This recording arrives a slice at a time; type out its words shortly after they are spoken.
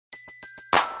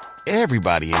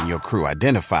Everybody in your crew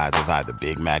identifies as either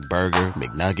Big Mac Burger,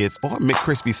 McNuggets, or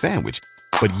McCrispy Sandwich.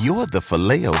 But you're the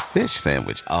Filet-O-Fish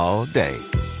Sandwich all day.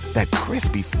 That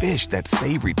crispy fish, that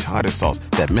savory tartar sauce,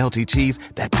 that melty cheese,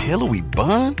 that pillowy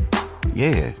bun.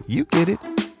 Yeah, you get it.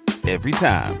 Every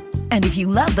time. And if you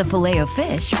love the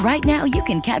Filet-O-Fish, right now you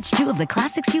can catch 2 of the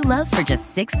classics you love for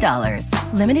just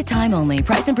 $6. Limited time only.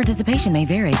 Price and participation may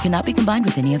vary. Cannot be combined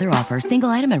with any other offer. Single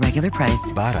item at regular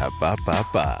price.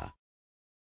 Ba-da-ba-ba-ba.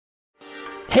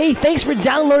 Hey, thanks for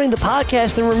downloading the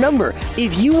podcast. And remember,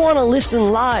 if you want to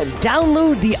listen live,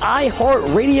 download the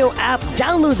iHeartRadio app,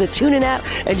 download the TuneIn app,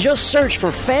 and just search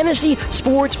for Fantasy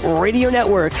Sports Radio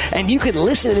Network, and you can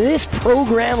listen to this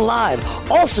program live.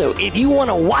 Also, if you want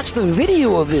to watch the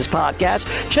video of this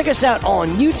podcast, check us out on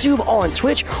YouTube, on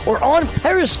Twitch, or on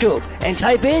Periscope, and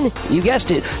type in, you guessed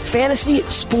it, Fantasy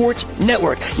Sports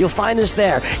Network. You'll find us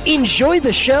there. Enjoy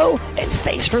the show, and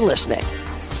thanks for listening.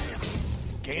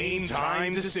 Game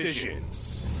time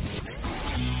decisions.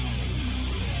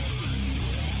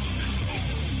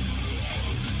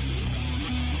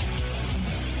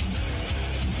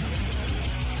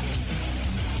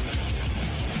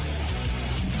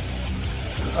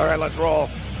 All right, let's roll.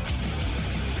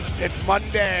 It's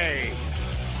Monday.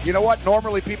 You know what?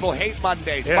 Normally people hate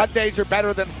Mondays. Yeah. Mondays are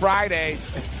better than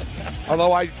Fridays.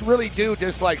 Although I really do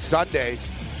dislike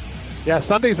Sundays. Yeah,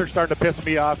 Sundays are starting to piss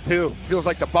me off, too. Feels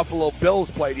like the Buffalo Bills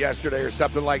played yesterday or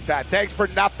something like that. Thanks for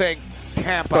nothing,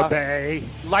 Tampa Bay.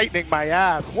 Lightning my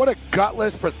ass. What a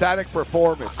gutless, pathetic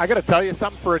performance. I got to tell you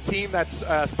something, for a team that's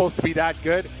supposed to be that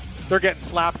good, they're getting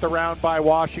slapped around by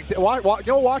Washington. You know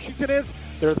what Washington is?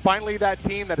 They're finally that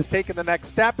team that has taken the next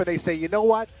step, and they say, you know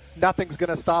what? Nothing's going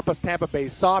to stop us. Tampa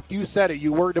Bay's soft. You said it.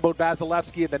 You worried about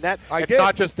Vasilevsky in the net. It's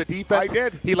not just the defense. I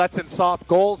did. He lets in soft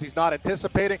goals. He's not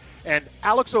anticipating. And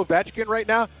Alex Ovechkin right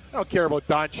now, I don't care about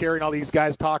Don Cherry and all these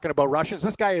guys talking about Russians.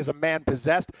 This guy is a man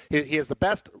possessed. He has the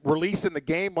best release in the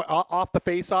game off the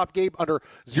face-off game. Under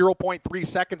 0.3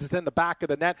 seconds, it's in the back of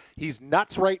the net. He's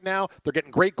nuts right now. They're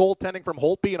getting great goaltending from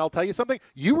Holtby. And I'll tell you something.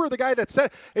 You were the guy that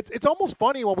said it's almost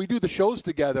funny when we do the shows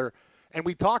together. And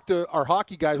we talked to our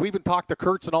hockey guys. We even talked to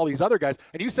Kurtz and all these other guys.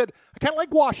 And you said, I kind of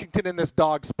like Washington in this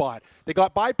dog spot. They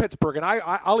got by Pittsburgh. And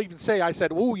I'll even say, I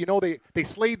said, ooh, you know, they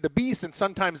slayed the beast, and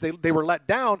sometimes they were let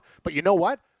down. But you know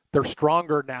what? They're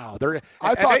stronger now.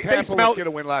 I thought Tampa was going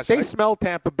to win last night. They smell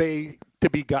Tampa Bay to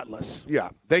be gutless.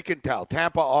 Yeah, they can tell.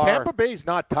 Tampa Bay's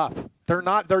not tough. They're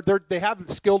not. They have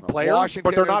skilled players,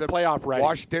 but they're not playoff ready.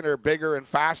 Washington are bigger and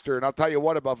faster. And I'll tell you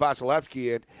what about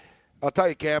Vasilevsky. And I'll tell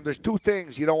you, Cam, there's 2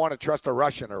 things you don't want to trust a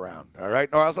Russian around, all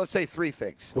right? No, let's say 3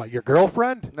 things. What, your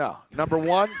girlfriend? No. Number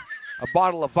 1, a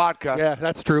bottle of vodka. Yeah,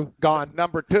 that's true. Gone.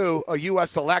 Number 2, a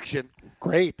U.S. election.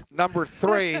 Great. Number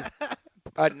 3,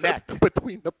 a net.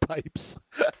 Between the pipes.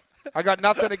 I got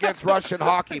nothing against Russian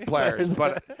hockey players,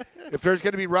 but if there's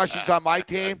going to be Russians on my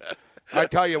team, I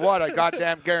tell you what, I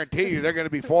goddamn guarantee you they're going to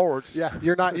be forwards. Yeah,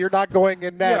 you're not going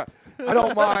in net. Yeah, I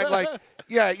don't mind,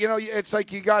 yeah, you know, it's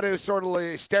like you got to sort of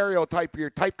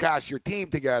typecast your team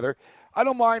together. I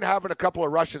don't mind having a couple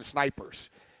of Russian snipers.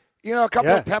 You know, a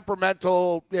couple of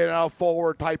temperamental,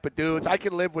 forward type of dudes. I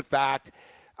can live with that.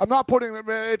 I'm not putting them,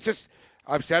 it's just,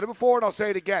 I've said it before and I'll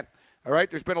say it again. All right,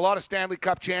 there's been a lot of Stanley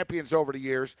Cup champions over the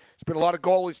years. There's been a lot of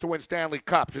goalies to win Stanley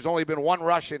Cups. There's only been one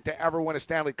Russian to ever win a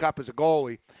Stanley Cup as a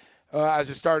goalie, as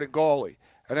a starting goalie,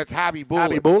 and that's Habib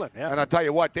Bulin. Yeah. And I'll tell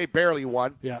you what, they barely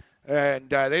won. Yeah. And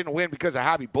they didn't win because of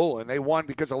Habib Bulin. They won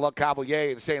because of Le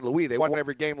Cavalier and St. Louis. They won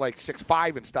every game like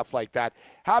 6-5 and stuff like that.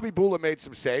 Habib Bulin made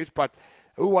some saves, but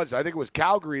who was it? I think it was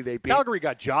Calgary they beat. Calgary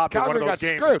got jobbed in one of those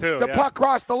games, screwed. too. The puck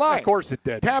crossed the line. Of course it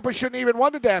did. Tampa shouldn't even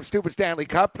won the damn stupid Stanley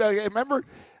Cup. I remember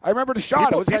the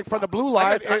shot. It was like from the blue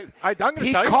line. I'm going to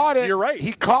he tell caught you. it. You're right.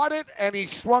 He caught it, and he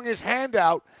swung his hand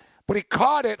out, but he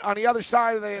caught it on the other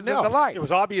side of the line. It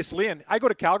was obviously, and I go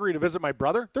to Calgary to visit my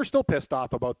brother. They're still pissed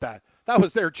off about that. That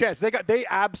was their chance. They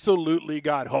absolutely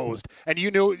got hosed, and you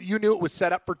knew it was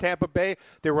set up for Tampa Bay.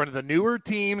 They were one of the newer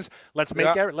teams. Let's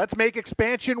make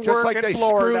expansion work. Just like in they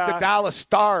Florida. screwed the Dallas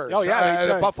Stars. Oh yeah,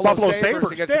 the Buffalo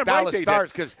Sabres against the Damn Dallas right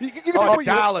Stars because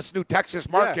Dallas, New Texas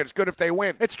market. Yeah. It's good if they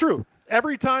win. It's true.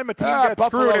 Every time a team gets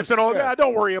screwed, it's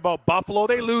don't worry about Buffalo.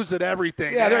 They lose at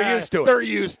everything. Yeah, they're used to it. They're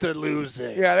used to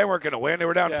losing. Yeah, they weren't going to win. They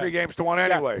were down 3-1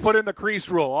 anyway. Put in the crease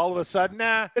rule. All of a sudden,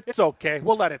 it's okay.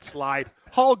 We'll let it slide.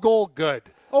 Hull goal, good.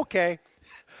 Okay.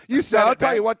 You said I'll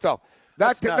tell you what, though.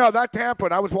 That Tampa,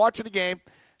 and I was watching the game,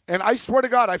 and I swear to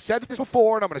God, I've said this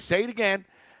before, and I'm going to say it again.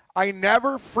 I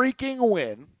never freaking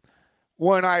win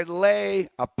when I lay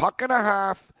a puck and a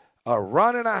half, a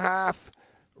run and a half,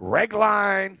 reg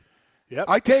line. Yep.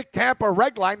 I take Tampa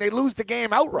reg line. They lose the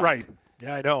game outright. Right.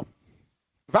 Yeah, I know.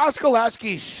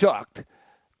 Vasilevsky sucked.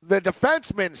 The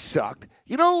defensemen sucked.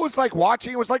 You know, it was like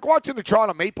watching the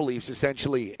Toronto Maple Leafs,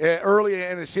 essentially, early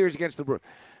in the series against the Bruins.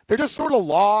 They're just sort of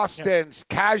lost and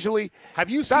casually. Have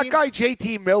you that seen guy,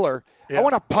 JT Miller? Yeah. I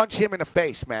want to punch him in the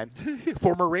face, man.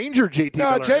 Former Ranger JT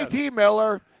Miller. JT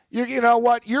Miller, you know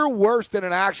what? You're worse than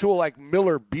an actual, like,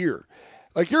 Miller beer.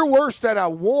 Like, you're worse than a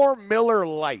warm Miller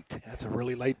Light. That's a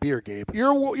really light beer, Gabe.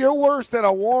 You're worse than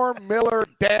a warm Miller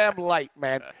damn Light,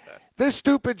 man. This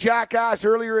stupid jackass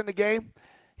earlier in the game,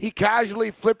 he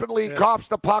casually, flippantly coughs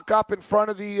the puck up in front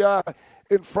of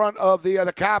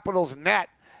the Capitals' net,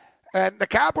 and the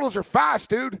Capitals are fast,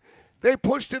 dude. They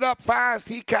pushed it up fast.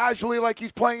 He casually, like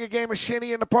he's playing a game of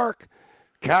shinny in the park,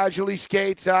 casually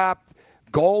skates up.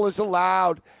 Goal is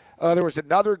allowed. There was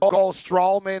another goal.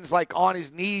 Strawman's like on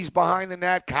his knees behind the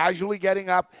net, casually getting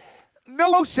up.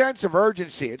 No sense of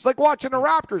urgency. It's like watching the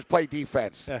Raptors play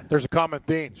defense. Yeah, there's a common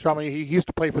theme. Strawman, he used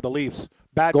to play for the Leafs.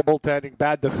 Bad goaltending,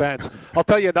 bad defense. I'll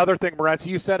tell you another thing, Moretz.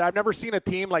 You said, I've never seen a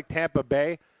team like Tampa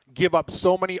Bay give up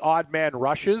so many odd man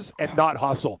rushes and not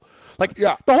hustle. Like,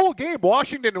 the whole game,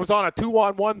 Washington was on a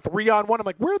 2-on-1, 3-on-1. I'm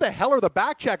like, where the hell are the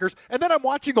back checkers? And then I'm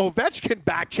watching Ovechkin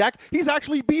back check. He's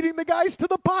actually beating the guys to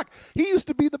the puck. He used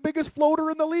to be the biggest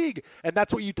floater in the league. And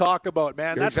that's what you talk about,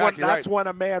 man. That's when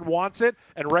a man wants it.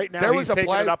 And right now he's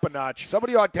taking it up a notch.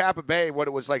 Somebody on Tampa Bay, when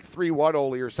it was like 3-1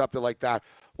 only or something like that,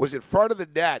 was in front of the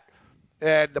net.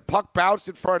 And the puck bounced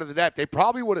in front of the net. They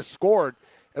probably would have scored.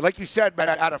 And like you said, man,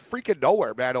 out of freaking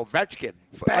nowhere, man, Ovechkin,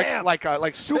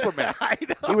 like Superman. I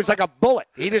know. He was like a bullet.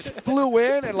 He just flew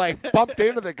in and like bumped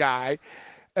into the guy,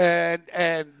 and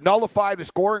nullified the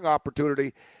scoring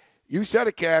opportunity. You said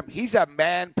it, Cam. He's a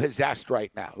man possessed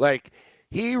right now. Like,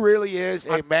 he really is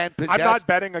a man possessed. I'm not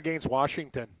betting against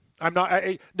Washington. I'm not.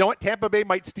 You know what? Tampa Bay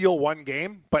might steal one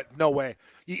game, but no way.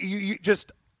 You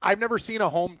just. I've never seen a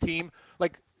home team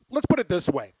like. Let's put it this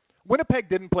way. Winnipeg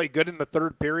didn't play good in the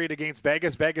third period against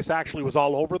Vegas. Vegas actually was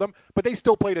all over them, but they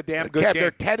still played a damn good game.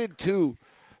 They're 10-2.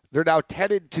 They're now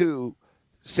 10-2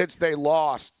 since they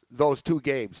lost those two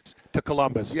games to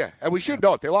Columbus. Yeah, and we should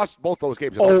note they lost both those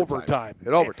games in overtime.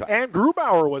 In overtime. And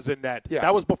Grubauer was in net. Yeah.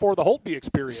 That was before the Holtby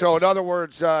experience. So in other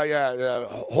words,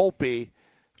 Holtby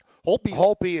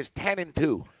is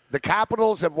 10-2. The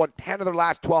Capitals have won 10 of their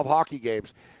last 12 hockey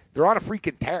games. They're on a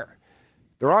freaking tear.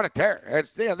 They're on a tear.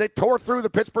 They tore through the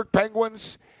Pittsburgh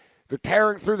Penguins. They're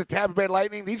tearing through the Tampa Bay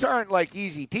Lightning. These aren't like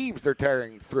easy teams they're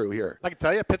tearing through here. I can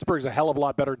tell you, Pittsburgh's a hell of a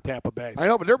lot better than Tampa Bay. I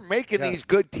know, but they're making these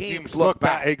good teams look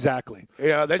bad. Exactly.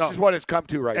 Yeah, this is what it's come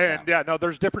to right now.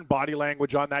 There's different body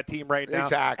language on that team right now.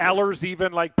 Exactly. Eller's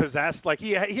even like possessed. Like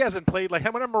he hasn't played. Like I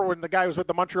remember when the guy was with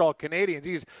the Montreal Canadiens.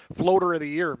 He's floater of the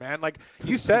year, man. Like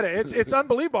you said it. It's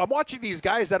unbelievable. I'm watching these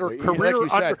guys that are career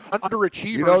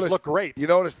underachievers look great. You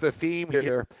notice the theme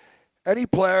here. Any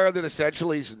player that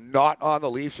essentially is not on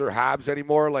the Leafs or Habs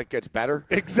anymore, like, gets better.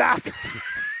 Exactly.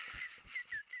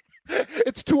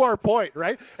 It's to our point,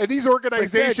 right? And these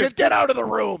organizations, get out of the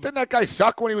room. Didn't that guy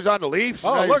suck when he was on the Leafs?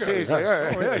 Oh, look at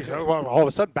him. All of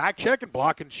a sudden, back checking,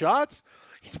 blocking shots.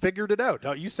 He's figured it out.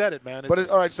 No, you said it, man.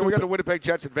 All right, so we got the Winnipeg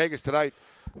Jets in Vegas tonight.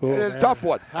 It's a tough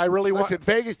one. Listen,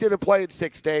 Vegas didn't play in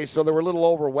 6 days, so they were a little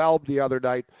overwhelmed the other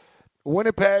night.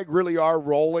 Winnipeg really are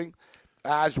rolling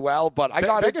as well, but I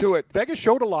got into it. Vegas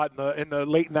showed a lot in the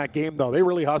late in that game, though. They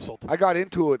really hustled. I got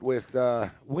into it with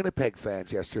Winnipeg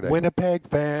fans yesterday. Winnipeg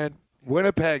fan.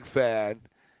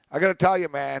 I got to tell you,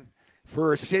 man,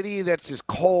 for a city that's as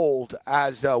cold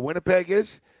as Winnipeg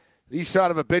is, these son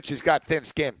of a bitches got thin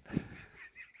skin.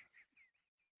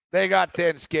 They got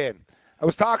thin skin. I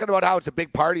was talking about how it's a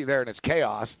big party there and it's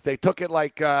chaos. They took it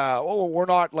like, we're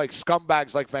not like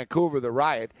scumbags like Vancouver, the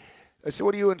riot. I said,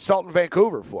 what are you insulting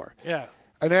Vancouver for? Yeah.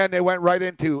 And then they went right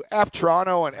into F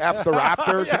Toronto and F the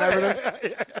Raptors and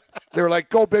everything. They were like,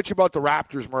 go bitch about the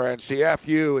Raptors, Morency, F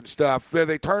you and stuff.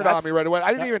 They turned on me right away.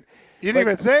 I didn't even. You didn't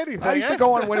even say anything. I used to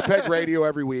go on Winnipeg radio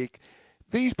every week.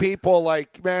 These people,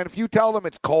 like, man, if you tell them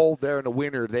it's cold there in the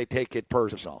winter, they take it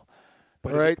personal.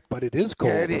 But but it is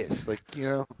cold. Yeah, it is. Like, you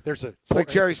know. It's like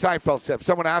Jerry Seinfeld said. If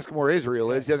someone asks him where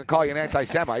Israel is, he doesn't call you an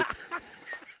anti-Semite.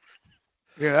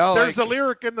 You know, there's a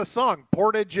lyric in the song,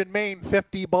 Portage and Main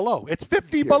 50 below. It's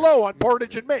 50 below on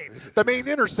Portage and Main, the main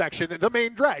intersection, the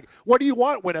main drag. What do you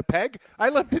want, Winnipeg? I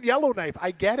lived in Yellowknife.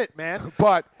 I get it, man.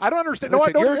 But I don't understand.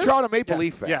 Listen, you're a Toronto Maple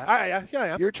Leaf fan.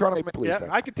 Yeah. You're a Toronto Maple Leaf fan.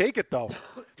 I can take it, though.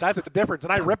 That's the difference,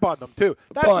 and I rip on them, too.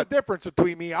 That's the difference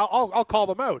between me. I'll call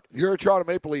them out. You're a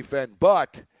Toronto Maple Leaf fan,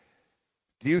 but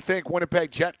do you think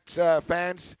Winnipeg Jets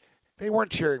fans, they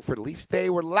weren't cheering for the Leafs. They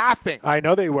were laughing. I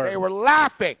know they were. They were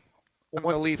laughing when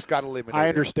the Leafs got eliminated. I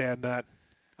understand that.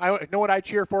 I know what I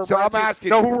cheer for. So I'm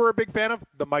asking. Know who we're a big fan of?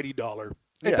 The Mighty Dollar.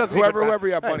 It doesn't whoever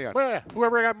you have money on. Well,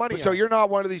 whoever I got money on. So you're not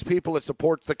one of these people that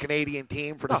supports the Canadian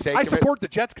team for the sake of it? I support the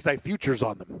Jets because I have futures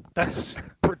on them. It's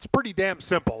pretty damn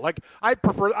simple. Like, I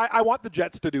want the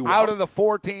Jets to do well. Out of the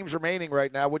 4 teams remaining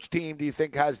right now, which team do you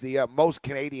think has the most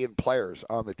Canadian players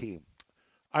on the team?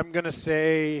 I'm going to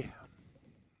say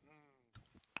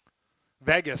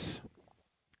Vegas.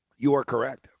 You are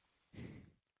correct.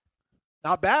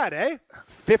 Not bad, eh?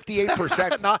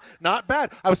 58%. not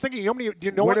bad. I was thinking, do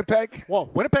you know Winnipeg?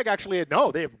 Well, Winnipeg actually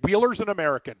they have Wheelers and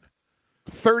American.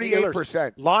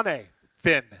 38%. Laine,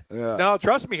 Finn. Yeah. No,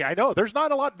 trust me, I know. There's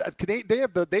not a lot. They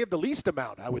have the least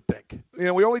amount, I would think. You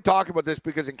know, we only talk about this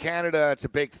because in Canada it's a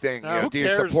big thing. Who do you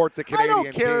cares? support the Canadian I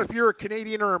don't care team? if you're a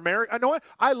Canadian or American. I know what?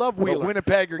 I love Wheeler. But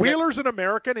Winnipeg, Wheeler's an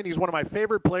American, and he's one of my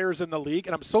favorite players in the league,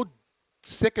 and I'm so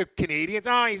sick of Canadians.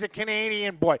 Oh, he's a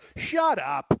Canadian boy. Shut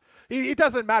up. It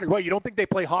doesn't matter. What, you don't think they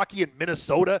play hockey in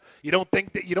Minnesota? You don't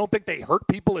think they hurt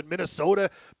people in Minnesota?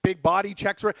 Big body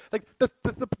checks, right? Like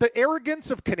the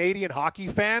arrogance of Canadian hockey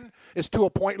fan is to a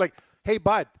point. Like, hey,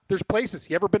 bud, there's places.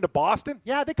 You ever been to Boston?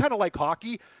 Yeah, they kind of like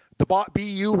hockey. The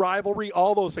BU rivalry,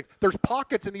 all those things. There's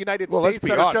pockets in the United States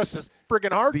that are just as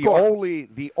friggin'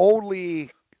 hardcore. The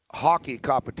only hockey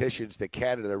competitions that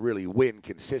Canada really win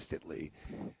consistently,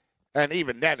 and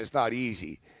even then it's not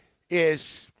easy,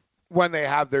 is when they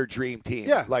have their dream team.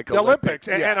 Yeah, like the Olympics.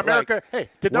 And America,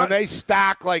 when they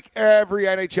stack like every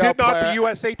NHL did not player. The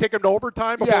USA take them to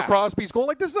overtime before Crosby's goal?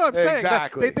 Like, this is what I'm saying.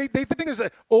 Exactly. They think is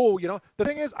that, the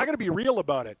thing is, I got to be real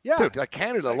about it. Yeah. Dude, like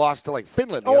Canada lost to like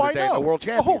Finland the other day in the World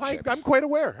Championships. I'm quite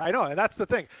aware. I know, and that's the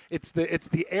thing. It's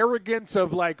the arrogance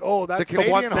of like, that's the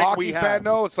Canadian one thing hockey we fan, have.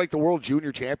 though, it's like the World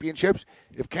Junior Championships.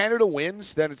 If Canada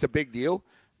wins, then it's a big deal.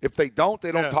 If they don't,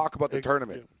 they don't talk about the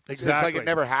tournament. Exactly. It's like it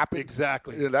never happened.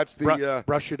 Exactly. Yeah, that's the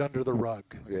brush it under the rug.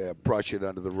 Yeah, brush it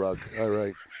under the rug. All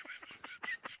right.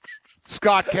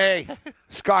 Scott Kay.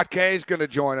 Scott Kay is going to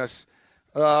join us.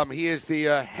 He is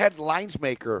the head lines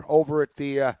maker over at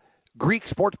the Greek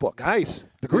Sportsbook. Nice.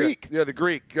 The Greek. Yeah, the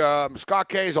Greek. Scott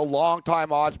Kay is a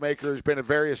longtime odds maker. Has been at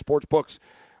various sportsbooks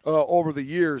over the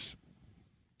years.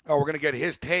 We're going to get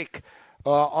his take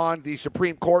on the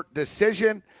Supreme Court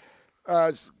decision.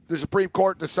 The Supreme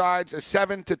Court decides a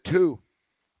 7-2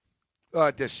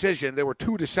 decision. There were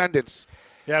 2 descendants.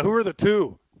 Yeah, who are the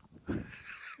 2?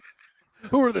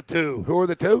 Who are the 2? Who are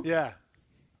the 2? Yeah.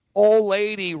 Old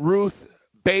lady Ruth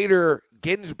Bader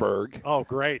Ginsburg. Oh,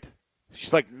 great.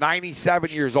 She's like 97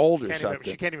 years old or something.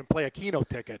 She can't even play a Keno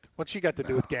ticket. What's she got to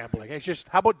do with gambling? It's just,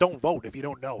 how about don't vote if you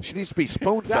don't know? She needs to be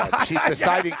spoon-fed. She's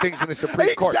deciding things in the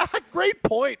Supreme Court. Great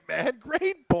point, man.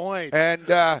 Great point. And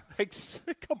come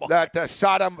on. That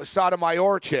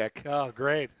Sotomayor chick. Oh,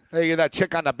 great. Hey, that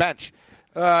chick on the bench.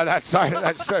 That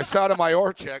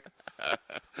Sotomayor chick.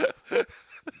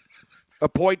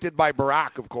 Appointed by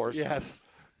Barack, of course. Yes.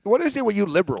 What is it with you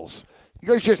liberals? You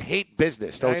guys just hate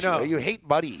business, don't you? You hate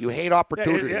money. You hate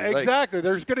opportunity. Yeah, exactly.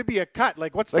 There's going to be a cut.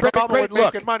 Like, what's the problem with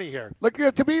making money here? Like,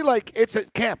 to me, like, it's a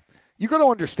camp. You got to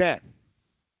understand.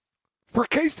 For a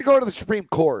case to go to the Supreme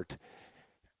Court,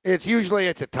 it's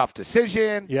a tough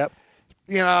decision. Yep.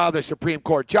 You know, the Supreme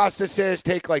Court justices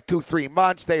take like 2-3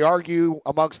 months. They argue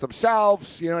amongst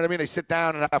themselves. You know what I mean? They sit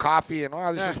down and have coffee and,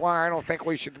 this is why I don't think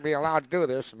we should be allowed to do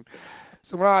this. And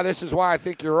so, this is why I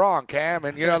think you're wrong, Cam.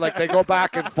 And, like they go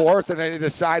back and forth and they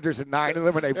decide there's 9 of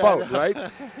them and they vote, right?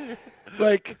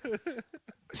 Like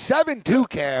 7-2,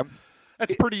 Cam.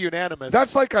 That's pretty unanimous.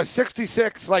 That's like a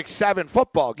 66-7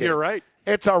 football game. You're right.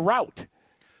 It's a rout.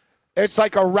 It's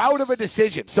like a rout of a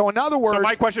decision. So in other words, so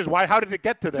my question is, how did it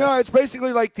get to this? No, it's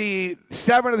basically like the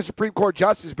 7 of the Supreme Court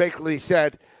justices basically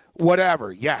said,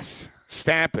 whatever, yes,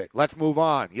 stamp it, let's move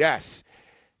on, yes.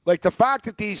 Like the fact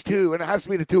that these 2, and it has to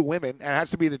be the 2 women, and it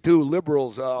has to be the 2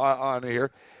 liberals on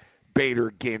here,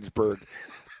 Bader Ginsburg,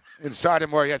 and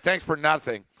Sotomayor. Yeah, thanks for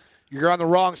nothing. You're on the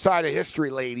wrong side of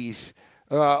history, ladies,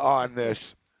 on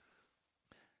this.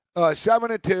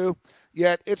 7-2.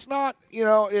 Yet it's not.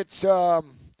 It's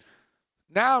now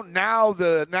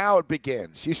it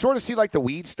begins. You sort of see like the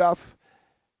weed stuff,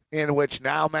 in which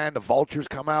now, man, the vultures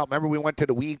come out. Remember we went to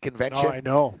the weed convention? Oh, I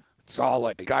know. It's all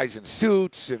like the guys in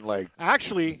suits and like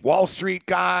actually Wall Street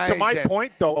guys. To my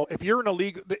point, though, if you're in a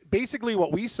league, basically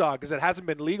what we saw, because it hasn't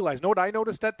been legalized. Know what I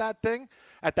noticed at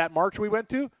that march we went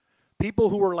to? People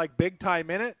who were like big time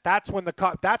in it. That's when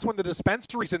the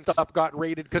dispensaries and stuff got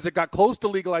raided because it got close to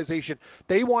legalization.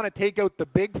 They want to take out the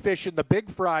big fish and the big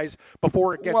fries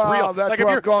before it gets real. Well, that's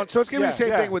where I'm going. So it's going to be the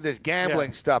same thing with this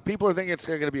gambling stuff. People are thinking it's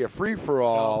going to be a free for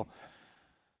all,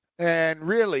 and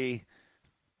really.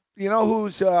 You know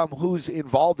who's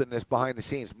involved in this behind the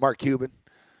scenes? Mark Cuban.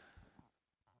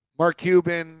 Mark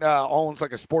Cuban owns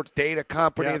like a sports data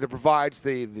company that provides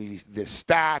the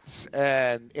stats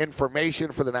and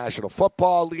information for the National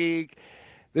Football League.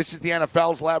 This is the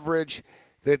NFL's leverage.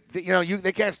 That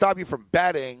they can't stop you from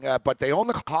betting, but they own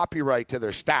the copyright to their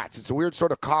stats. It's a weird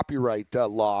sort of copyright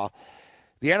law.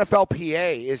 The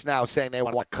NFLPA is now saying they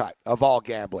want a cut of all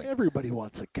gambling. Everybody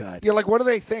wants a cut. Yeah, like what do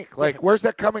they think? Like, where's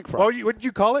that coming from? Oh, what did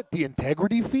you call it? The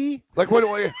integrity fee? Like what?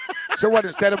 So what?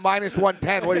 Instead of minus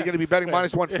 110, what are you going to be betting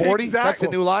minus 140? Exactly. That's the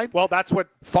new line. Well, that's what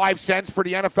 5 cents for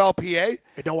the NFLPA.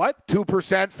 You know what?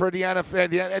 2% for the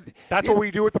NFL. That's what we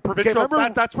do with the provincial.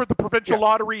 That's for the provincial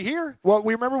lottery here. Well,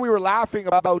 we were laughing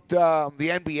about the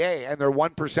NBA and their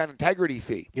 1% integrity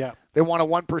fee. Yeah. They want a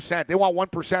 1%. They want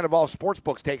 1% of all sports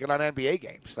books taken on NBA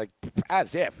games. Like,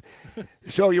 as if.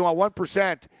 So you want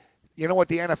 1%. You know what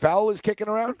the NFL is kicking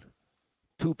around?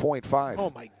 2.5.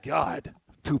 Oh, my God.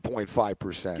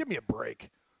 2.5%. Give me a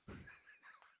break.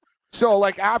 So,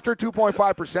 like, after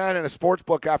 2.5% in a sports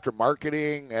book after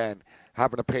marketing and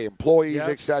having to pay employees,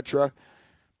 etc.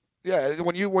 Yeah,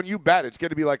 when you bet, it's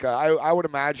going to be like I would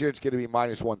imagine it's going to be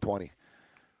minus 120.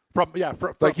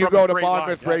 Like you go to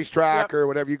Monmouth Racetrack or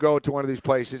whatever, you go to one of these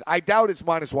places. I doubt it's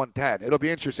minus 110. It'll be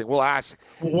interesting. We'll ask.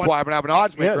 That's why I'm going to have an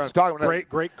odds maker. Yes.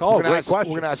 Great call. Great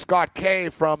question. We're going to ask Scott Kay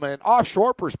from an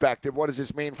offshore perspective. What does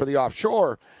this mean for the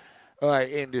offshore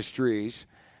industries?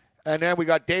 And then we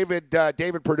got David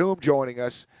Perdue joining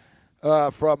us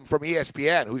from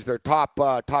ESPN, who's their top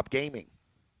gaming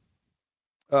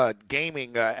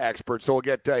expert. So we'll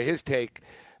get his take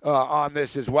on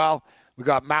this as well. We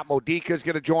got Matt Modica is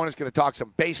going to join us, going to talk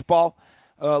some baseball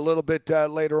a little bit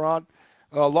later on.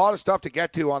 A lot of stuff to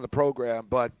get to on the program.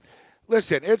 But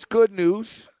listen, it's good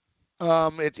news.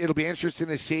 It'll be interesting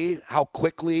to see how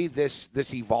quickly this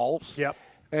evolves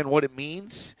and what it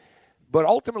means. But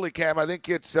ultimately, Cam, I think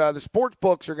it's the sports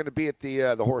books are going to be at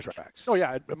the horse tracks. Oh,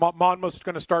 yeah. Monmouth's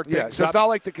going to start things up. So it's not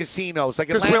like the casinos. Like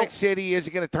Atlantic City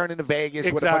isn't going to turn into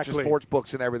Vegas with a bunch of sports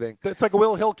books and everything. It's like a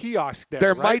Will Hill kiosk there,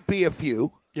 There might be a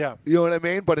few. Yeah. You know what I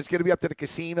mean? But it's going to be up to the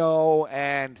casino.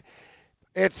 And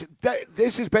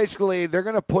this is basically, they're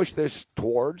going to push this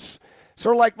towards,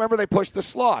 sort of like, remember they pushed the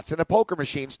slots and the poker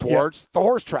machines towards the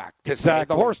horse track. To save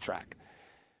the horse track.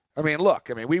 I mean, look,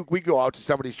 we go out to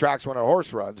some of these tracks when our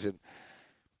horse runs, and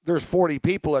there's 40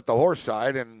 people at the horse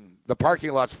side, and the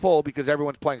parking lot's full because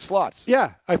everyone's playing slots.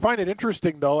 Yeah, I find it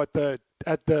interesting, though, at the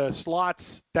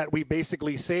slots that we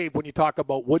basically saved when you talk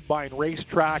about Woodbine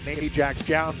Racetrack, Ajax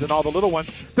Jounds, and all the little ones,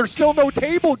 there's still no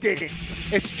table games.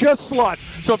 It's just slots.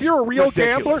 So if you're a real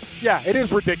gambler, it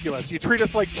is ridiculous. You treat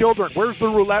us like children. Where's the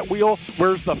roulette wheel?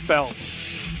 Where's the felt?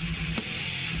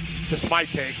 Just my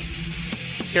take.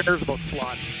 Who cares about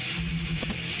slots?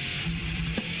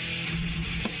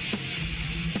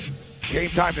 Game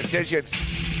time decisions.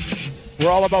 We're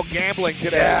all about gambling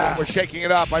today. Yeah. We're shaking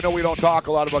it up. I know we don't talk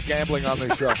a lot about gambling on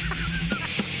this show.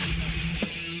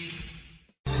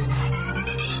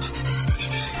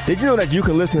 Did you know that you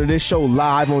can listen to this show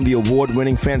live on the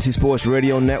award-winning Fantasy Sports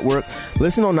Radio Network?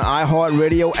 Listen on the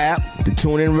iHeartRadio app, the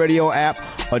TuneIn Radio app,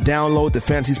 or download the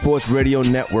Fantasy Sports Radio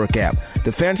Network app.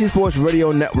 The Fantasy Sports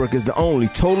Radio Network is the only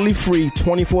totally free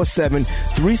 24/7,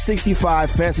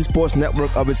 365 Fantasy Sports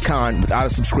Network of its kind without a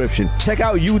subscription. Check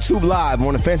out YouTube Live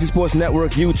on the Fantasy Sports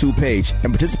Network YouTube page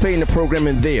and participate in the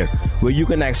programming there, where you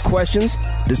can ask questions,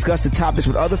 discuss the topics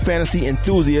with other fantasy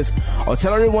enthusiasts, or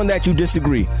tell everyone that you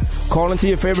disagree. Call into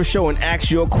your favorite show and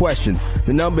ask your question.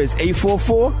 The number is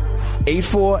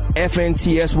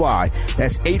 844-84-FNTSY.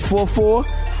 That's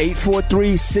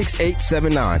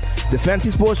 844-843-6879. The Fantasy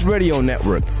Sports Radio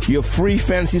Network, your free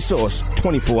fantasy source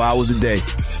 24 hours a day.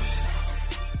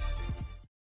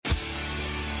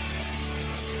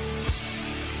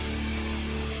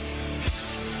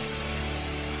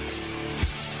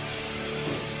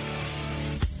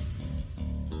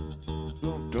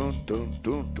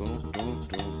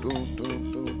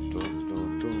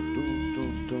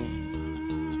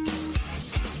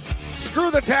 Screw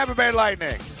the Tampa Bay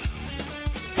Lightning.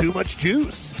 Too much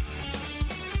juice.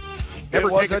 It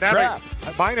was a trap.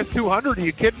 At minus 200. Are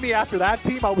you kidding me? After that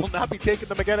team, I will not be taking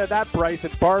them again at that price.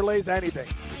 It parlays anything.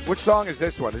 Which song is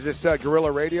this one? Is this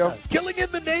Guerrilla Radio? Killing in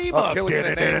the Name of. Killing in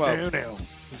the Name of.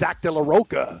 Zach De La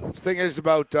Roca. The thing is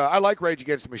about, I like Rage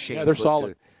Against the Machine. Yeah, they're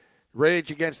solid.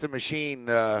 Rage Against the Machine,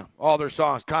 all their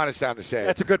songs kind of sound the same.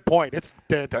 That's a good point. It's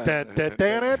exactly.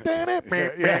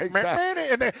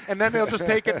 And then they'll just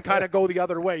take it and kind of go the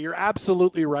other way. You're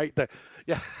absolutely right.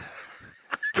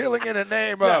 Killing in the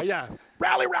Name of. Yeah.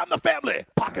 Rally around the family.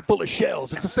 Pocket full of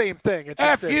shells. It's the same thing. It's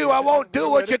F you, I won't do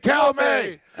what you tell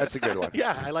me. That's a good one.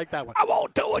 Yeah, I like that one. I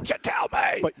won't do what you tell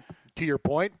me. But to your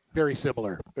point, very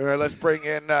similar. Let's bring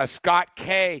in Scott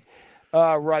K.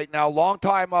 Right now,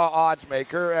 longtime odds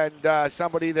maker and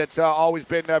somebody that's always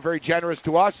been very generous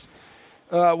to us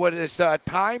with his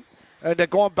time. And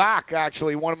going back,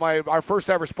 actually, our first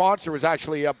ever sponsor was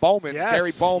actually Bowman's,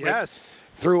 Gary Bowman. Yes.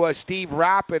 Through Steve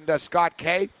Rapp and Scott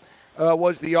K.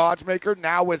 Was the odds maker.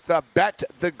 Now with Bet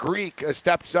the Greek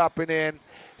steps up and in.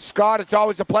 Scott, it's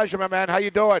always a pleasure, my man. How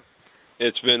you doing?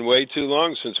 It's been way too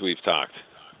long since we've talked.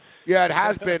 Yeah, it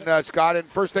has been, Scott. And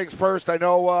first things first, I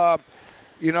know,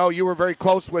 you were very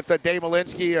close with Dave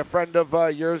Malinsky, a friend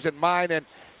of yours and mine, and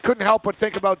couldn't help but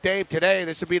think about Dave today.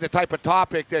 This would be the type of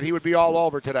topic that he would be all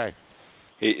over today.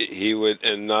 He would,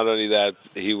 and not only that,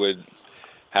 he would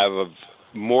have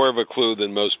more of a clue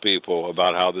than most people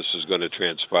about how this is going to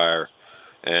transpire,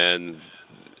 and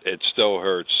it still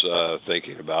hurts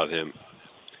thinking about him.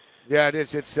 Yeah, it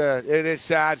is. It is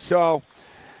sad. So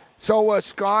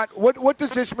Scott, what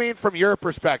does this mean from your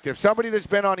perspective? Somebody that's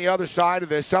been on the other side of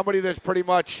this, somebody that's pretty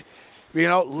much,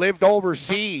 lived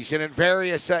overseas and in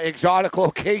various exotic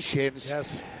locations,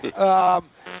 yes.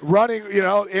 Running,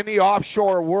 in the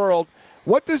offshore world.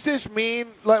 What does this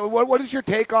mean? Like, what is your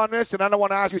take on this? And I don't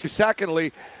want to ask you,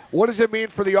 secondly, what does it mean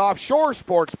for the offshore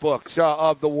sports books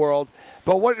of the world?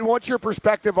 But what's your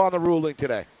perspective on the ruling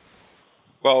today?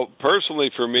 Well,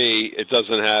 personally for me, it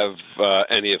doesn't have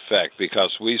any effect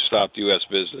because we stopped U.S.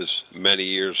 business many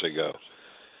years ago.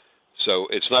 So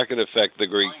it's not going to affect the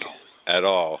Greek at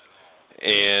all.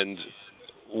 And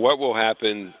what will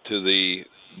happen to the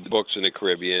books in the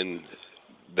Caribbean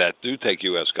that do take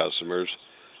U.S. customers,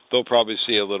 they'll probably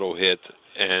see a little hit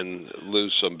and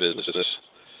lose some business.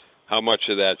 How much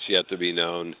of that's yet to be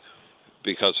known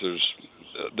because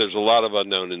there's a lot of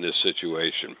unknown in this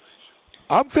situation.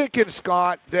 I'm thinking,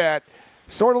 Scott, that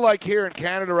sort of like here in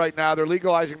Canada right now, they're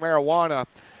legalizing marijuana.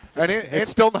 And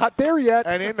it's still not there yet.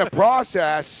 And in the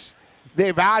process,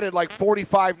 they've added like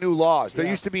 45 new laws. There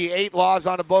used to be 8 laws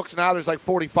on the books. Now there's like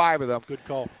 45 of them. Good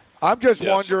call. I'm just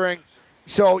wondering,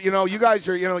 so, you guys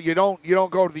are, you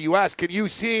don't go to the U.S. Can you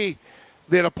see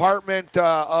the Department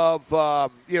of,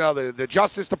 the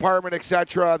Justice Department, et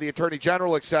cetera, the Attorney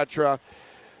General, et cetera,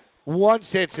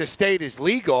 once a state is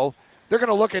legal, they're going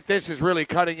to look at this as really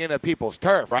cutting into people's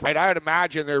turf, right? I would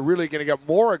imagine they're really going to get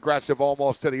more aggressive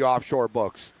almost to the offshore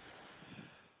books.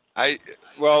 I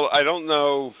don't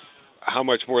know how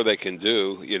much more they can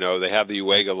do. They have the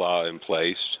UEGA law in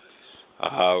place,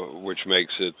 which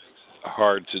makes it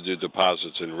hard to do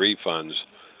deposits and refunds.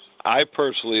 I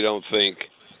personally don't think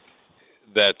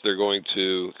that they're going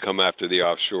to come after the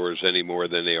offshores any more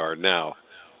than they are now.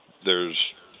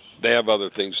 They have other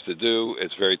things to do.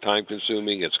 It's very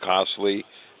time-consuming. It's costly.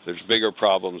 There's bigger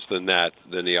problems than that,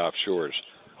 than the offshores.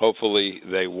 Hopefully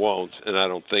they won't, and I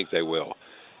don't think they will.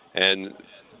 And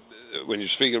when you're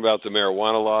speaking about the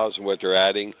marijuana laws and what they're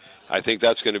adding, I think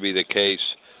that's going to be the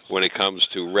case when it comes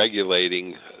to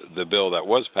regulating the bill that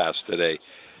was passed today.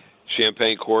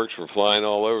 Champagne corks were flying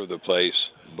all over the place,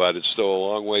 but it's still a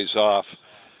long ways off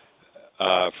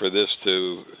for this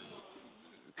to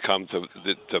come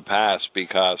to pass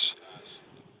because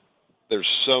there's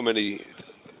so many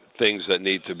things that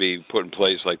need to be put in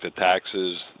place, like the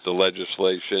taxes, the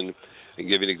legislation. And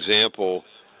give you an example,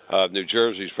 New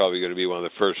Jersey is probably going to be one of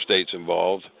the first states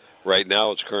involved. Right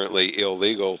now it's currently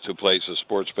illegal to place a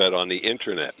sports bet on the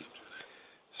Internet.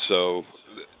 So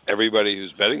everybody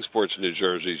who's betting sports in New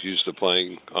Jersey is used to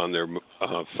playing on their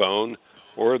phone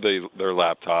or their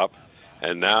laptop.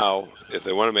 And now, if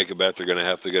they want to make a bet, they're going to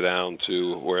have to go down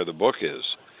to where the book is.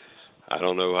 I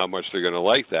don't know how much they're going to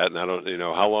like that, and I don't,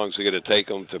 how long is it going to take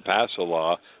them to pass a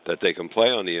law that they can play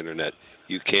on the Internet?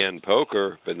 You can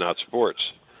poker, but not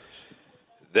sports.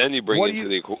 Then you bring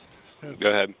Go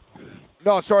ahead.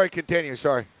 No, sorry, continue,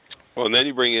 sorry. Well, and then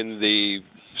you bring in the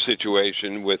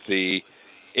situation with the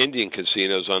Indian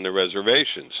casinos on the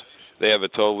reservations. They have a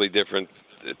totally different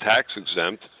tax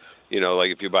exempt.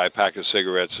 Like if you buy a pack of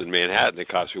cigarettes in Manhattan, it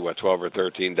costs you, $12 or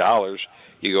 $13.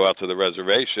 You go out to the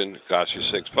reservation, it costs you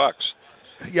 $6.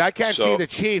 Yeah, I can't see the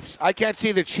Chiefs. I can't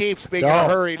see the Chiefs being in a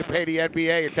hurry to pay the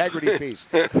NBA integrity fees.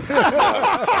 That's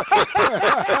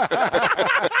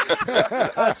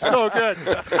so good.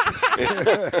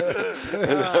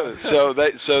 So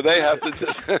they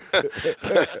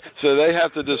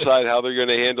have to decide how they're going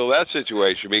to handle that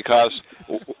situation, because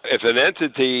if an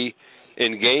entity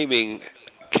in gaming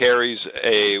carries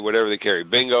whatever they carry,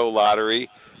 bingo, lottery,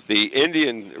 the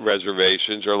Indian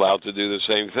reservations are allowed to do the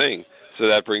same thing. So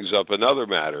that brings up another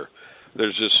matter.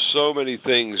 There's just so many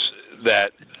things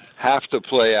that have to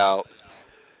play out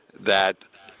that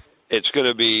it's going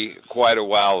to be quite a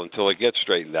while until it gets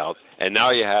straightened out. And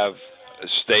now you have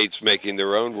states making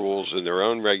their own rules and their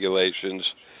own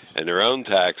regulations and their own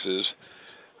taxes.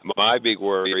 My big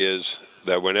worry is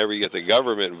that whenever you get the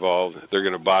government involved, they're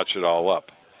going to botch it all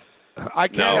up. I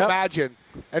can't imagine.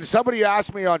 And somebody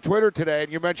asked me on Twitter today,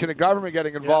 and you mentioned the government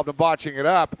getting involved in botching it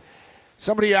up.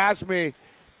 Somebody asked me,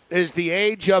 is the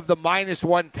age of the minus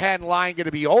 110 line going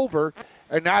to be over?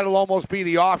 And that'll almost be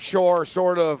the offshore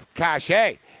sort of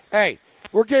cachet. Hey,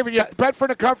 we're giving you, bet for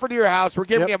the comfort of your house, we're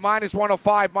giving you minus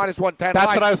 105, minus 110 That's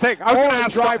line. what I was saying. I was going to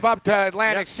ask drive up to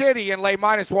Atlantic City and lay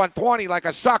minus 120 like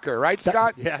a sucker, right,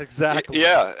 Scott? Yeah, exactly.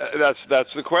 Yeah,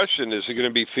 that's the question. Is it going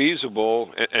to be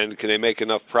feasible, and can they make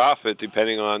enough profit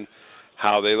depending on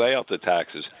how they lay out the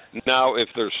taxes? Now, if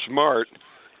they're smart,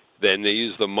 then they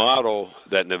use the model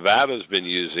that Nevada's been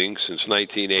using since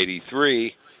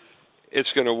 1983.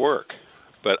 It's going to work.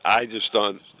 But I just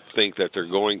don't think that they're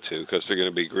going to, because they're going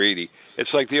to be greedy.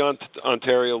 It's like the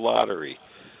Ontario lottery.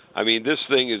 I mean, this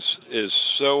thing is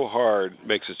so hard,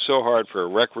 makes it so hard for a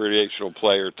recreational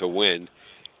player to win,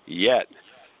 yet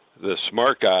the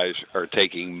smart guys are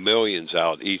taking millions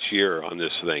out each year on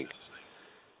this thing.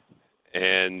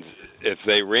 And if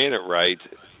they ran it right,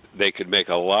 they could make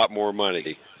a lot more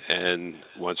money. And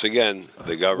once again,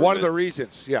 the government... One of the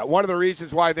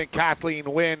reasons why I think Kathleen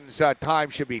Wynn's time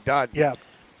should be done. Yeah.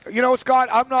 You know, Scott,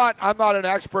 I'm not an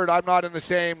expert. I'm not in the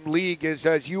same league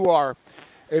as you are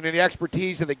in the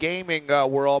expertise of the gaming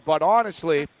world. But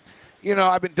honestly, you know,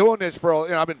 I've been doing this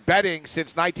I've been betting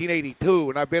since 1982,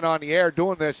 and I've been on the air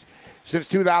doing this since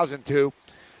 2002.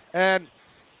 And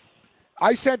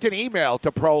I sent an email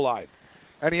to ProLine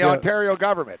and the Ontario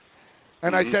government.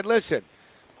 And I said, listen,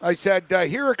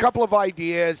 here are a couple of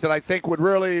ideas that I think would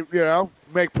really, you know,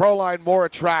 make ProLine more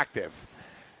attractive.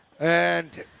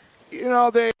 And... you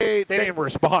know, they didn't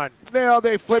respond. You know,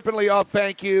 they flippantly, oh,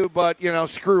 thank you, but, you know,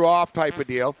 screw off type of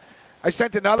deal. I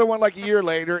sent another one like a year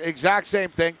later, exact same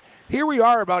thing. Here we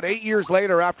are about 8 years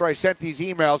later after I sent these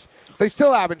emails. They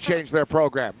still haven't changed their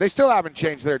program. They still haven't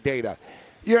changed their data.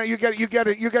 You know, you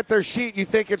get their sheet. You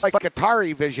think it's like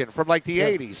Atari Vision from like the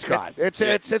 80s, Scott. It's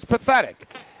pathetic.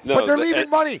 No, but they're leaving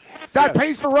money. That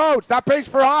pays for roads. That pays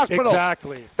for hospitals.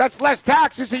 Exactly. That's less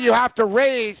taxes that you have to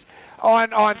raise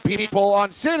on people,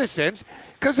 on citizens,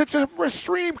 because it's a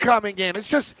stream coming in. It's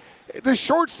just the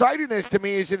short-sightedness to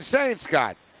me is insane,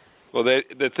 Scott. Well,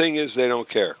 the thing is they don't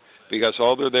care, because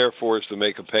all they're there for is to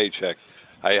make a paycheck.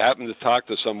 I happen to talk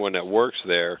to someone that works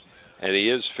there, and he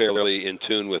is fairly in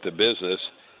tune with the business,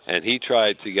 and he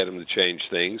tried to get them to change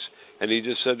things, and he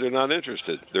just said they're not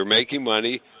interested. They're making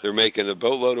money. They're making a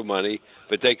boatload of money,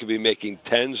 but they could be making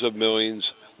tens of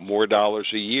millions more dollars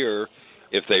a year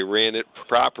if they ran it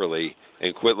properly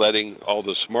and quit letting all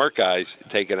the smart guys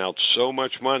taking out so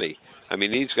much money. I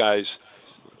mean, these guys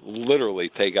literally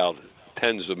take out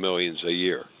tens of millions a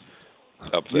year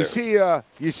up there.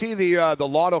 You see the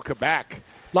Lotto Quebec.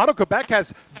 Lotto Quebec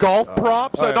has golf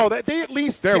props. No, they at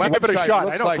least give it a shot.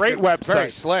 I know, like great website.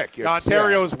 Very slick.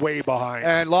 Ontario's way behind.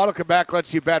 And Lotto Quebec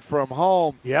lets you bet from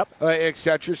home,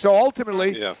 etc. So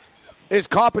ultimately, is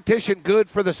competition good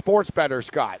for the sports bettor,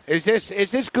 Scott? Is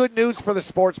this good news for the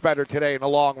sports bettor today in the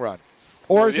long run?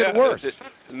 Or is it worse?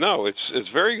 No, it's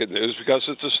very good news, because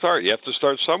it's a start. You have to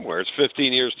start somewhere. It's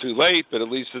 15 years too late, but at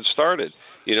least it started.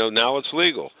 You know, now it's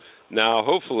legal. Now,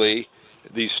 hopefully,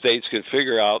 these states can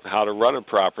figure out how to run it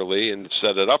properly and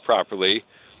set it up properly,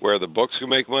 where the books can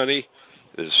make money,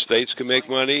 the states can make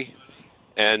money,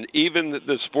 and even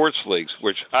the sports leagues,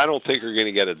 which I don't think are going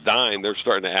to get a dime. They're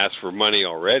starting to ask for money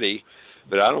already,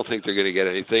 but I don't think they're going to get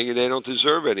anything, and they don't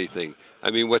deserve anything.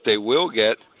 I mean, what they will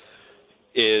get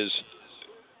is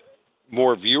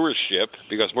more viewership,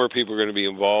 because more people are going to be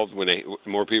involved.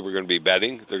 More people are going to be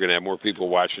betting. They're going to have more people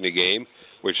watching the game,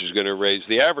 which is going to raise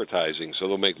the advertising. So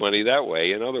they'll make money that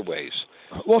way in other ways.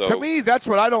 Well, to me, that's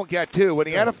what I don't get, too. When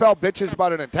the NFL bitches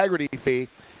about an integrity fee,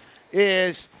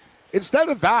 is instead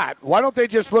of that, why don't they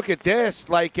just look at this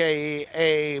like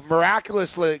a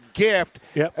miraculous gift?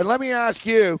 Yep. And let me ask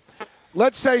you,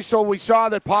 let's say we saw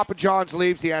that Papa John's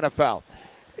leaves the NFL.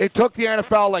 It took the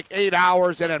NFL like 8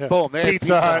 hours, and then boom, they had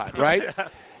Pizza Hut, right?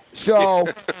 So,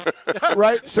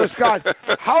 right? So, Scott,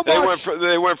 how much?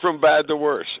 They went from bad to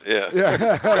worse. Yeah.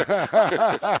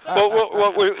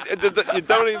 You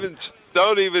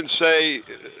don't even say.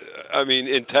 I mean,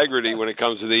 integrity when it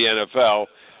comes to the NFL.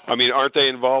 I mean, aren't they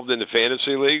involved in the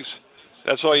fantasy leagues?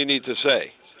 That's all you need to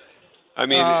say. I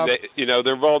mean,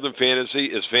 they're involved in fantasy.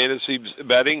 Is fantasy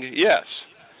betting? Yes.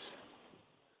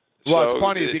 Well, it's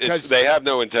funny because they have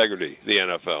no integrity, the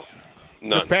NFL.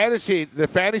 None. The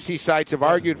fantasy sites have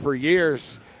argued for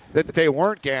years that they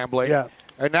weren't gambling. Yeah.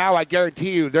 And now I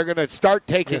guarantee you they're going to start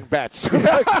taking bets.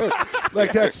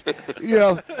 Like that's, they're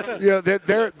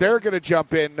going to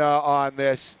jump in on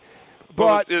this.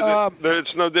 But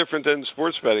it's no different than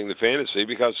sports betting, the fantasy,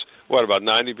 because about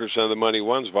 90% of the money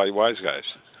won's by wise guys.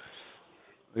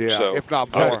 Yeah, so, if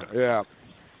not more. Yeah.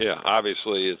 Yeah,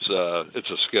 obviously it's a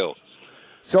skill.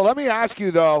 So let me ask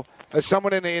you though, as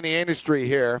someone in the industry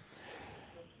here,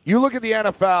 you look at the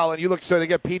NFL and so they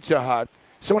get Pizza Hut.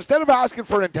 So instead of asking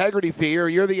for an integrity fee, or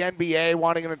you're the NBA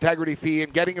wanting an integrity fee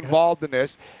and getting involved in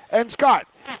this, and Scott,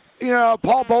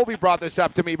 Paul Bovey brought this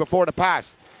up to me before the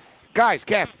past. Guys,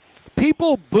 Ken,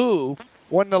 people boo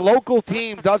when the local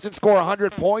team doesn't score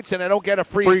 100 points and they don't get a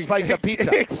free slice of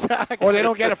pizza. Exactly. Or they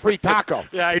don't get a free taco.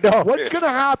 Yeah, I know. What's going to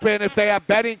happen if they have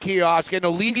betting kiosk and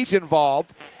the league's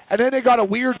involved, and then they got a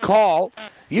weird call?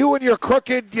 You and your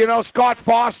crooked, Scott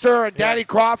Foster and Danny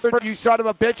Crawford, you son of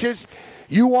a bitches,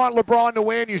 you want LeBron to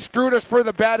win. You screwed us for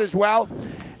the bet as well.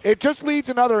 It just leads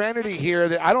another entity here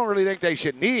that I don't really think they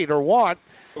should need or want.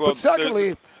 Well, but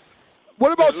secondly,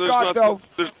 what about Scott, though?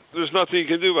 There's nothing you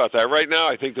can do about that. Right now,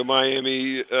 I think the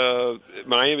Miami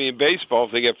in baseball,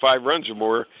 if they get 5 runs or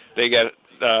more, they get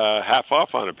half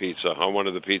off on a pizza on one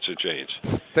of the pizza chains.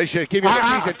 They should give you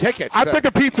the season tickets. I think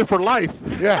a pizza for life.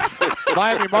 Yeah.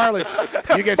 Miami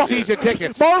Marlins, you get season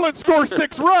tickets. Marlins score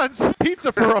 6 runs,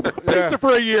 pizza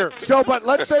for a year. So, but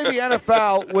let's say the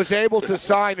NFL was able to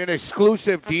sign an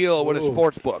exclusive deal with a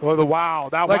sports book. Well, wow.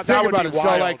 That would think be about it. wild.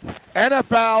 So, like,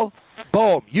 NFL,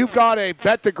 boom, you've got a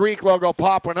Bet the Greek logo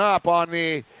popping up on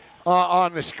the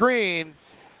screen.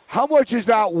 How much is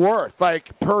that worth,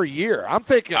 like, per year? I'm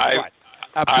thinking, what?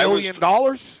 $1 billion?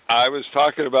 I was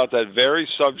talking about that very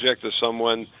subject to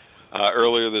someone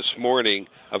earlier this morning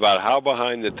about how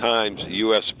behind the times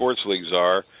U.S. sports leagues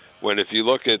are, when if you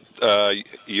look at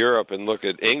Europe and look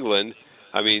at England,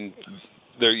 I mean,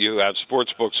 there you have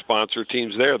sportsbook sponsor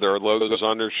teams there. There are logos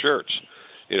on their shirts.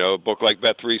 A book like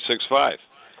Bet365.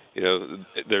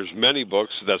 There's many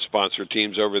books that sponsor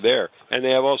teams over there, and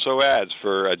they have also ads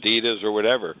for Adidas or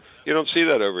whatever. You don't see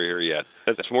that over here yet.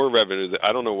 That's more revenue.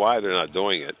 I don't know why they're not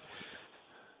doing it.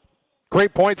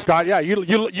 Great point, Scott. Yeah, you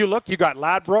look. You got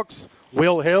Ladbrokes,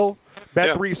 Will Hill,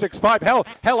 Bet365.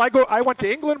 Hell, I went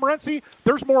to England, Morency.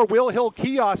 There's more Will Hill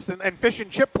kiosks and fish and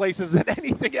chip places than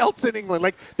anything else in England.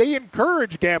 Like, they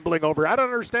encourage gambling over. I don't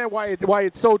understand why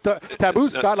it's so taboo,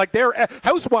 Scott. Like, their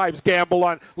housewives gamble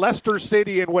on Leicester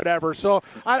City and whatever. So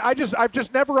I've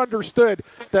just never understood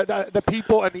the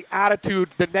people and the attitude,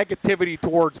 the negativity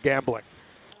towards gambling.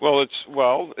 Well,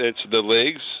 it's the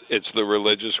leagues, it's the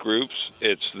religious groups,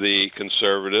 it's the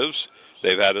conservatives.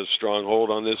 They've had a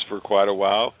stronghold on this for quite a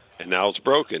while. And now it's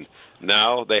broken.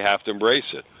 Now they have to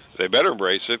embrace it. They better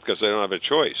embrace it because they don't have a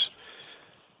choice.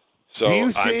 So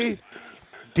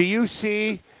do you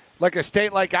see like a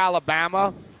state like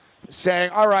Alabama saying,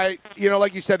 all right,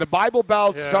 like you said, the Bible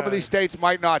Belt, some of these states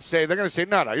might not say. They're going to say,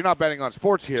 no, you're not betting on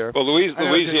sports here. Well,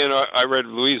 Louisiana, I read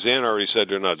Louisiana already said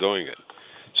they're not doing it.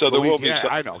 So there will be some,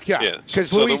 I know, because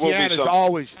so Louisiana's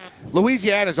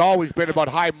always been about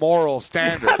high moral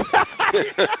standards. You know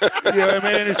what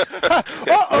I mean?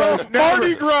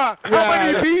 Mardi Gras. How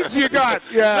many beads you got?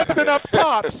 Lifting up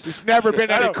tops. There's never been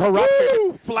any corruption.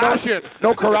 Woo, flashing.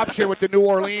 No corruption with the New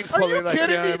Orleans police. Are you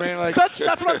kidding me? I mean? That's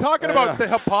what I'm talking about, the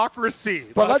hypocrisy.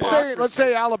 But let's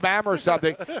say Alabama or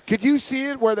something. Could you see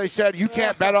it where they said you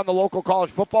can't bet on the local college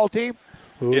football team?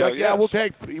 We'll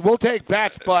take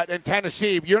bets, but in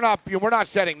Tennessee, we're not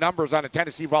setting numbers on a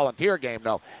Tennessee Volunteer game,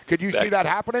 though. Could you see that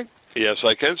happening? Yes,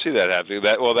 I can see that happening.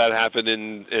 That happened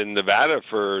in Nevada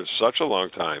for such a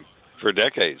long time, for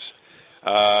decades.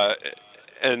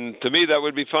 And to me, that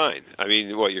would be fine. I mean,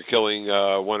 you're killing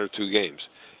 1 or 2 games.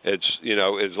 It's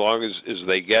as long as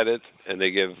they get it and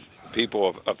they give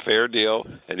people a fair deal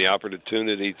and the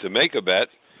opportunity to make a bet,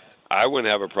 I wouldn't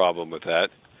have a problem with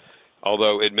that.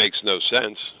 Although it makes no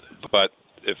sense, but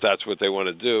if that's what they want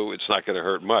to do, it's not going to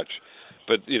hurt much.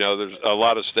 But there's a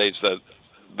lot of states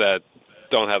that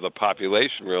don't have the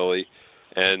population really,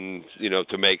 and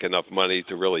to make enough money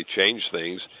to really change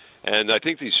things. And I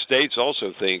think these states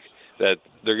also think that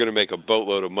they're going to make a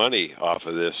boatload of money off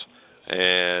of this,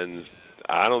 and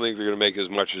I don't think they're going to make as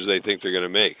much as they think they're going to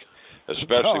make,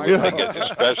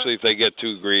 especially if they get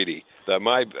too greedy.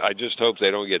 I just hope they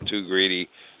don't get too greedy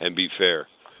and be fair.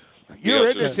 You're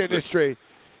in this industry.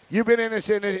 You've been in this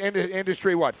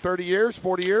industry, what, 30 years,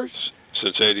 40 years?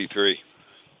 Since 83.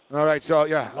 All right, so,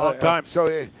 long time.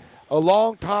 So a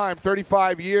long time,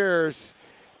 35 years.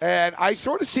 And I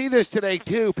sort of see this today,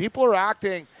 too. People are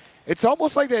acting, it's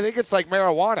almost like they think it's like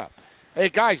marijuana. Hey,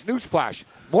 guys, newsflash.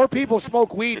 More people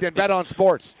smoke weed than bet on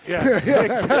sports. Yeah.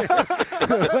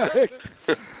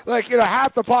 like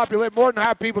half the population, more than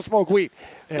half people smoke weed.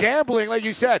 Yeah. Gambling, like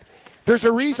you said, There's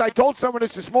a reason. I told someone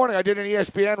this morning. I did an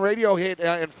ESPN radio hit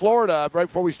in Florida right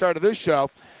before we started this show.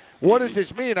 What does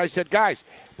this mean? I said, guys,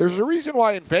 there's a reason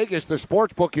why in Vegas the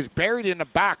sports book is buried in the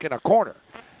back in a corner.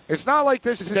 It's not like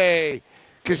this is a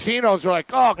casinos are like,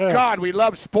 oh, God, we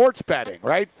love sports betting,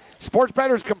 right? Sports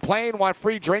bettors complain, want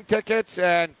free drink tickets,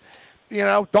 and,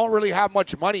 don't really have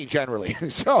much money generally.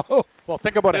 So, well,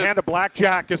 think about a hand of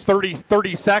blackjack is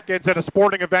 30 seconds, and a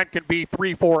sporting event can be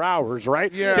 3-4 hours,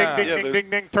 right? Yeah.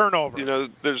 Ding, turnover.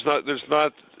 There's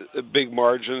not big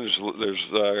margins.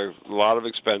 There's a lot of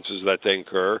expenses that they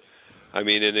incur. I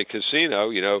mean, in a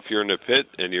casino, if you're in a pit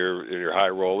and you're high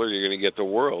roller, you're going to get the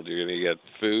world. You're going to get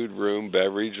food, room,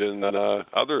 beverage, and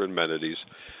other amenities.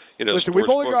 Listen, we've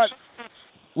only got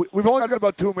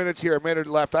about 2 minutes here, a minute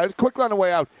left. Quickly on the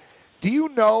way out. Do you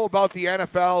know about the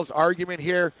NFL's argument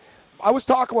here? I was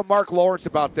talking with Mark Lawrence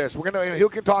about this. He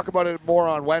can talk about it more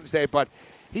on Wednesday, but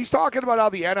he's talking about how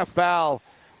the NFL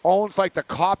owns the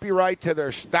copyright to their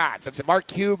stats. And Mark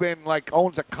Cuban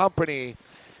owns a company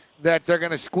that they're going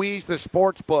to squeeze the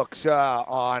sports books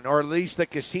on, or at least the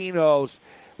casinos,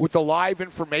 with the live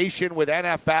information with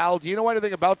NFL. Do you know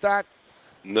anything about that?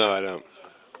 No, I don't.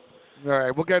 All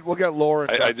right, we'll get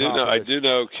Lawrence. I do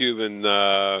know Cuban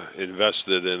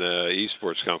invested in a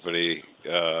esports company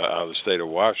out of the state of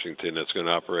Washington that's going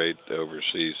to operate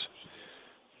overseas.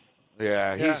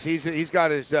 Yeah, he's got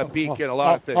his beak in a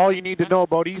lot of things. All you need to know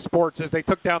about esports is they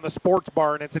took down the sports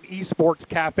bar, and it's an esports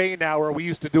cafe now where we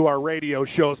used to do our radio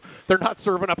shows. They're not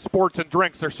serving up sports and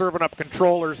drinks. They're serving up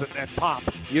controllers and pop.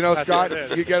 That's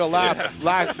Scott, you get a laugh.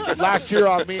 Yeah. Last year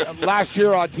on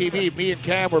TV, me and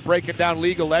Cam were breaking down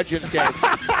League of Legends games.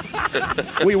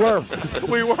 We were.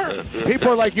 People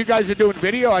are like, you guys are doing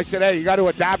video? I said, hey, you got to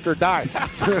adapt or die.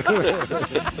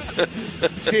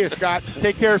 See you, Scott.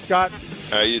 Take care, Scott.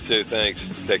 You too. Thanks.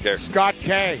 Take care. Scott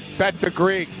K. Bet the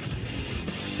Greek.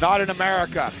 Not in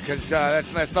America, because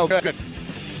that's no good.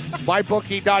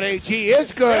 MyBookie.ag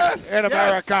is good in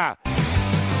America.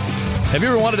 Have you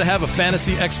ever wanted to have a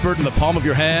fantasy expert in the palm of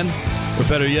your hand? Or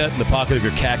better yet, in the pocket of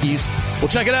your khakis? Well,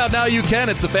 check it out. Now you can.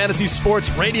 It's the Fantasy Sports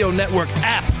Radio Network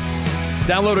app.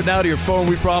 Download it now to your phone.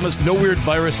 We promise no weird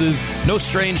viruses, no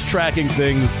strange tracking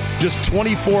things, just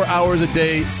 24 hours a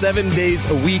day, 7 days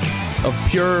a week of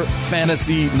pure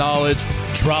fantasy knowledge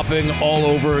dropping all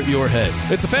over your head.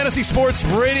 It's the Fantasy Sports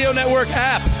Radio Network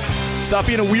app. Stop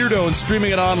being a weirdo and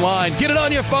streaming it online. Get it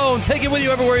on your phone. Take it with you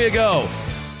everywhere you go.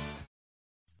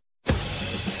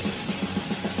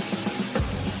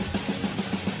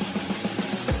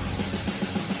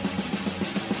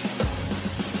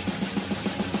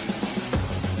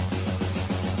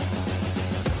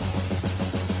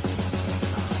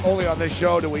 Only on this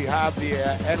show do we have the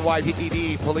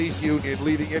NYPD police union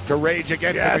leading into Rage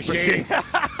Against the Machine.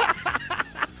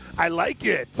 I like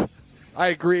it. I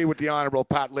agree with the Honorable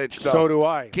Pat Lynch, though. So do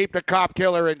I. Keep the cop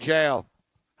killer in jail.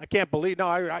 I can't believe.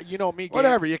 No, you know me.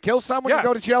 Whatever. You kill someone, you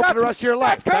go to jail for the rest of your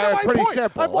life. That's pretty point.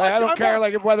 simple. I don't care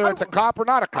whether it's a cop or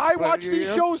not a cop. I watch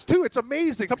these shows, too. It's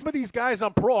amazing. Some of these guys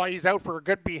on parole, he's out for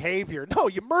good behavior. No,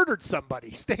 you murdered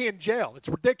somebody. Stay in jail. It's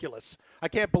ridiculous. I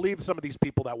can't believe some of these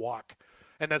people that walk.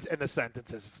 And the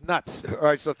sentences. It's nuts. All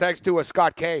right, so thanks to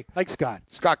Scott K. Thanks, Scott.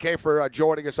 Scott K. for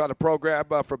joining us on the program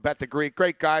from Bet the Greek.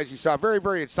 Great guys. You saw very,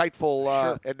 very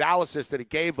insightful analysis that he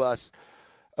gave us.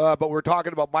 But we're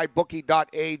talking about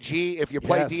MyBookie.ag. If you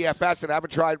play DFS and haven't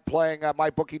tried playing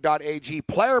MyBookie.ag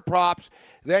player props,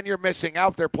 then you're missing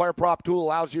out. Their player prop tool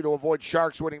allows you to avoid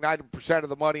sharks winning 90% of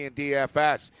the money in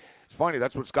DFS. It's funny.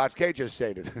 That's what Scott K. just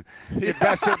stated.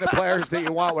 Invest in the players that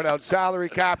you want without salary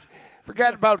caps.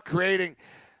 Forget about creating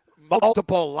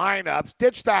multiple lineups.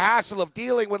 Ditch the hassle of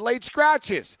dealing with late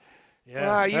scratches.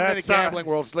 Yeah, even in the gambling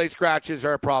world, late scratches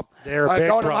are a problem. They're a big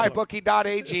go to problem.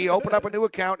 MyBookie.ag, open up a new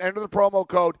account, enter the promo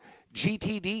code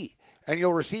GTD, and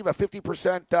you'll receive a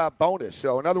 50% bonus.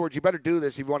 So, in other words, you better do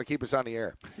this if you want to keep us on the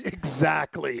air.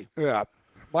 Exactly. Yeah.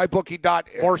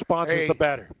 MyBookie.ag. More sponsors, the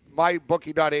better.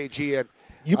 MyBookie.ag. And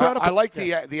I like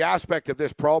the aspect of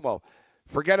this promo.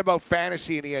 Forget about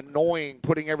fantasy and the annoying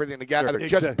putting everything together.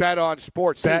 Just bet on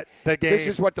sports. Bet the game. This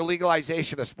is what the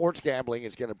legalization of sports gambling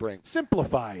is going to bring.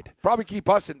 Simplified. Probably keep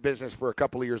us in business for a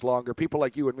couple of years longer, people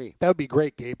like you and me. That would be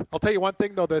great, Gabe. I'll tell you one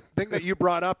thing, though. The thing that you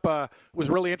brought up was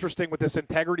really interesting with this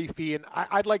integrity fee. And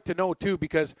I'd like to know, too,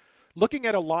 because looking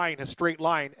at a straight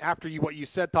line, after what you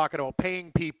said, talking about paying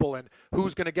people and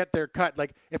who's going to get their cut,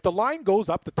 like if the line goes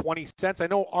up to 20 cents, I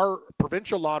know our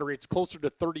provincial lottery, it's closer to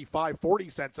 35, 40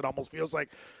 cents, it almost feels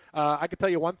like. I can tell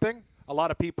you one thing, a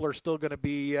lot of people are still going to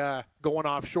be going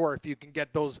offshore if you can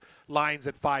get those lines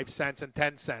at 5 cents and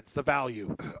 10 cents, the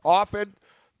value. Often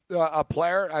a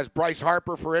player, as Bryce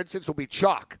Harper, for instance, will be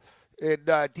chalk. in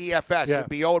DFS and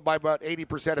be owned by about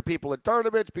 80% of people in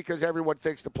tournaments because everyone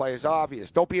thinks the play is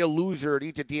obvious. Don't be a loser and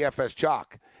eat a DFS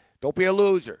chalk. Don't be a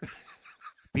loser.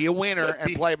 Be a winner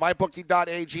and play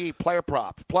MyBookie.ag player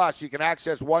props. Plus, you can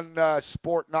access one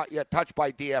sport not yet touched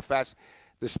by DFS,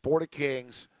 the Sport of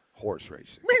Kings, horse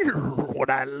racing. What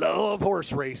I love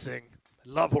horse racing.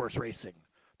 Love horse racing.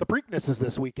 The Preakness is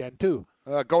this weekend, too.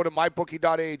 Go to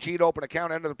MyBookie.ag to open an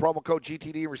account, enter the promo code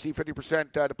GTD, and receive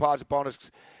 50% deposit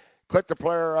bonus. Click the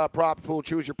player props pool,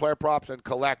 choose your player props, and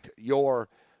collect your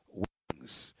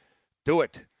wins. Do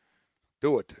it.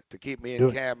 Do it to keep me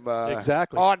and Cam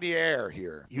exactly on the air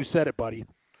here. You said it, buddy.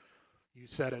 You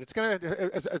said it.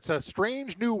 It's a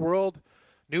strange new world.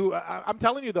 I'm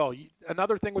telling you, though,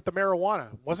 another thing with the marijuana.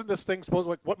 Wasn't this thing supposed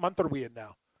to, what month are we in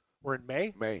now? We're in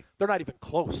May? May. They're not even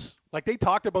close. Like, they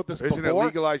talked about this Isn't before. it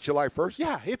legalized July 1st?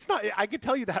 Yeah, it's not. I can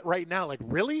tell you that right now. Like,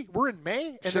 really? We're in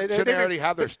May? And should they already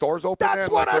have their stores open then?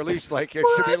 Or at least, like, it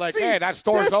should be like, hey, that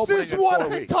store's opening in 4 weeks. This is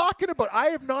what I'm talking about. I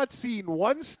have not seen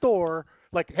one store,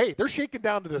 like, hey, they're shaking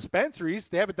down the dispensaries.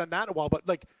 They haven't done that in a while. But,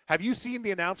 like, have you seen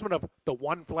the announcement of the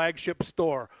one flagship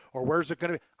store? Or where's it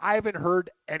going to be? I haven't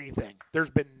heard anything. There's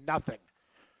been nothing.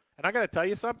 And I got to tell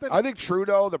you something. I think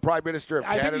Trudeau, the Prime Minister of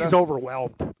Canada. I think he's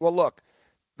overwhelmed. Well, look.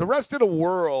 The rest of the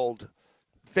world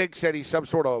thinks that he's some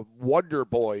sort of wonder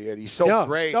boy and he's so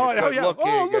great and good-looking.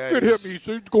 Oh, look at him. He's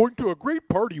going to a great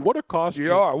party. What a costume.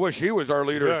 Yeah, I wish he was our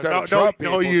leader instead of Trump.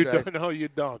 No, you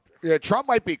don't. Yeah, Trump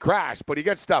might be crass, but he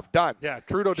gets stuff done. Yeah,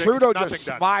 Trudeau just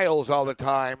smiles all the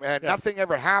time, and nothing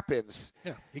ever happens.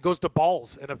 Yeah, he goes to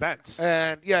balls and events.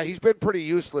 And, yeah, he's been pretty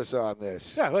useless on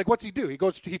this. Yeah, like, what's he do?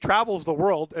 He travels the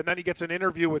world, and then he gets an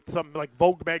interview with some, like,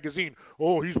 Vogue magazine.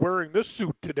 Oh, he's wearing this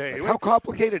suit today. Like, how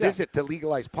complicated is it to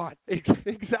legalize pot?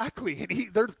 Exactly,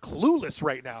 and they're clueless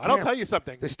right now. And I'll tell you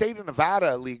something. The state of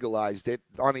Nevada legalized it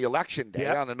on the election day,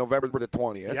 on the November the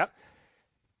 20th. Yep.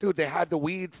 Dude, they had the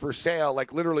weed for sale,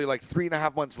 like, literally, like,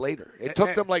 3.5 months later. It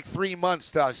took them, like, 3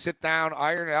 months to sit down,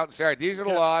 iron it out, and say, all right, these are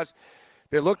the laws.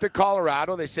 They looked at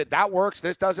Colorado. They said, that works.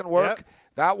 This doesn't work. Yep.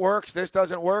 That works. This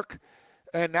doesn't work.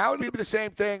 And now it would be the same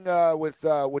thing with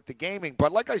the gaming.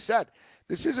 But like I said,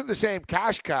 this isn't the same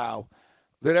cash cow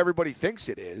that everybody thinks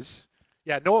it is.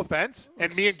 Yeah, no offense.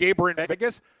 And me and Gabe are in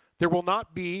Vegas. There will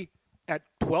not be at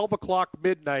 12 o'clock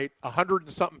midnight, 100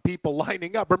 and something people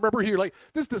lining up. Remember, you're like,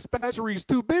 this dispensary is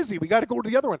too busy. We got to go to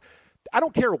the other one. I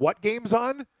don't care what game's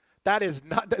on. That is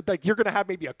not, like, you're going to have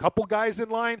maybe a couple guys in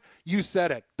line. You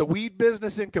said it. The weed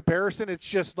business in comparison, it's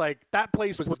just like, that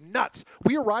place was nuts.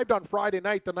 We arrived on Friday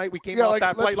night, the night we came off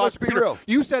that flight. Let's be real.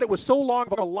 You said it was so long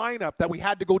of a lineup that we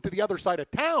had to go to the other side of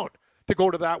town to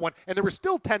go to that one. And there were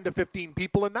still 10 to 15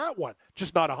 people in that one,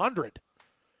 just not 100.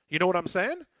 You know what I'm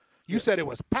saying? You said it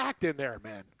was packed in there,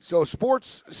 man. So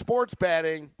sports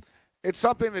betting, it's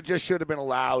something that just should have been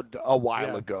allowed a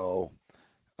while ago.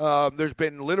 There's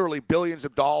been literally billions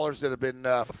of dollars that have been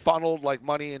funneled like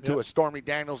money into a Stormy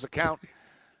Daniels account,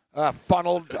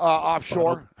 funneled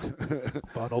offshore.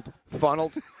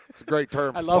 Funneled. It's a great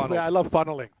term. I love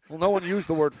funneling. Well, no one used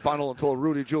the word funnel until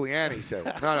Rudy Giuliani said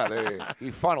it. No,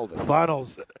 he funneled it.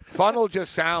 Funnels. Funnel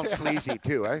just sounds sleazy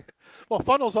too, eh? Well,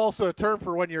 funnel's also a term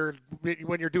for when you're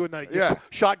doing the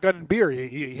shotgun and beer.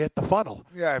 You hit the funnel.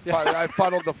 Yeah, I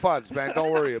funneled the funds, man.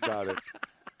 Don't worry about it.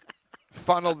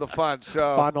 Funneled the funds.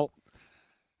 So funnel.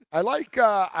 I like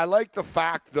the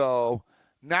fact though.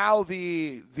 Now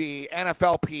the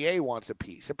NFLPA wants a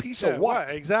piece of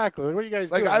what? Exactly. What are you guys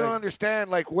doing? I don't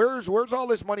understand. Like, where's all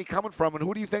this money coming from, and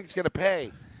who do you think is going to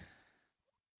pay?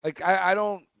 Like, I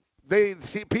don't.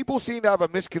 People seem to have a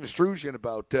misconstruction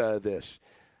about this.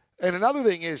 And another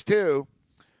thing is too,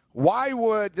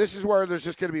 this is where there's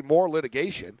just going to be more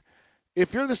litigation.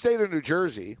 If you're the state of New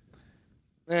Jersey,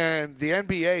 and the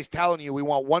NBA is telling you we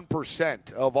want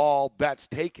 1% of all bets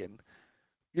taken,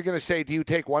 you're going to say, do you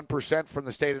take 1% from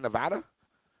the state of Nevada?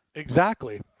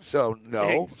 Exactly. So, no.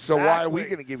 Exactly. So why are we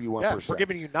going to give you 1%? Yeah, we're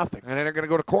giving you nothing. And then they're going to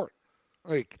go to court.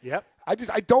 Like, yep. I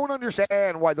don't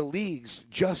understand why the leagues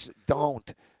just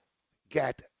don't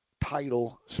get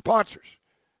title sponsors.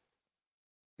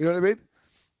 You know what I mean?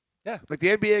 Yeah. Like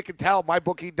the NBA can tell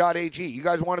MyBookie.ag, you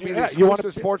guys want to be the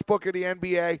exclusive sports book of the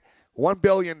NBA? $1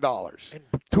 billion,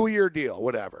 2-year deal,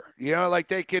 whatever. You know, like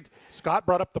they could. Scott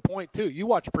brought up the point too. You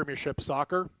watch Premiership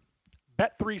Soccer,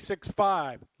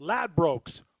 Bet365,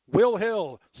 Ladbrokes, Will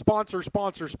Hill, sponsor.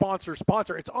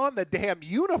 It's on the damn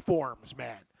uniforms,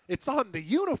 man. It's on the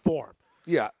uniform.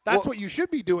 Yeah, that's what you should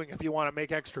be doing if you want to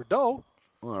make extra dough.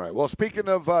 All right. Well, speaking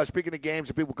of games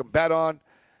that people can bet on,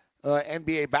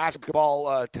 NBA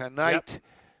basketball tonight.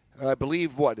 Yep. I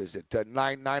believe, what is it?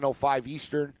 9:05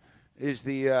 Eastern. is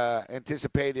the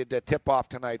anticipated tip-off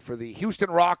tonight for the Houston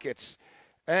Rockets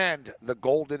and the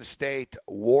Golden State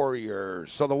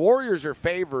Warriors. So the Warriors are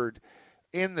favored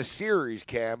in the series,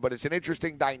 Cam, but it's an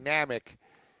interesting dynamic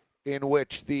in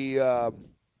which the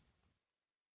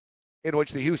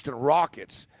Houston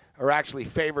Rockets are actually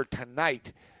favored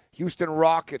tonight. Houston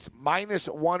Rockets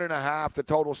 -1.5. The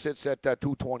total sits at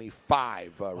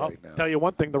 225 right now. Tell you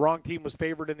one thing, the wrong team was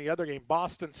favored in the other game.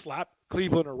 Boston slapped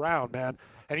Cleveland around, man.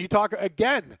 And you talk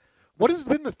again, what has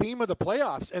been the theme of the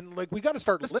playoffs? And like we got to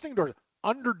start listening to it.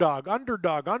 Underdog.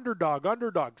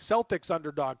 Celtics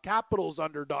underdog. Capitals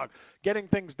underdog. Getting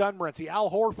things done, Morency. Al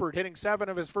Horford hitting 7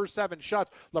 of his first 7 shots.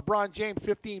 LeBron James,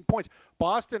 15 points.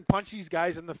 Boston punched these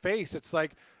guys in the face. It's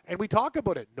like, and we talk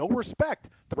about it, no respect.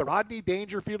 The Rodney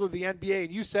Dangerfield of the NBA,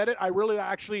 and you said it. I really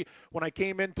actually, when I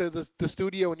came into the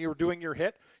studio and you were doing your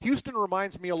hit, Houston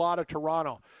reminds me a lot of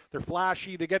Toronto. They're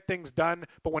flashy, they get things done,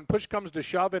 but when push comes to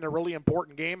shove in a really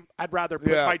important game, I'd rather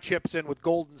put my chips in with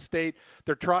Golden State.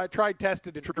 They're tried,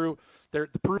 tested, and true. They're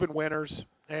the proven winners.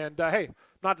 And, hey,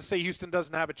 not to say Houston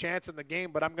doesn't have a chance in the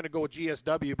game, but I'm going to go with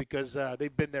GSW because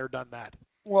they've been there, done that.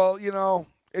 Well, you know,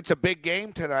 it's a big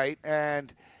game tonight,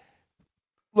 and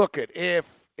look at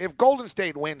if Golden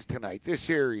State wins tonight, this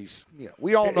series, you know,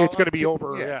 we all know it's going to be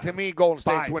over. Yeah, to me, Golden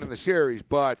State's winning the series,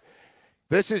 but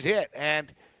this is it.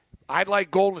 And I'd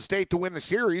like Golden State to win the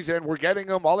series, and we're getting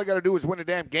them. All they got to do is win a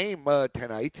damn game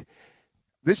tonight.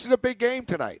 This is a big game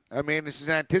tonight. I mean, this is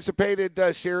an anticipated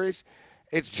series.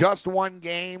 It's just one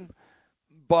game.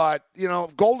 But, you know,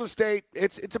 Golden State,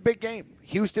 it's a big game.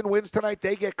 Houston wins tonight,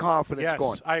 they get confidence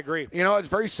going. Yes, I agree. You know, it's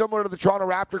very similar to the Toronto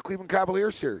Raptors-Cleveland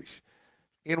Cavaliers series,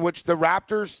 in which the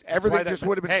Raptors, everything just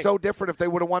would have been so different if they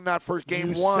would have won that first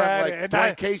game one. Like,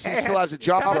 Dwayne Casey still has a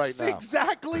job right now. That's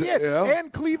exactly it. You know?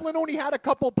 And Cleveland only had a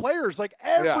couple players. Like,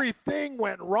 everything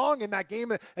went wrong in that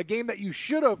game, a game that you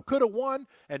should have, could have won.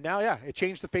 And now, it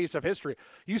changed the face of history.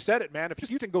 You said it, man. If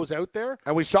Houston goes out there.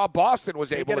 And we saw Boston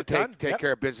was able to take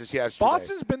care of business yesterday.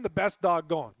 Boston's been the best dog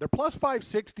going. They're plus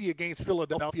 560 against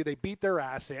Philadelphia. They beat their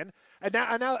ass in. And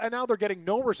now they're getting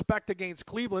no respect against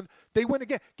Cleveland. They win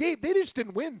again. Gabe, they just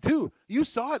didn't win, too. You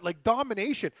saw it, like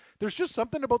domination. There's just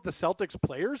something about the Celtics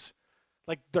players.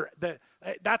 Like,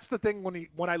 that's the thing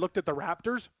when I looked at the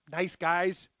Raptors. Nice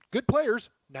guys, good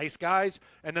players, nice guys.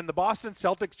 And then the Boston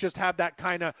Celtics just have that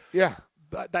kind of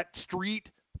that street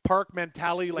park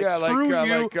mentality, screw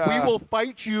you, we will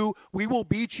fight you, we will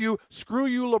beat you, screw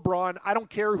you, LeBron, I don't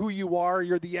care who you are,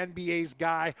 you're the NBA's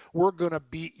guy, we're going to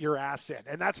beat your ass in.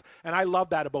 And I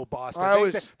love that about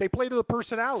Boston. They play to the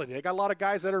personality. They got a lot of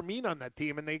guys that are mean on that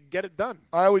team, and they get it done.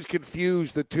 I always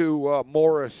confuse the two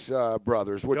Morris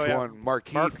brothers. Which one?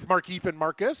 Markieff and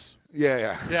Marcus?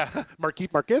 Yeah.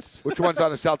 Markieff, Marcus? Which one's on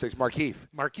the Celtics? Markieff.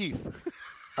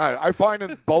 I find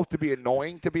them both to be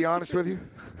annoying, to be honest with you.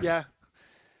 Yeah.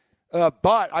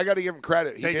 But I got to give him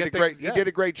credit. He did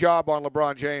a great job on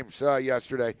LeBron James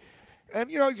yesterday. And,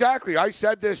 you know, exactly. I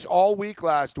said this all week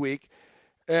last week,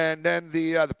 and then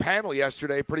the panel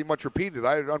yesterday pretty much repeated.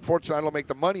 Unfortunately, I don't make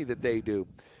the money that they do.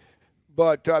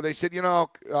 But they said,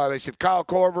 Kyle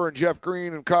Korver and Jeff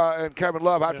Green and Kevin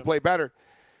Love have to play better.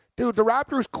 Dude, the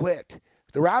Raptors quit.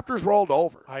 The Raptors rolled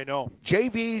over. I know.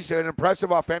 JV's an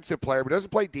impressive offensive player, but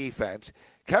doesn't play defense.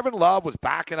 Kevin Love was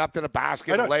backing up to the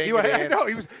basket and laying it in. I know.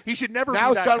 He should never now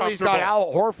be that suddenly he's got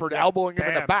Al Horford elbowing him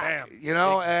in the Bam. back.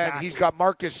 Exactly. And he's got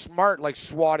Marcus Smart like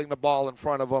swatting the ball in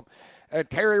front of him. And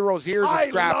Terry Rozier's a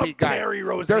scrappy guy. Terry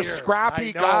Rozier. They're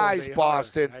scrappy guys,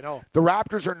 Boston. I know. The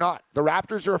Raptors are not. The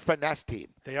Raptors are a finesse team.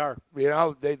 They are. You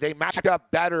know, they match up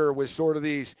better with sort of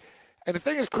these. And the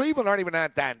thing is, Cleveland aren't even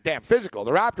that damn physical.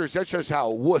 The Raptors, that's just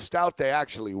how wussed out they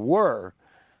actually were.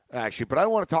 But I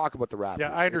don't want to talk about the Raptors.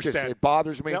 Yeah, I understand. It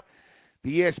bothers me. Yep.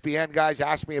 The ESPN guys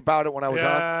asked me about it when I was on.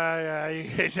 Yeah,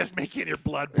 it's just making your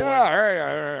blood boil.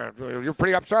 Yeah, you're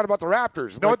pretty upset about the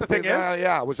Raptors. You know what the thing is?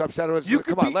 Yeah, I was upset.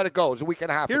 Come on, let it go. It was a week and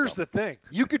a half Here's the thing.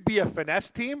 You could be a finesse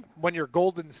team when you're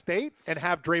Golden State and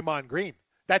have Draymond Green.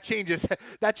 That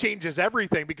changes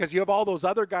everything because you have all those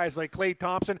other guys like Klay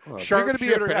Thompson. If you're going to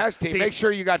be a finesse team, make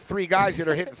sure you got 3 guys that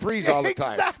are hitting threes all the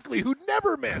time. Exactly, who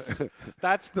never miss.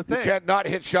 That's the thing. You can't not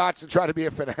hit shots and try to be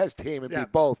a finesse team and be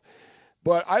both.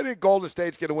 But I think Golden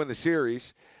State's going to win the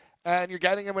series. And you're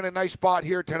getting them in a nice spot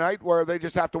here tonight where they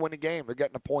just have to win the game. They're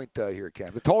getting a point here,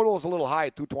 Cam. The total is a little high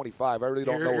at 225. I really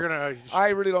don't know. I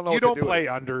really don't know. You don't play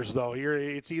unders, though.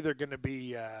 It's either going to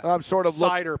be I'm sort of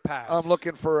side or pass. I'm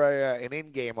looking for an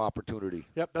in-game opportunity.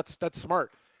 Yep, that's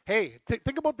smart. Hey,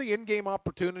 think about the in-game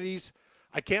opportunities.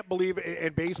 I can't believe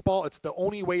in baseball, it's the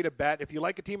only way to bet. If you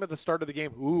like a team at the start of the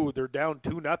game, ooh, they're down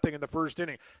 2-0 in the first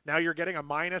inning. Now you're getting a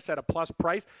minus at a plus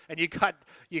price, and you got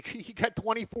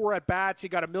 24 at bats. You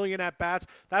got 1 million at bats.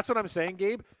 That's what I'm saying,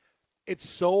 Gabe. It's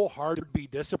so hard to be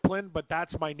disciplined, but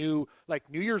that's my New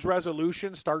Year's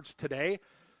resolution starts today.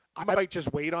 I might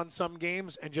just wait on some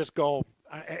games and just go,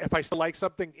 if I still like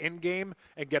something in game,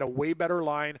 and get a way better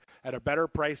line at a better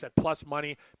price at plus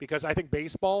money, because I think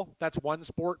baseball, that's one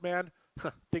sport, man.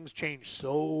 Things change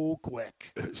so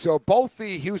quick. So both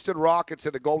the Houston Rockets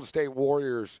and the Golden State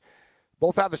Warriors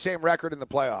both have the same record in the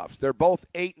playoffs. They're both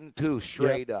 8-2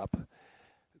 straight up.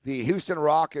 The Houston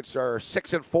Rockets are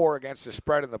 6-4 against the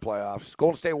spread in the playoffs.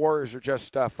 Golden State Warriors are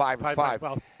just 5-5.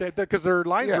 Well, because their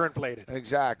lines are inflated.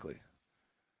 Exactly.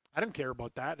 I don't care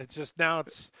about that. It's just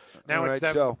it's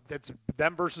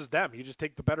them versus them. You just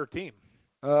take the better team.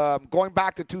 Going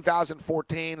back to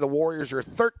 2014, the Warriors are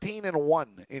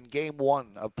 13-1 in Game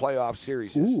 1 of playoff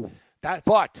series.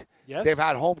 But they've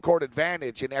had home court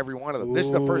advantage in every one of them. This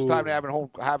is the first time they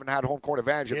haven't had home court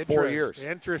advantage in 4 years.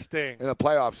 Interesting. In a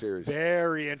playoff series.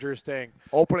 Very interesting.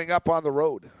 Opening up on the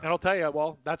road. And I'll tell you,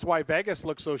 well, that's why Vegas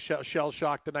looks so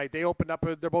shell-shocked tonight. They opened up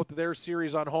their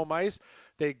series on home ice.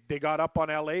 They got up on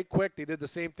L.A. quick. They did the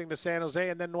same thing to San Jose.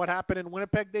 And then what happened in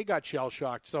Winnipeg? They got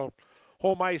shell-shocked. So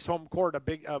home ice, home court, a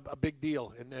big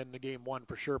deal in the Game 1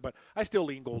 for sure. But I still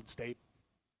lean Golden State.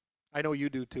 I know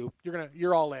you do too.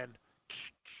 You're all in.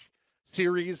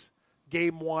 Series,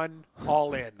 Game 1,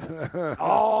 all in.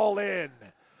 All in.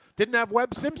 Didn't have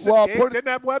Webb Simpson. Well, didn't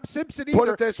have Webb Simpson either. Put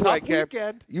it this way,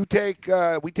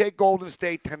 Kev. We take Golden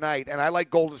State tonight, and I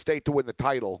like Golden State to win the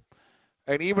title.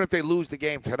 And even if they lose the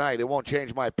game tonight, it won't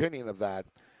change my opinion of that.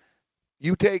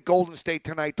 You take Golden State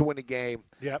tonight to win the game.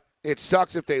 Yep. It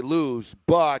sucks if they lose,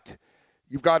 but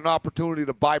you've got an opportunity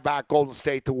to buy back Golden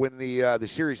State to win the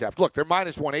series after. Look, they're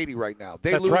minus 180 right now.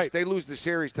 They lose the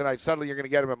series tonight. Suddenly you're going to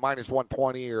get them at minus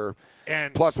 120 or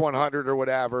plus 100 or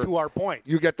whatever. To our point.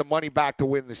 You get the money back to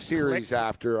win the series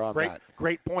after on that.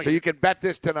 Great point. So you can bet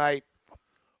this tonight.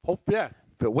 If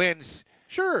it wins.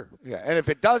 Sure. Yeah, and if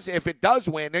it does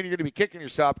win, then you're going to be kicking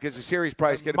yourself because the series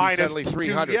price is going to be suddenly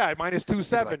 300. Minus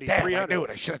 270. Like, 300. I knew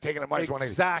it. I should have taken it minus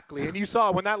 180. Exactly. And you saw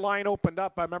when that line opened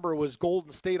up, I remember it was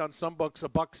Golden State on some books,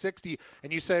 $1.60,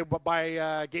 and you say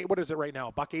by what is it right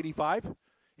now? $1.85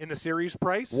 in the series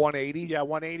price. 180. Yeah,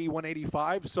 180,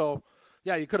 185. So.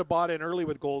 Yeah, you could have bought in early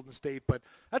with Golden State, but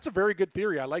that's a very good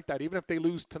theory. I like that. Even if they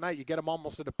lose tonight, you get them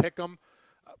almost at a pick-em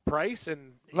price,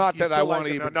 and not that I want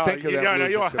to even think of them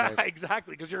losing tonight.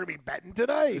 Exactly, because you're going to be betting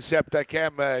tonight. Except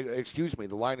excuse me,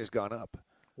 the line has gone up.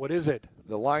 What is it?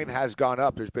 The line has gone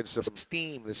up. There's been some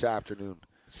steam this afternoon.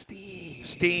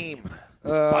 Steam.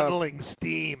 Funneling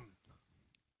steam.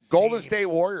 Golden State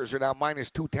Warriors are now minus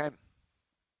 210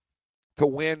 to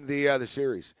win the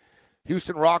series.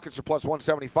 Houston Rockets are plus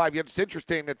 175. Yet it's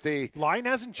interesting that the line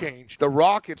hasn't changed. The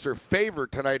Rockets are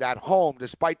favored tonight at home,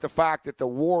 despite the fact that the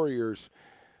Warriors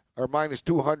are minus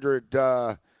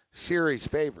 200 series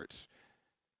favorites.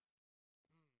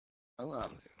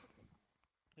 Tough.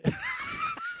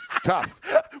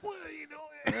 Well, you know,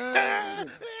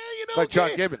 it's like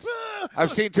John Gibbons.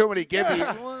 I've seen too many Gibbons.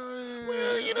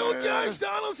 Well, you know, Josh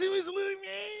Donaldson was a little.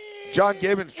 John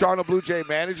Gibbons, Toronto Blue Jay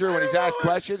manager, when he's asked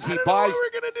questions, he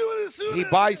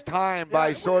buys time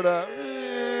by sort of,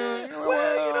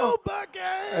 Buckeye.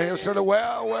 And he'll sort of,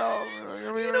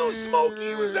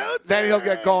 Smokey was out there. Then he'll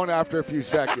get going after a few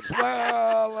seconds.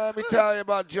 Well, let me tell you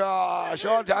about Josh.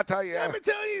 I'll tell you. Let me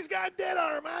tell you, he's got a dead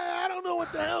arm. I don't know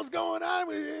what the hell's going on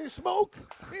with Smoke.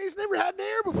 He's never had an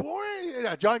air before.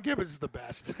 Yeah, John Gibbons is the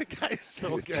best. The guy's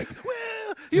so good.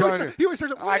 Well, he always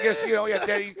starts. I guess,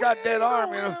 he's got a dead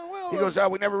arm, He goes,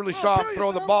 we never really saw him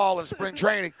throw the ball in spring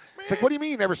training. It's like, what do you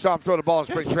mean you never saw him throw the ball in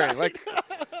spring training? Like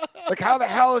how the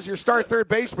hell is your star third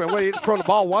baseman? What, he didn't throw the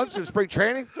ball once in spring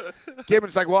training?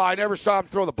 Gibbons like, well, I never saw him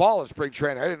throw the ball in spring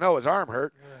training. I didn't know his arm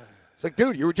hurt. It's like,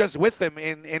 dude, you were just with him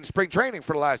in spring training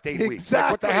for the last 8 weeks.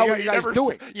 Like, what the hell are you guys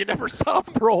doing? You never saw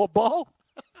him throw a ball?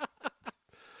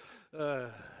 I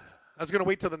was going to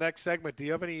wait till the next segment. Do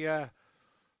you have any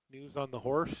news on the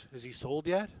horse? Is he sold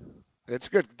yet? It's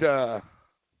good.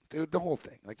 Dude, the whole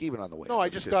thing, like even on the way. No, I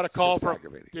just got a call from.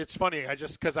 It's funny.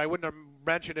 Because I wouldn't have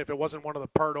mentioned if it wasn't one of the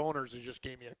part owners who just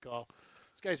gave me a call.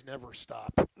 These guys never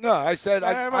stop. No, I said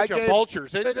I gave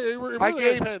vultures. I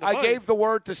gave the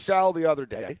word to sell the other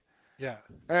day. Yeah.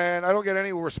 And I don't get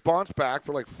any response back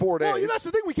for like 4 days. Well, that's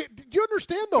the thing. Do you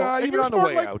understand though? Even on the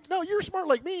way out. No, you're smart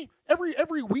like me.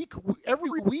 Every week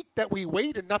that we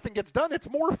wait and nothing gets done, it's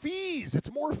more fees.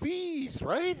 It's more fees,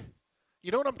 right?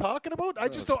 You know what I'm talking about? I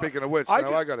just don't. Speaking of which,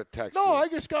 I got a text. No, I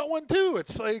just got one too.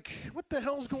 It's like, what the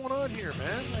hell's going on here,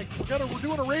 man? Like, we're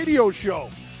doing a radio show.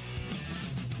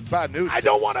 Bad news. I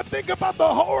don't want to think about the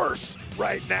horse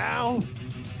right now.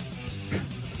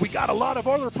 We got a lot of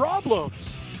other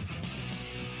problems.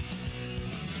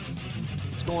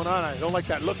 What's going on? I don't like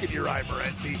that look in your eye,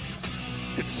 Morency.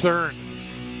 Concerned.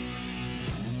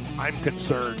 I'm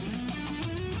concerned.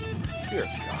 Dear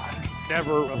God.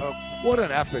 Never. What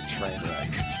an epic train wreck.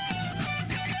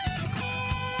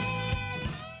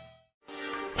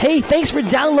 Hey, thanks for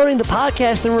downloading the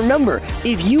podcast. And remember,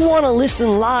 if you want to listen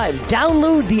live,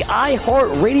 download the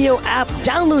iHeartRadio app,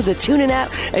 download the TuneIn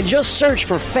app, and just search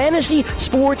for Fantasy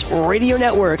Sports Radio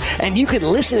Network, and you can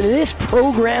listen to this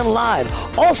program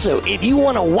live. Also, if you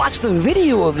want to watch the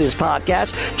video of this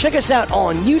podcast, check us out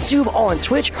on YouTube, on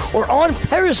Twitch, or on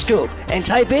Periscope, and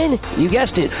type in, you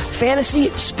guessed it,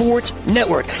 Fantasy Sports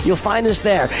Network. You'll find us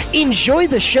there. Enjoy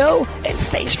the show, and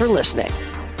thanks for listening.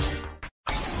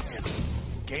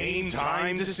 Game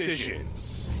time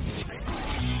decisions.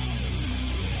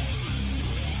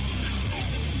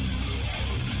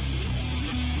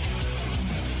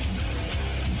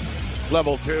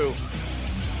 Level 2.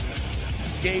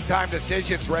 Game time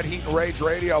decisions. Red Heat and Rage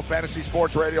Radio, Fantasy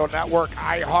Sports Radio Network,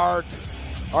 iHeart,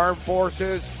 Armed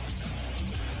Forces,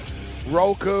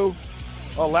 Roku,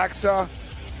 Alexa,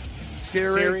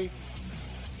 Siri.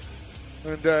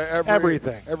 And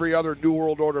everything. Every other New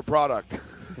World Order product.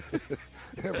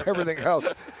 Everything else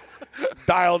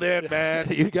dialed in, man.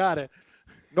 You got it.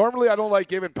 Normally, I don't like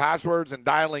giving passwords and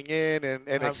dialing in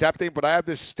and accepting, but I have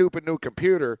this stupid new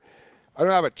computer. I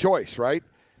don't have a choice, right?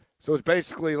 So it's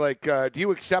basically like, do you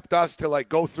accept us to like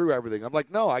go through everything? I'm like,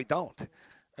 no, I don't.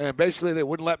 And basically, they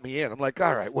wouldn't let me in. I'm like,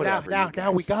 all right, whatever.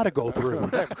 Now we got to go through.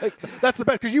 That's the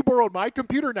best, because you borrowed my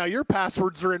computer. Now your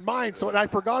passwords are in mine. So I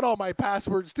forgot all my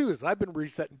passwords, too. So I've been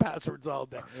resetting passwords all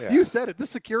day. Yeah. You said it. The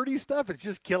security stuff is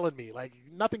just killing me. Like,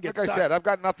 nothing gets Like I said, I've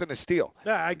got nothing to steal.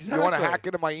 Yeah, exactly. You want to hack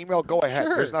into my email? Go ahead.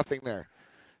 Sure. There's nothing there.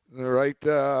 All right.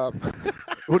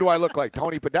 Who do I look like?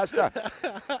 Tony Podesta?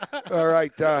 All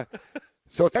right.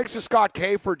 So thanks to Scott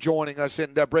K for joining us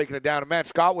and breaking it down. And, man,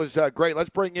 Scott was great. Let's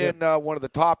bring in one of the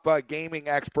top gaming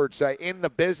experts in the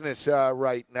business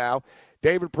right now.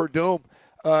 David Perdue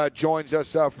joins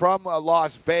us from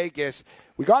Las Vegas.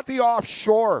 We got the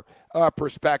offshore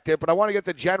perspective, but I want to get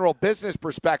the general business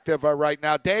perspective right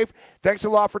now. Dave, thanks a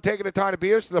lot for taking the time to be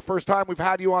here. This is the first time we've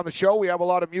had you on the show. We have a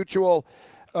lot of mutual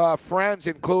friends,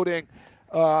 including,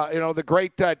 the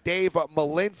great Dave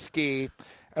Malinsky.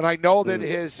 And I know that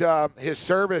his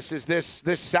service is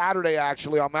this Saturday,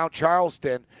 actually, on Mount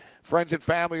Charleston. Friends and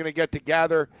family are going to get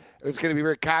together. It's going to be a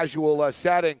very casual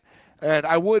setting. And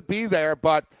I would be there,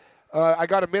 but I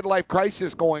got a midlife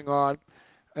crisis going on.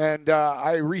 And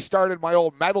I restarted my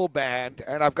old metal band,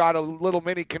 and I've got a little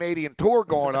mini Canadian tour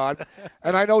going on.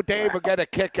 And I know Dave will get a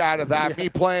kick out of that, me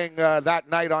playing that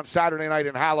night on Saturday night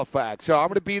in Halifax. So I'm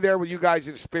going to be there with you guys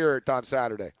in spirit on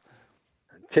Saturday.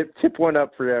 Tip one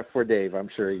up for Dave. I'm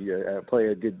sure you play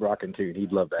a good rockin' tune.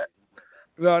 He'd love that.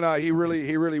 No, he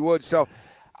really would. So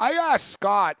I asked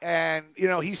Scott, and he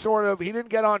didn't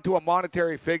get onto a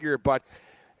monetary figure, but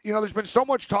there's been so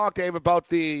much talk, Dave, about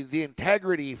the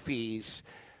integrity fees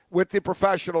with the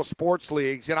professional sports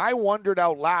leagues, and I wondered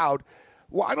out loud.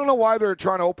 Well, I don't know why they're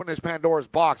trying to open this Pandora's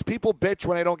box. People bitch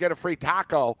when they don't get a free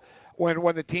taco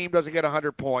when the team doesn't get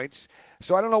 100 points.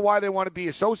 So I don't know why they want to be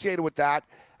associated with that,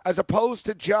 as opposed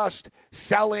to just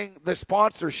selling the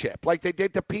sponsorship like they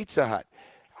did to Pizza Hut.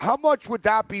 How much would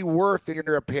that be worth, in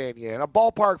your opinion, a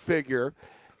ballpark figure,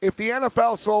 if the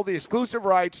NFL sold the exclusive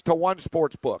rights to one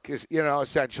sports book,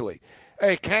 essentially?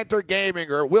 Hey, Cantor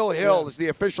Gaming or Will Hill is the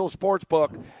official sports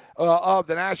book of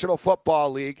the National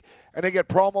Football League, and they get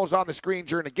promos on the screen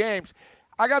during the games.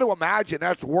 I got to imagine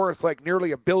that's worth like nearly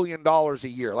 $1 billion a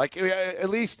year, like at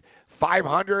least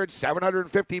 500,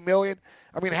 750 million.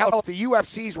 I mean, hell, if the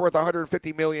UFC's worth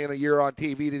 $150 million a year on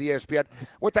TV to the ESPN,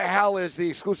 what the hell is the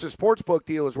exclusive sportsbook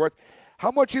deal is worth?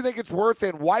 How much do you think it's worth,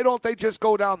 and why don't they just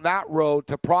go down that road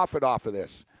to profit off of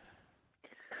this?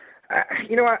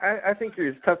 I think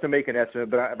it's tough to make an estimate,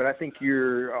 but I think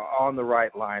you're on the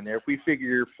right line there. If we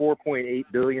figure $4.8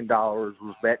 billion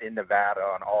was bet in Nevada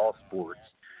on all sports,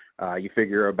 you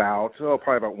figure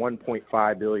probably about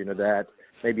 $1.5 billion of that,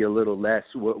 maybe a little less,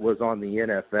 was on the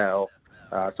NFL.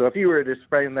 So if you were to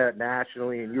spend that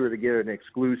nationally and you were to get an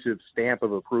exclusive stamp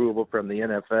of approval from the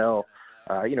NFL,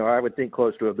 I would think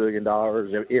close to $1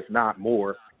 billion, if not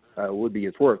more, would be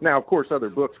its worth. Now, of course, other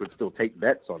books would still take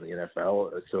bets on the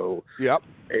NFL. So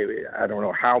I don't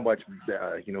know how much,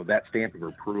 that stamp of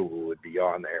approval would be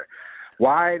on there.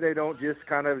 why they don't just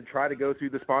kind of try to go through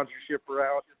the sponsorship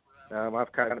route.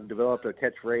 I've kind of developed a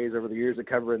catchphrase over the years of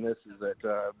covering this, is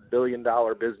that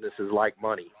billion-dollar businesses like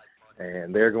money,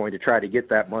 and they're going to try to get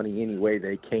that money any way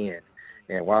they can.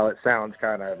 And while it sounds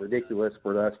kind of ridiculous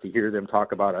for us to hear them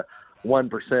talk about a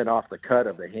 1% off the cut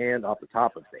of the hand, off the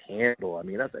top of the handle, I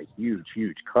mean, that's a huge,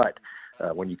 huge cut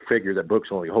when you figure that books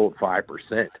only hold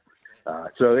 5%.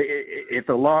 So it's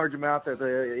a large amount that the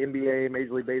NBA,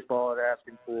 Major League Baseball is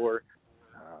asking for.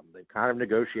 They've kind of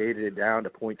negotiated it down to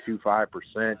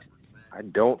 0.25%. I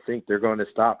don't think they're going to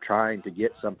stop trying to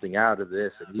get something out of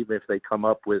this. And even if they come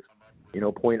up with,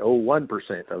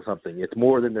 0.01% of something, it's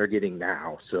more than they're getting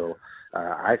now. So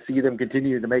I see them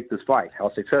continuing to make this fight.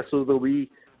 How successful they'll be,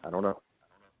 I don't know.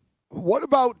 What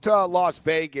about Las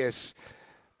Vegas?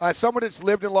 Someone that's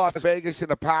lived in Las Vegas in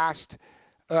the past,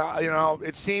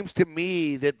 it seems to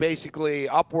me that basically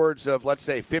upwards of, let's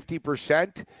say,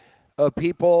 50% of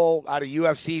people at a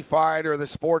UFC fight or the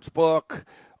sports book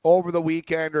over the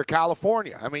weekend or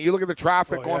California. I mean, you look at the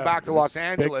traffic going back to Los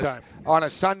Angeles on a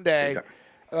Sunday,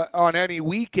 on any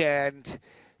weekend.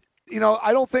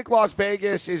 I don't think Las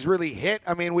Vegas is really hit.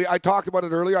 I mean, I talked about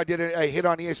it earlier. I did a hit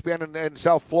on ESPN in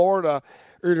South Florida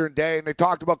earlier in the day, and they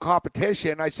talked about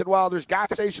competition. I said, well, there's gas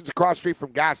stations across the street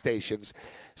from gas stations.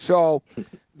 So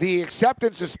the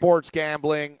acceptance of sports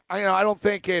gambling, I don't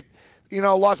think it,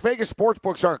 Las Vegas sports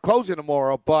books aren't closing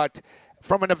tomorrow, but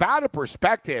from a Nevada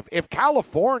perspective, if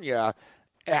California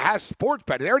has sports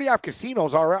betting, they already have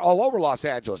casinos all over Los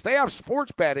Angeles. They have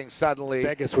sports betting suddenly.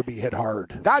 Vegas would be hit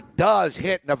hard. That does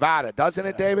hit Nevada, doesn't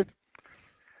it, David?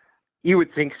 You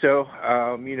would think so.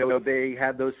 They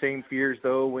had those same fears,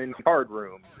 though, when card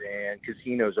rooms and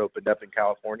casinos opened up in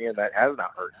California, and that has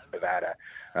not hurt Nevada.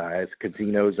 As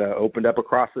casinos opened up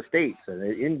across the states and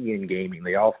Indian gaming,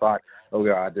 they all thought, oh,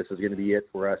 God, this is going to be it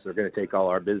for us. They're going to take all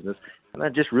our business. And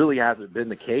that just really hasn't been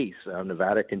the case.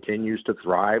 Nevada continues to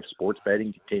thrive. Sports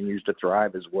betting continues to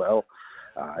thrive as well.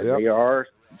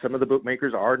 Some of the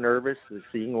bookmakers are nervous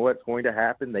seeing what's going to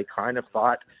happen. They kind of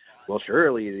thought, well,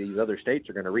 surely these other states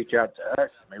are going to reach out to us.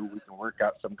 Maybe we can work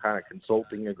out some kind of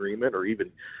consulting agreement or even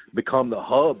become the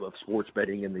hub of sports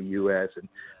betting in the U.S. And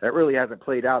that really hasn't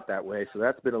played out that way. So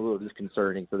that's been a little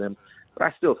disconcerting for them. But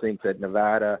I still think that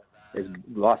Nevada,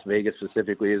 Las Vegas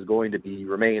specifically, is going to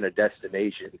remain a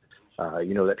destination,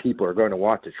 that people are going to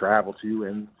want to travel to,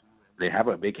 and they have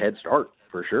a big head start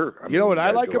for sure. You know what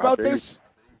I like about this?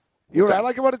 You know what I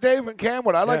like about it, Dave and Cam?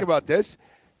 What I like about this?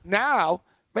 Now,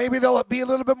 maybe they'll be a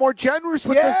little bit more generous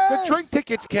with the drink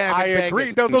tickets, Cam. I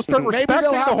agree. They'll start maybe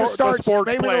they'll have to start.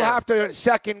 Maybe they'll have to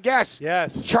second guess.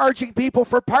 Yes. Charging people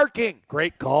for parking.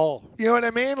 Great call. You know what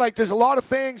I mean? Like, there's a lot of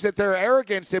things that their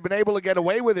arrogance they've been able to get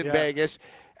away with in Vegas.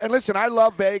 And listen, I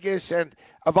love Vegas, and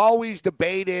I've always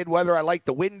debated whether I like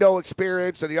the window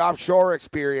experience or the offshore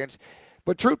experience.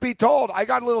 But truth be told, I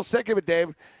got a little sick of it,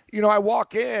 Dave. I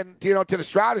walk in, to the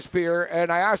Stratosphere,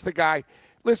 and I asked the guy,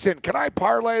 listen, can I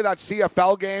parlay that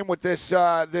CFL game with this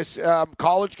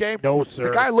college game? No, sir.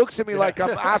 The guy looks at me like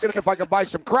I'm asking if I can buy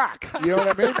some crack. You know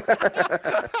what I mean?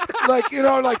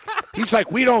 He's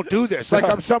like, we don't do this. Like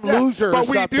I'm some loser but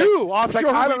or something. We do. I'm like,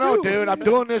 I don't know, dude. I'm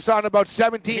doing this on about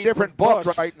 17 different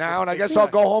books right now, and I guess I'll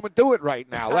go home and do it right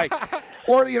now.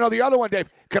 Or, the other one, Dave,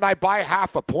 can I buy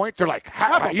half a point? They're like,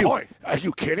 half a point? Are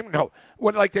you kidding me? No.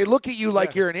 When, they look at you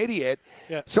like you're an idiot.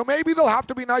 Yeah. So maybe they'll have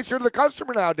to be nicer to the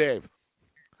customer now, Dave.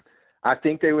 I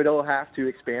think they would all have to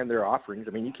expand their offerings.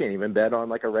 I mean, you can't even bet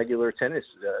on a regular tennis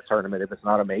tournament if it's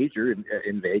not a major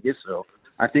in Vegas. So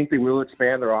I think they will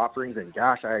expand their offerings. And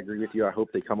gosh, I agree with you. I hope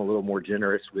they come a little more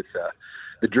generous with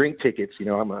the drink tickets.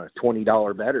 I'm a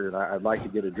 $20 bettor, and I'd like to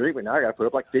get a drink, but now I got to put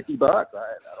up $50. I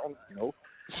don't,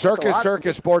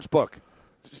 Circus Sportsbook.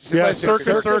 Yeah,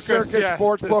 Circus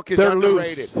Sportsbook is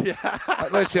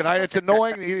underrated. Listen, it's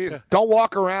annoying. Don't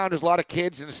walk around. There's a lot of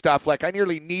kids and stuff. I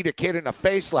nearly kneed a kid in the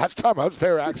face last time I was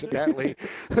there accidentally.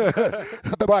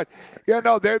 But,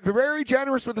 they're very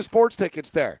generous with the sports tickets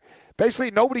there.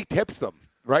 Basically, nobody tips them.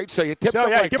 Right, so you tip them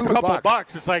give them a couple of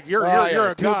bucks. It's like you're a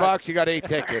 $2. You got 8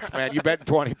 tickets, man. You bet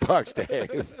 $20,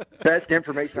 Dave. Best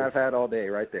information I've had all day,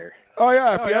 right there. Oh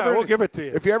yeah, we'll give it to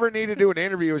you. If you ever need to do an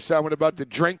interview with someone about the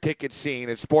drink ticket scene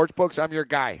at sportsbooks, I'm your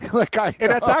guy.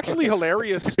 And that's actually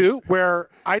hilarious too. Where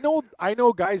I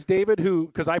know guys, David, who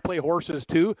because I play horses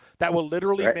too, that will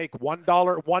literally make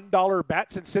 $1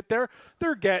 bets and sit there.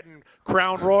 They're getting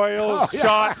Crown Royals,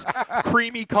 shots,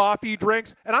 creamy coffee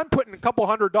drinks, and I'm putting a couple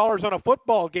 $100 on a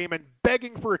football game and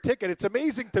begging for a ticket. It's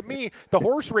amazing to me, the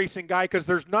horse racing guy, because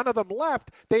there's none of them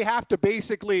left. They have to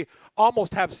basically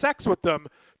almost have sex with them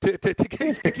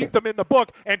to keep them in the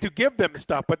book and to give them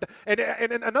stuff. But and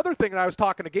another thing that I was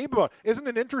talking to Gabe about, isn't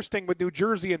it interesting with New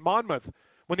Jersey and Monmouth?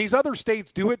 When these other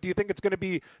states do it, do you think it's going to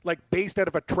be like based out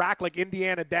of a track like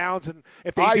Indiana Downs, and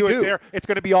if they do it there, it's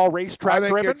going to be all racetrack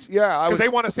driven? Because they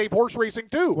want to save horse racing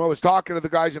too. Well, I was talking to the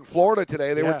guys in Florida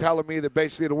today. They were telling me that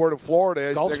basically the word of Florida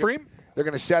is Gulfstream. They're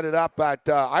going to set it up at.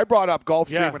 I brought up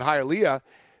Gulfstream in Hialeah,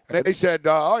 and they said,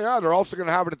 "Oh yeah, they're also going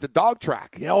to have it at the dog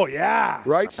track." Oh yeah.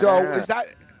 Right. So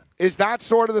is that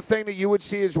sort of the thing that you would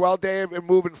see as well, Dave, in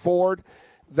moving forward?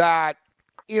 That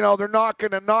they're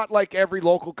not like every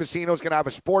local casino is going to have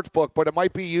a sports book, but it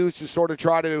might be used to sort of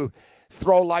try to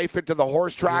throw life into the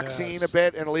horse track scene a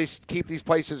bit and at least keep these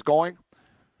places going?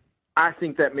 I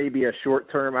think that may be a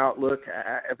short-term outlook.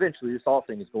 Eventually, this whole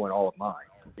thing is going all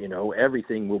online.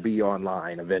 Everything will be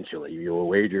online eventually. You'll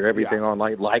wager everything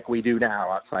online like we do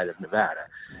now outside of Nevada.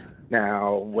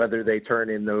 Now, whether they turn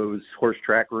in those horse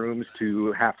track rooms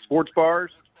to half sports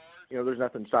bars, there's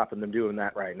nothing stopping them doing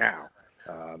that right now.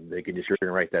 They can just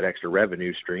generate that extra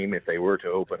revenue stream if they were to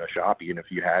open a shop, even if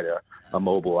you had a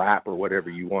mobile app or whatever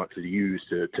you want to use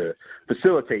to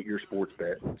facilitate your sports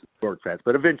bets.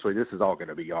 But eventually, this is all going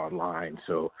to be online.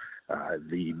 So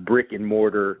the brick and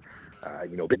mortar,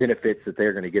 benefits that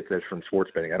they're going to get from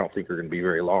sports betting, I don't think are going to be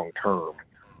very long term,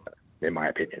 in my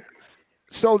opinion.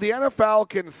 So the NFL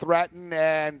can threaten,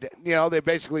 and they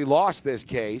basically lost this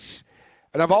case.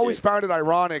 And I've always found it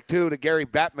ironic too to Gary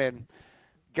Bettman.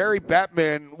 Gary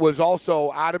Bettman was also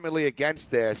adamantly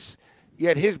against this,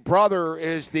 yet his brother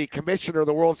is the commissioner of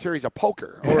the World Series of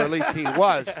Poker, or at least he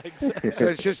was. Exactly. So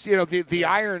it's just, the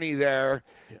irony there.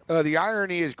 The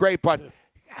irony is great, but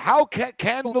how can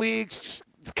the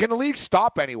league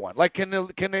stop anyone? Like, can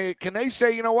they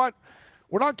say, you know what?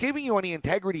 We're not giving you any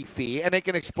integrity fee, and they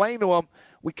can explain to them,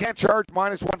 we can't charge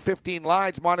minus 115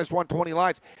 lines, minus 120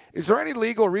 lines. Is there any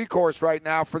legal recourse right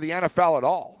now for the NFL at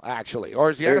all, actually? Or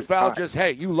is the NFL just,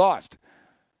 hey, you lost?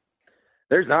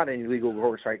 There's not any legal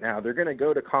recourse right now. They're going to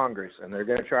go to Congress, and they're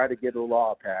going to try to get a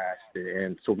law passed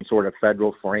in some sort of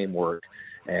federal framework,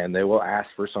 and they will ask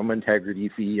for some integrity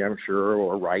fee, I'm sure,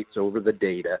 or rights over the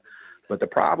data. But the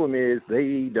problem is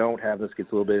they don't have, this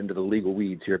gets a little bit into the legal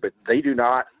weeds here, but they do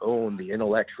not own the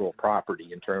intellectual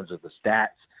property in terms of the stats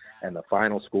and the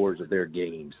final scores of their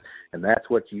games. And that's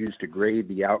what's used to grade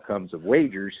the outcomes of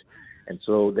wagers. And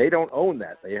so they don't own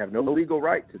that. They have no legal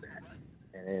right to that.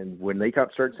 And when they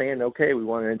start saying, okay, we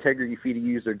want an integrity fee to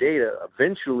use their data,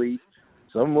 eventually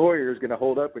some lawyer is going to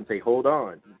hold up and say, hold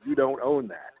on, you don't own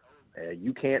that.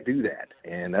 You can't do that.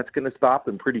 And that's going to stop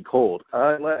them pretty cold,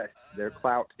 unless their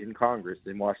clout in Congress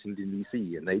in Washington,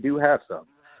 D.C., and they do have some,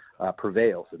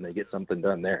 prevails, and they get something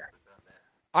done there.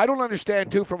 I don't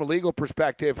understand, too, from a legal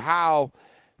perspective, how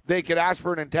they could ask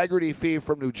for an integrity fee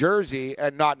from New Jersey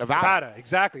and not Nevada.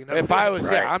 Exactly. No, if I was,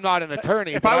 I'm not an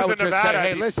attorney, but I would just Nevada, say,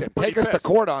 hey, listen, take us to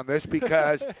court on this,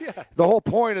 because the whole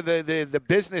point of the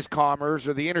business commerce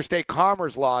or the interstate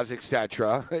commerce laws, et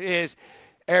cetera, is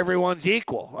everyone's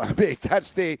equal. I mean,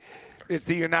 it's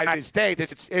the United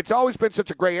States. It's always been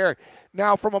such a gray area.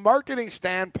 Now, from a marketing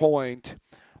standpoint,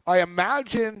 I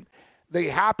imagine the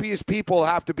happiest people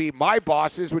have to be my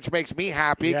bosses, which makes me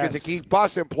happy because it keeps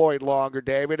us employed longer,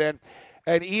 David, and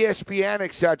ESPN,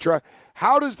 et cetera.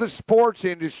 How does the sports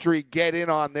industry get in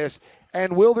on this?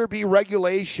 And will there be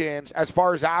regulations as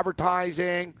far as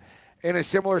advertising in a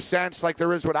similar sense like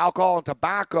there is with alcohol and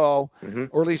tobacco,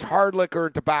 or at least hard liquor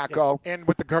and tobacco? And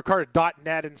with the card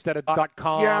 .net instead of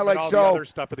 .com and all the other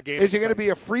stuff for the game. Is it going to be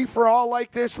a free-for-all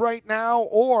like this right now?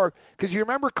 Or, because you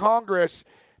remember Congress,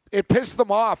 it pissed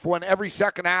them off when every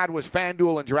second ad was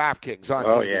FanDuel and DraftKings on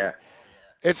TV. Oh, yeah.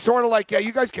 It's sort of like,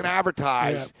 you guys can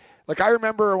advertise. Yeah. Like, I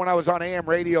remember when I was on AM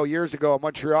radio years ago in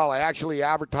Montreal, I actually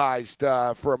advertised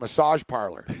for a massage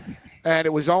parlor. And it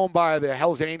was owned by the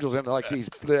Hells Angels and these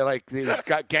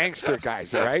gangster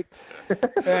guys, right?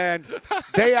 And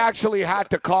they actually had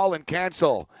to call and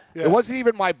cancel. Yeah. It wasn't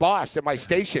even my boss at my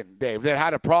station, Dave, that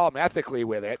had a problem ethically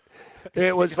with it.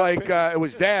 It was like, it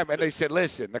was them. And they said,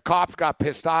 listen, the cops got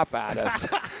pissed off at us.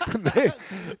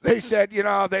 they said, they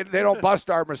don't bust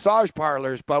our massage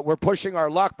parlors, but we're pushing our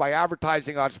luck by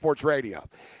advertising on sports radio.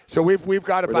 So we've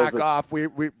got to back off. We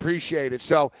appreciate it.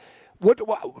 So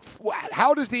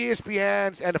how does the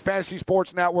ESPNs and the fantasy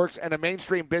sports networks and the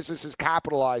mainstream businesses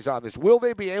capitalize on this? Will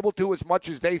they be able to as much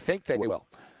as they think they will?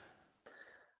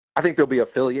 I think there'll be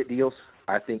affiliate deals.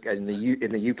 I think in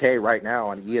the UK right now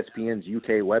on ESPN's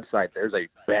UK website, there's a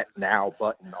Bet Now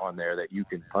button on there that you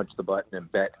can punch the button and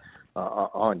bet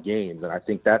on games, and I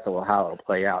think that's how it'll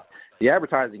play out. The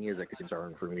advertising is a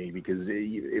concern for me because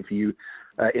if you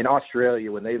in Australia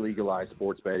when they legalized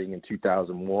sports betting in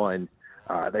 2001,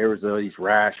 there was these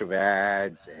rash of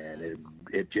ads, and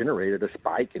it generated a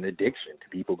spike in addiction to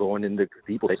people going into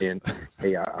people saying,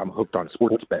 hey, I'm hooked on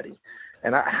sports betting.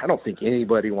 And I don't think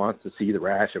anybody wants to see the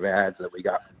rash of ads that we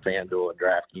got from FanDuel and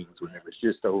DraftKings when it was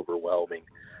just overwhelming.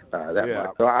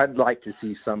 So I'd like to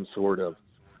see some sort of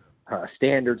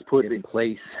standards put in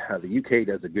place. The UK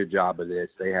does a good job of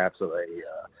this. They have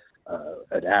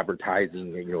an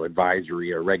advertising,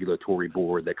 advisory or regulatory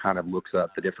board that kind of looks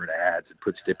up the different ads and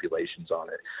puts stipulations on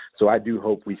it. So I do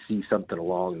hope we see something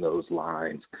along those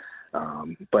lines.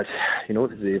 But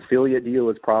the affiliate deal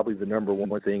is probably the number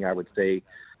one thing I would say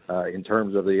in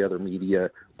terms of the other media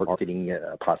marketing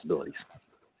possibilities.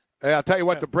 Hey, I'll tell you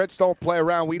what, the Brits don't play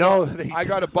around. I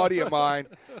got a buddy of mine.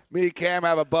 Me and Cam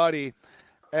have a buddy,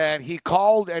 and he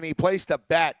called and he placed a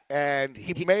bet, and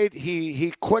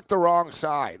he clicked the wrong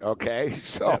side. Okay,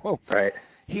 so right.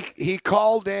 He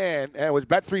called in, and it was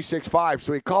Bet365.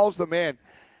 So he calls them in,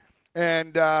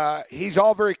 and he's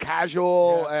all very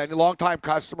casual and longtime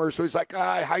customers. So he's like,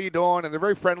 "Hi, how you doing?" And they're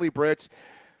very friendly Brits.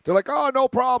 They're like, "Oh, no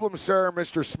problem, sir.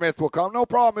 Mr. Smith will come. No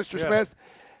problem, Mr. Smith.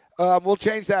 We'll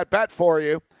change that bet for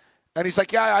you." And he's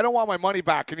like, "Yeah, I don't want my money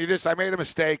back. I made a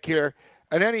mistake here."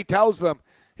 And then he tells them,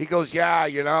 he goes, "Yeah,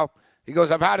 he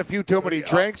goes, I've had a few too many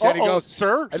drinks." And he goes,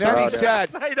 "Sir?" And then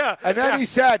he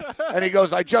said, and he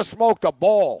goes, "I just smoked a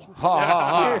bowl." Ha,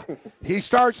 ha, ha. He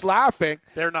starts laughing.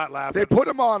 They're not laughing. They put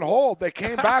him on hold. They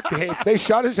came back. They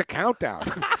shut his account down.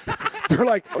 They're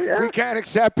like, "We can't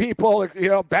accept people,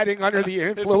 betting under the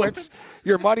influence.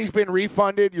 Your money's been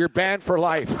refunded. You're banned for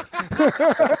life."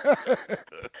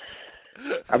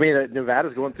 I mean,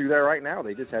 Nevada's going through that right now.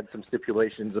 They just had some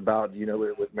stipulations about,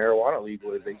 with marijuana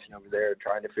legalization over there,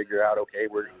 trying to figure out, okay,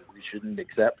 we shouldn't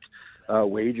accept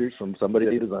wagers from somebody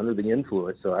who's under the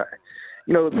influence. So,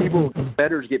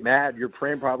 bettors get mad. Your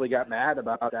friend probably got mad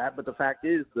about that. But the fact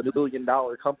is, the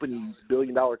billion-dollar company's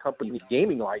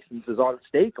gaming license is on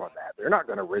stake on that. They're not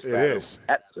going to risk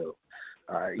that. So,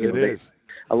 it is.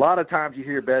 A lot of times you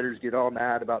hear bettors get all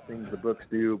mad about things the books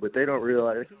do, but they don't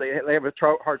realize they have a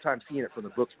hard time seeing it from the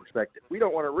book's perspective. We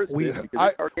don't want to risk this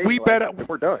because we bet.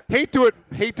 We're done. Hate to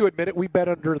admit it, we bet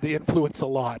under the influence a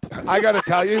lot. I got to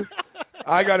tell you,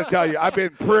 I've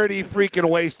been pretty freaking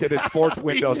wasted at sports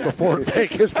windows before in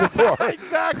Vegas before.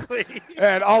 Exactly.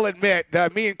 And I'll admit,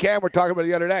 me and Cam were talking about it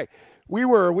the other day. We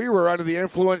were under the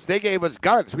influence. They gave us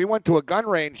guns. We went to a gun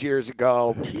range years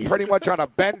ago, pretty much on a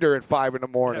bender at 5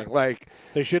 a.m. Like,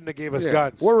 they shouldn't have gave us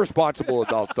guns. We're responsible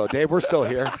adults, though, Dave. We're still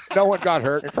here. No one got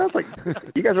hurt. It sounds like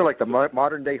you guys are like the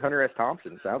modern day Hunter S.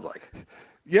 Thompson. Sounds like.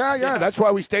 Yeah. That's why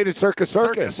we stayed at Circus.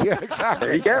 Yeah, exactly.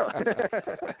 There you go.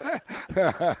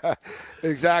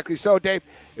 Exactly. So, Dave,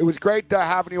 it was great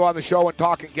having you on the show and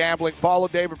talking gambling. Follow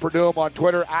David Perdue on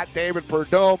Twitter at David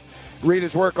Perdue. Read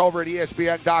his work over at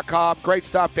ESPN.com. Great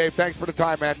stuff, Dave. Thanks for the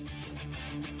time, man.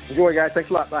 Enjoy, guys. Thanks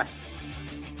a lot. Bye.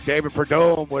 David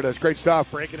Perdue with us. Great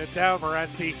stuff. Breaking it down,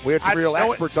 Morency. We had some real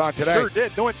experts on today. Sure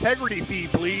did. No integrity fee,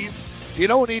 please. You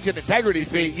know who needs an integrity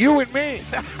fee? You and me.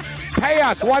 Pay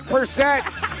us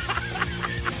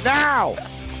 1%. Now.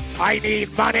 I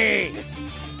need money.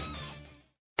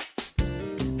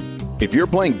 If you're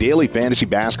playing daily fantasy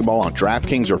basketball on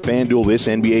DraftKings or FanDuel this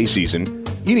NBA season,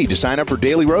 you need to sign up for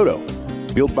Daily Roto.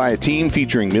 Built by a team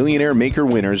featuring millionaire maker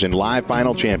winners and live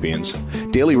final champions,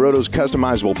 Daily Roto's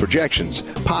customizable projections,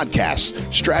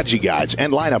 podcasts, strategy guides,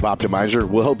 and lineup optimizer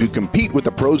will help you compete with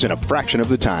the pros in a fraction of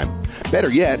the time.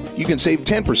 Better yet, you can save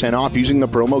 10% off using the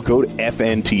promo code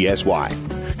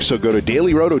FNTSY. So go to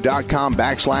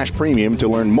dailyroto.com/premium to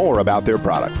learn more about their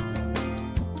product.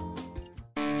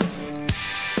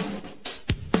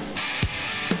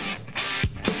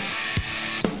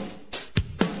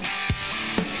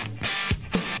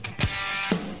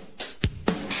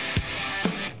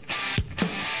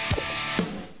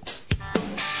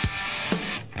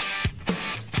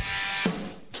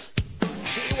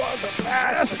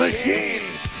 Machine.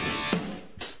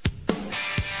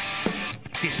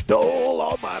 She stole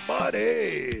all my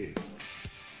money.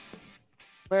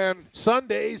 Man,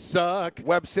 Sundays suck.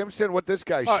 Webb Simpson, what this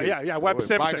guy shoot? Yeah, Webb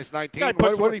Simpson. Minus 19.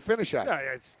 What did he finish at? Yeah,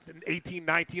 it's 18,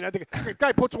 19. I think the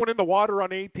guy puts one in the water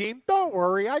on 18. Don't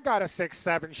worry, I got a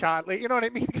 6-7 shot lead. You know what I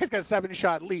mean? The guy's got a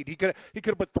 7-shot lead. He could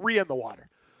have put 3 in the water.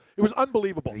 It was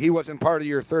unbelievable. He wasn't part of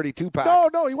your 32-pack.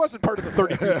 No, he wasn't part of the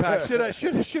 32-pack.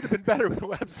 Should have been better with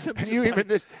Webb Simpson. You even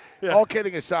all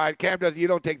kidding aside, Cam you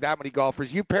don't take that many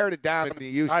golfers. You pared it down than you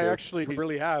used to. I actually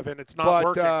really have, and it's not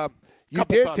working. You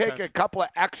did take a couple of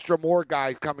extra more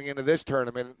guys coming into this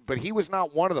tournament, but he was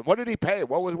not one of them. What did he pay?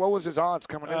 What was his odds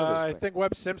coming into this thing? I think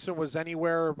Webb Simpson was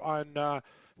anywhere on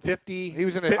 50. He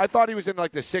was I thought he was in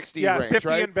like the 60 range, 50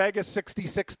 right? in Vegas,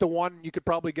 66 to 1. You could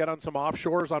probably get on some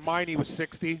offshores. On mine, he was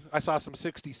 60. I saw some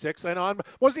 66. And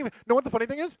wasn't even. Know what the funny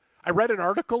thing is? I read an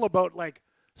article about like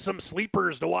some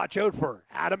sleepers to watch out for.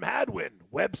 Adam Hadwin,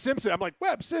 Webb Simpson. I'm like,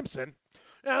 Webb Simpson?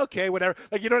 Okay, whatever.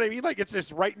 Like, you know what I mean? Like, it's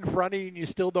just right in front of you and you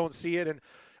still don't see it. And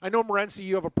I know, Morency,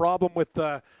 you have a problem with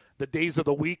the days of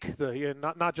the week,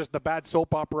 not just the bad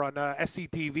soap opera on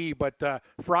SCTV, but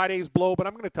Friday's blow. But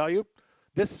I'm going to tell you,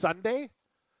 this Sunday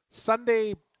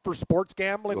for sports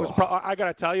gambling was I got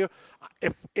to tell you,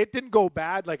 if it didn't go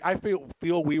bad, like I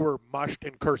feel we were mushed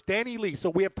and cursed. Danny Lee,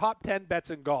 so we have top 10 bets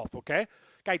in golf, okay?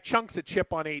 Guy chunks a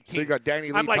chip on 18. So you got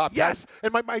Danny Lee I'm like, top 10? yes.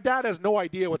 And my dad has no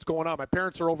idea what's going on. My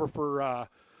parents are over for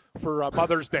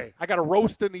Mother's Day. I got a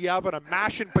roast in the oven. I'm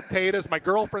mashing potatoes. My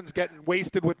girlfriend's getting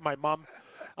wasted with my mom.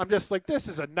 I'm just like, this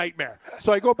is a nightmare.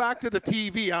 So I go back to the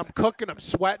TV. I'm cooking. I'm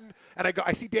sweating. And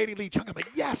I see Danny Lee chunk. I'm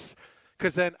like, yes.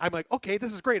 Because then I'm like, okay,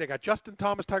 this is great. I got Justin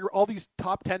Thomas, Tiger, all these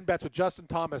top 10 bets with Justin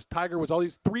Thomas. Tiger was all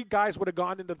these 3 guys would have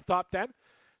gone into the top 10.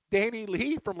 Danny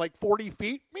Lee from like 40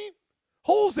 feet,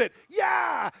 holds it.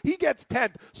 Yeah, he gets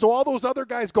 10th. So all those other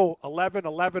guys go 11,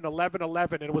 11, 11,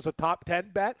 11, and it was a top 10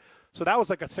 bet. So that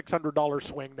was like a $600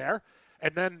 swing there.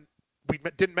 And then we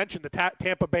didn't mention the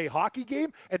Tampa Bay hockey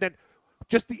game. And then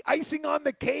just the icing on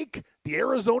the cake, the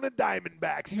Arizona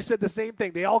Diamondbacks. You said the same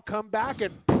thing. They all come back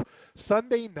and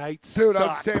Sunday night Dude, sucked. I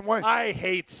was the same way. I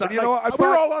hate Sunday. You know what?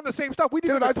 We're all on the same stuff. We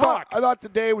didn't even talk. I thought the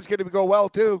day was going to go well,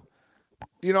 too.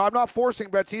 You know, I'm not forcing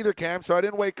bets either, Cam, so I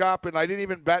didn't wake up, and I didn't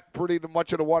even bet pretty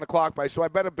much at a 1 o'clock buy, so I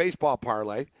bet a baseball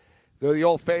parlay, the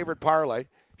old favorite parlay.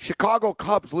 Chicago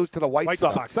Cubs lose to the White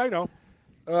Sox. I know.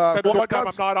 Cubs,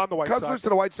 I'm not on the White Cubs Sox. lose to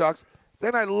the White Sox.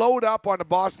 Then I load up on the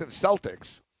Boston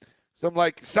Celtics. So I'm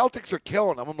like, Celtics are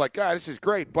killing them. I'm like, God, this is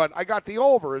great. But I got the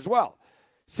over as well.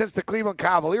 Since the Cleveland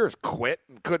Cavaliers quit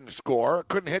and couldn't score,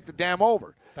 couldn't hit the damn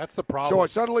over. That's the problem.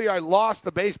 So I lost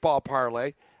the baseball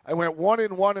parlay. I went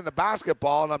 1-1 in the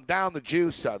basketball, and I'm down the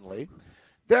juice suddenly.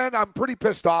 Then I'm pretty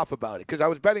pissed off about it because I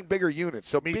was betting bigger units.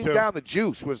 So being down the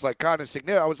juice was like kind of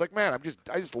significant. I was like, man,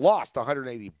 I just lost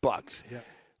 $180. Yeah.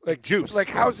 Like juice. Like,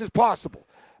 how is this possible?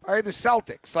 I had the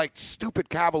Celtics, like stupid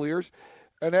Cavaliers,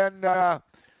 and then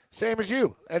same as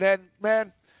you. And then,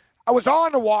 man, I was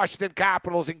on the Washington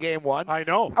Capitals in Game 1. I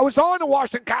know. I was on the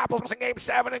Washington Capitals in Game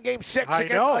 7 and Game 6. I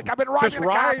know. Like, I've been riding the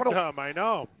Capitals. Them, I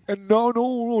know. And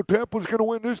no, Tampa's going to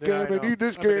win this game. They need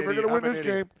this game. They're going to win this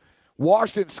game.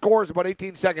 Washington scores about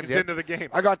 18 seconds into the game.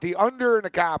 I got the under in the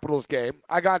Capitals game.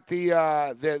 I got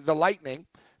the Lightning.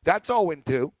 That's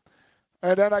 0-2.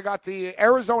 And then I got the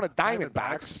Arizona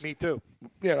Diamondbacks. Me too.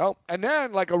 You know, and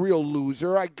then like a real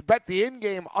loser, I bet the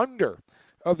in-game under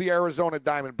of the Arizona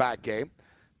Diamondback game.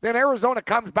 Then Arizona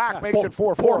comes back, makes it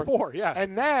 4-4. 4-4, yeah.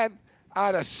 And then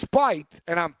out of spite,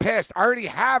 and I'm pissed, I already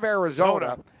have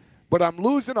Arizona, but I'm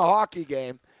losing a hockey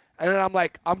game. And then I'm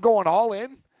like, I'm going all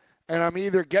in, and I'm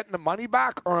either getting the money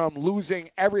back or I'm losing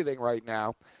everything right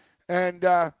now. And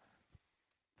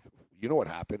you know what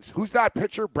happens. Who's that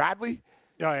pitcher, Bradley?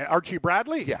 Archie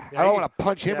Bradley? Yeah. I don't want to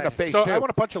punch him in the face, so too. I want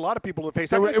to punch a lot of people in the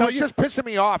face. It was just pissing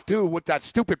me off, too, with that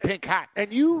stupid pink hat.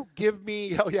 And you give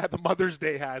me, the Mother's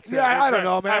Day hats. Yeah, I don't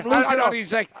know, man. I'm losing on.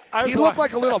 He's like, he looked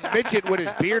like a little midget with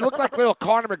his beard. Looked like little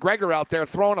Conor McGregor out there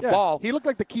throwing a ball. He looked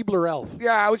like the Keebler elf.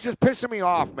 Yeah, it was just pissing me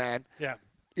off, man. Yeah.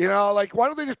 You know, like, why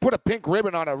don't they just put a pink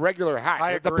ribbon on a regular hat?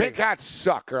 I agree. The pink hats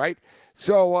suck, right?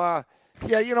 So,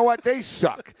 you know what? They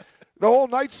suck. The whole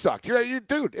night sucked.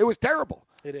 Dude, it was terrible.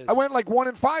 It is. I went like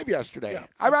 1-5 yesterday. Yeah.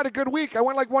 I've had a good week. I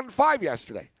went like 1-5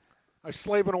 yesterday. I was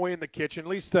slaving away in the kitchen. At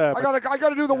least I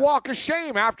gotta do the walk of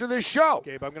shame after this show.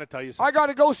 Gabe, I'm gonna tell you something. I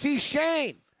gotta go see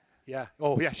Shane. Yeah.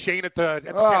 Oh yeah, Shane at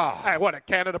at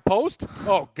Canada Post.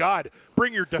 Oh God,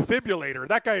 bring your defibrillator.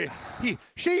 That guy.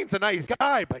 Shane's a nice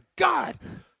guy, but God.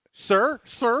 Sir,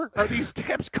 are these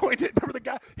stamps going to... Remember the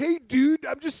guy? Hey, dude,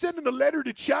 I'm just sending a letter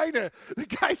to China. The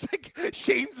guy's like,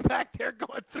 Shane's back there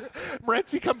going through.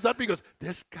 Morency comes up, he goes,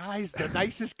 this guy's the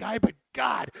nicest guy, but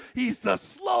God, he's the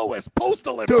slowest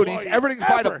postal employee. Dude, everything's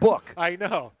by the book. I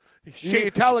know. You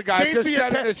tell the guy, I'm just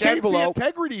sending his envelope. The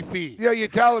integrity fee. Yeah, you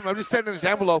tell him, I'm just sending his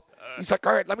envelope. He's like,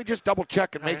 all right, let me just double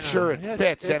check and make sure it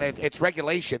fits and it's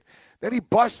regulation. Then he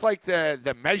busts like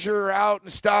the measure out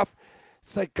and stuff.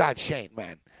 It's like, God, Shane,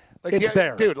 man. Like, it's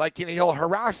there. Dude, like, he'll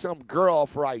harass some girl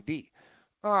for ID.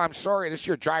 Oh, I'm sorry, this is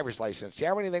your driver's license. Do you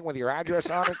have anything with your address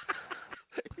on it?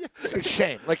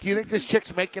 Shane, like, you think this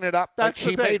chick's making it up? That's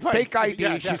like, she made fake ID.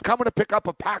 Yeah. She's coming to pick up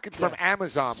a package from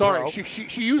Amazon. Sorry, bro.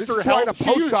 she used this her is why health. the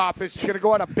post office is going to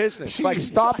go out of business.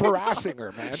 Stop harassing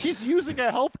her, man. She's using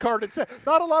a health card. And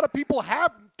not a lot of people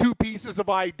have 2 pieces of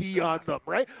ID on them,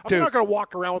 right? I'm not going to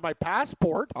walk around with my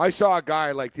passport. I saw a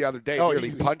guy like the other day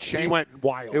nearly punch Shane. He went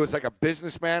wild. It was like a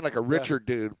businessman, like a richer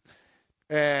dude,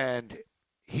 and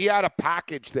he had a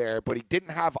package there, but he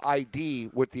didn't have ID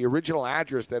with the original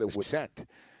address that it was sent.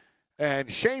 And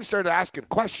Shane started asking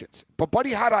questions, but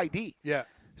Buddy had ID. Yeah.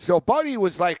 So Buddy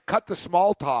was like, cut the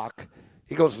small talk.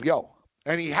 He goes, yo.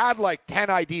 And he had like 10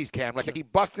 IDs, Cam. Like, he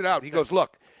busted out. He goes,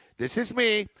 look, this is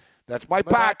me. That's my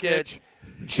package.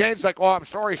 Shane's like, oh, I'm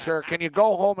sorry, sir. Can you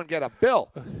go home and get a bill?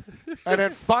 And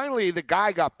then finally the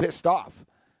guy got pissed off.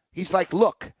 He's like,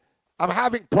 look, I'm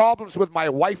having problems with my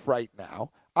wife right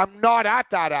now. I'm not at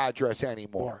that address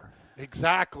anymore.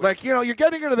 Exactly. Like, you're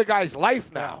getting into the guy's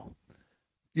life now.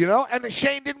 And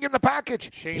Shane didn't get in the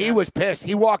package. He was pissed.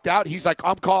 He walked out. He's like,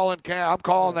 I'm calling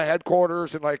the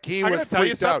headquarters, and like he was freaked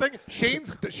out. I'm gonna tell you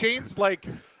something. Shane's like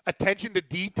attention to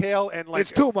detail and like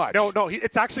it's too much. No,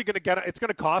 it's actually it's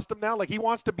gonna cost him now. Like, he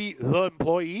wants to be the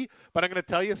employee, but I'm gonna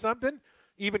tell you something.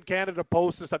 Even Canada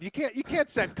Post and stuff, you can't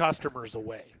send customers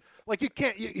away. Like, you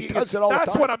can't. He does it all the time.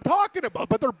 That's what I'm talking about.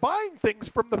 But they're buying things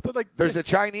from the There's a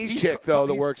Chinese chick though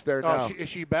that works there now. Is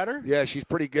she better? Yeah, she's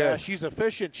pretty good. Yeah, she's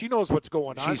efficient. She knows what's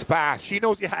going on. She's fast. She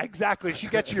knows. Yeah, exactly. She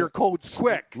gets your codes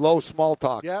quick. Low small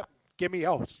talk. Yeah. Give me.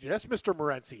 Yes, Mr.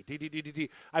 Morency.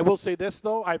 I will say this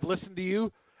though. I've listened to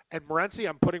you, and Morency,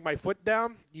 I'm putting my foot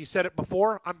down. You said it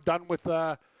before. I'm done with.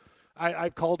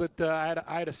 I've called it. I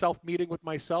had a self meeting with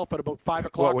myself at about 5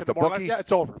 o'clock in the morning. Yeah,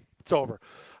 it's over. It's over.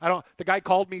 The guy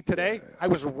called me today. I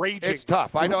was raging. It's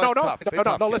tough. I know it's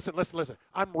tough. No, listen.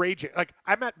 I'm raging. Like,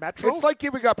 I'm at Metro. It's like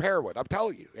giving up heroin. I'm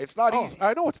telling you. It's not easy.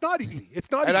 I know it's not easy. It's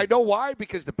not easy. And I know why,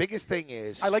 because the biggest thing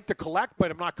is. I like to collect,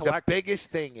 but I'm not collecting. The biggest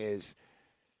thing is.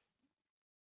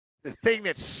 The thing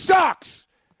that sucks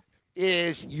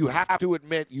is you have to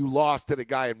admit you lost to the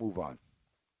guy and move on.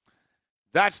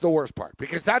 That's the worst part,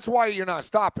 because that's why you're not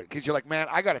stopping, because you're like, man,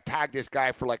 I got to tag this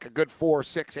guy for like a good 4,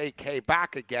 6, 8K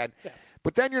back again. Yeah.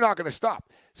 But then you're not going to stop.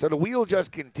 So the wheel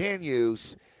just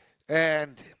continues.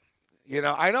 And,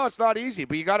 I know it's not easy,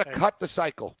 but you got to cut the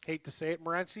cycle. Hate to say it,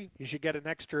 Morency. You should get an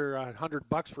extra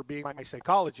 $100 for being my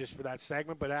psychologist for that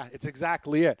segment, but it's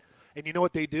exactly it. And you know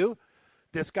what they do?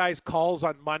 This guy's calls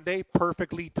on Monday,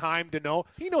 perfectly timed to know.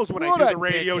 He knows when I do the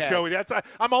radio show.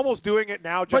 I'm almost doing it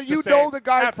now. Just but you know the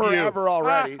guy forever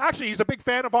already. Actually, he's a big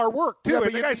fan of our work, too. Yeah,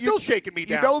 and the guy's still shaking me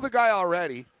down. You know the guy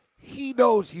already. He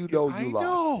knows you lost. I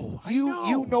know.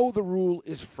 You know the rule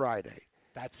is Friday.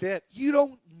 That's it. You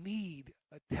don't need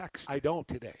a text. I don't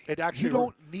today. You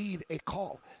don't need a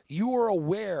call. You are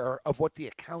aware of what the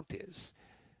account is.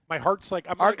 My heart's like,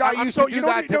 our guy used to do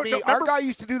that to me. Our guy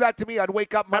used to do that to me. I'd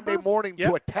wake up Monday morning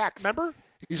to a text. Remember?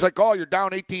 He's like, oh, you're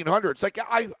down 1,800. It's like,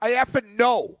 I effing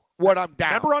know what I'm down.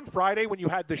 Remember on Friday when you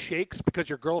had the shakes because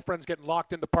your girlfriend's getting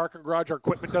locked in the parking garage, our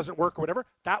equipment doesn't work or whatever?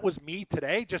 That was me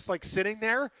today, just like sitting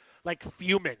there, like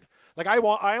fuming. Like, I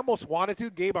almost wanted to,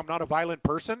 Gabe. I'm not a violent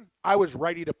person. I was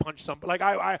ready to punch somebody. Like,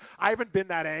 I haven't been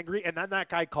that angry. And then that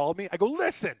guy called me. I go,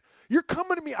 listen. You're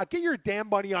coming to me. I'll get your damn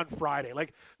money on Friday.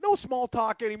 Like, no small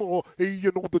talk anymore. Hey,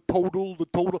 the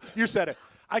total. You said it.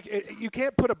 You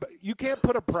can't put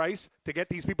a price to get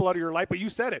these people out of your life, but you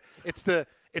said it. It's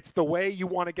the way you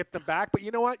want to get them back. But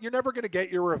you know what? You're never going to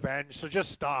get your revenge. So just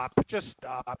stop. Just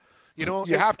stop. You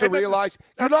have to realize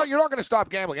you're not going to stop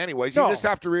gambling anyways. You just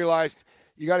have to realize.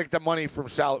 You got to get the money from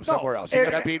somewhere else. You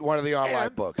got to beat one of the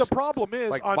online books. The problem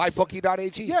is like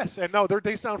mybookie.ag. Yes, and no,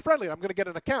 they sound friendly. I'm going to get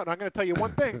an account. I'm going to tell you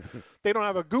one thing. They don't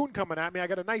have a goon coming at me. I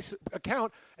got a nice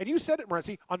account. And you said it,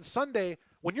 Morency. On Sunday,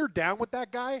 when you're down with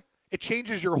that guy, it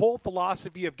changes your whole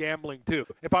philosophy of gambling too.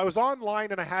 If I was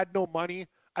online and I had no money,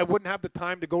 I wouldn't have the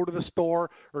time to go to the store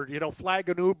or, flag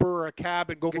an Uber or a cab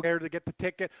and go there to get the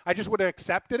ticket. I just would have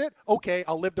accepted it. Okay,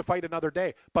 I'll live to fight another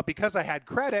day. But because I had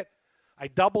credit, I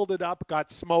doubled it up,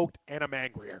 got smoked, and I'm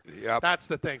angrier. Yep. That's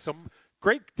the thing. So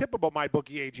great tip about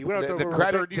MyBookieAG. We don't have to the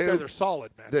credit these guys are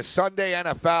solid, man. The Sunday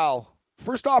NFL,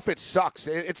 first off, it sucks.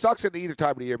 It sucks at either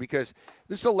time of the year because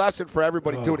this is a lesson for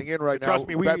everybody tuning in right now. Trust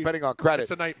me, betting on credit.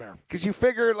 It's a nightmare. Because you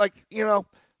figure,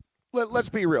 let's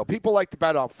be real. People like to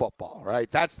bet on football, right?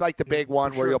 That's like the big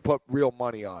one where you'll put real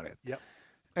money on it. Yep.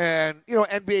 And,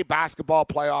 NBA basketball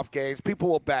playoff games, people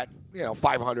will bet,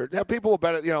 500. Yeah, people will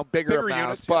bet, bigger amounts.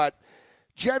 Units, but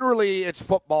generally it's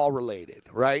football related,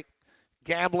 right?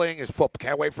 Gambling is football.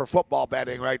 Can't wait for football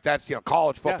betting, right? That's,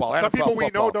 college football, NFL some people we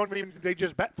football. know don't even, they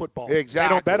just bet football. Exactly.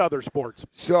 They don't bet other sports.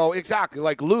 So, exactly.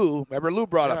 Like Lou, remember Lou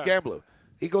brought up gambling.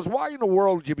 He goes, why in the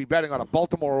world would you be betting on a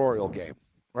Baltimore Oriole game,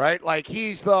 right? Like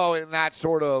he's though in that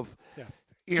sort of,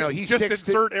 you know, he just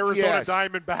insert Arizona yes.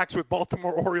 Diamondbacks with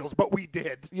Baltimore Orioles, but we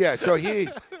did. Yeah, so he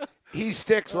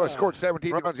sticks. Well, scored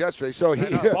 17 runs yesterday, so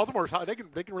he Baltimore's hot. They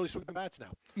can really swing the bats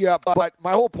now. Yeah, but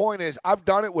my whole point is I've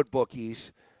done it with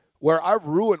bookies where I've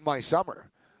ruined my summer.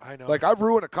 I know. Like I've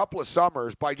ruined a couple of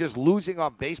summers by just losing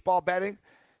on baseball betting.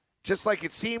 Just like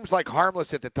it seems like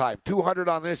harmless at the time. 200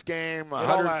 on this game,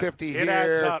 150 here. It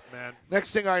adds up, man.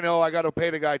 Next thing I know, I got to pay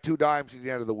the guy $2 at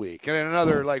the end of the week, and then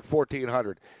another like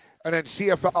 1,400, and then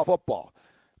CFL football.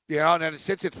 You know, and then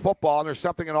since it's football, and there's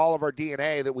something in all of our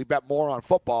DNA that we bet more on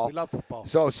football. We love football.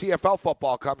 So CFL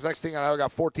football comes. Next thing I know, I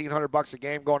got $1,400 a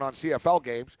game going on CFL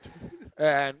games,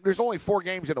 and there's only 4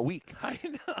 games in a week. I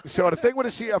know. So the thing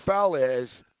with the CFL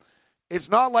is, it's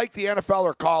not like the NFL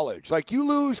or college. Like you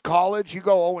lose college, you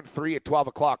go 0-3 at 12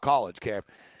 o'clock college, Cam.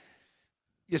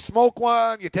 You smoke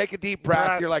one, you take a deep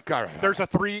breath. You're like, all right. There's a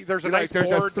nice there's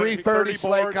board. There's a 3:30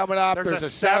 slate coming up. There's a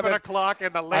 7 o'clock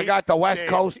in the late. I got the West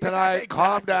game. Coast tonight. Exactly.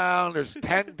 Calm down. There's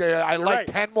 10. I like right.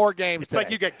 10 more games. It's today.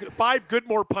 like you get 5 good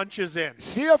more punches in.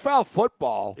 CFL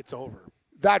football. It's over.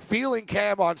 That feeling,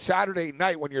 Cam, on Saturday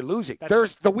night when you're losing.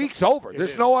 The week's over.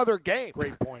 There's no other game.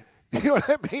 Great point. You know what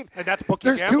I mean? And that's bookie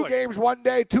There's gambling. 2 games one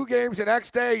day, 2 games the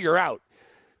next day, you're out.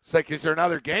 It's like, is there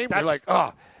another game? You're like,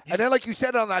 oh. And then, like you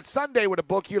said, on that Sunday with a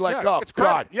book, you're like, oh,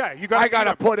 God. Yeah, I got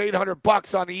to put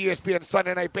 $800 on the ESPN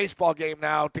Sunday Night Baseball game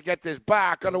now to get this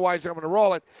back. Otherwise, I'm going to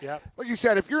roll it. Yeah. Like you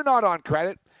said, if you're not on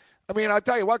credit, I mean, I'll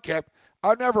tell you what, Kev,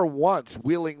 I've never once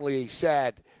willingly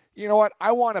said, you know what,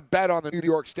 I want to bet on the New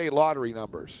York State Lottery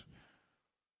numbers.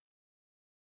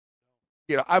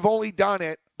 You know, I've only done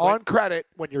it on credit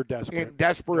when you're desperate. In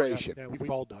desperation. Yeah,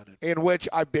 we've all done it. In which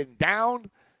I've been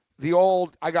down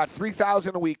I got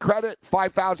 $3,000 a week credit,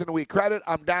 $5,000 a week credit.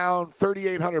 I'm down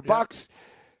 $3,800,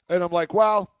 and I'm like,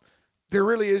 well, there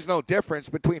really is no difference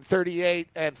between 38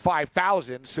 and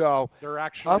 5,000. So they're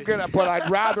actually. I'm gonna, but I'd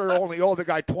rather only owe the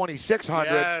guy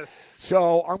 2,600. Yes.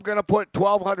 So I'm gonna put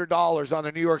 $1,200 on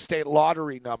the New York State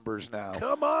Lottery numbers now.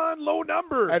 Come on, low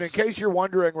numbers. And in case you're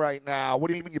wondering right now, what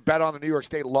do you mean you bet on the New York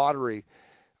State Lottery?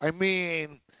 I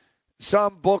mean,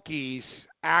 some bookies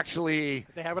actually.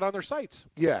 They have it on their sites.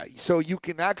 Yeah, so you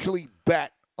can actually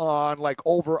bet on like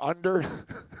over under.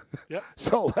 Yep.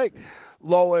 So like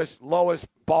lowest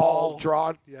ball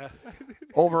drawn. Yeah.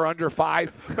 Over under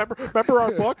 5. Remember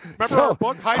our book? Our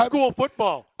book? High school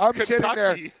football. I'm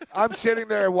Kentucky. sitting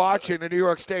there watching the New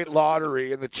York State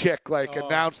Lottery, and the chick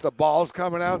announced the ball's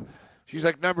coming out. She's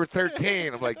like, number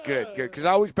 13. I'm like, good, because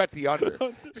I always bet the under.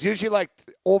 It's usually like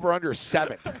over under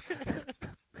 7.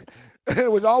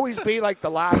 It would always be like the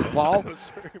last ball.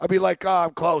 I'd be like, oh,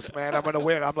 I'm close, man. I'm going to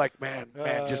win. I'm like, man,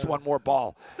 just one more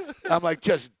ball. I'm like,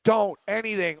 just don't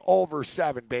anything over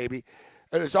 7, baby.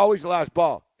 And it's always the last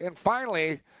ball. And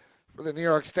finally, for the New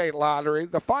York State Lottery,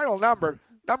 the final number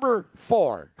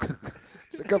 4.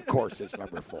 It's like, of course it's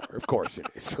number 4. Of course it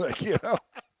is. Like, you know.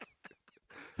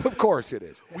 Of course it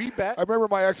is. We bet. I remember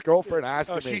my ex-girlfriend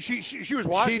asking me. She was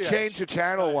watching. She changed the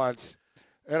channel once.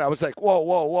 And I was like,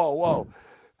 whoa.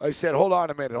 I said, hold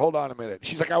on a minute.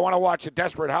 She's like, I want to watch the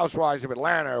Desperate Housewives of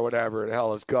Atlanta or whatever the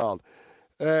hell it's called.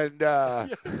 And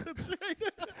That's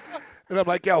right. and I'm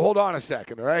like, yeah, hold on a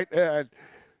second, all right? And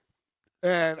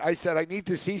I said, I need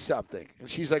to see something. And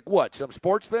she's like, what, some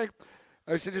sports thing?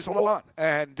 I said, just hold on.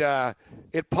 And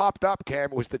it popped up,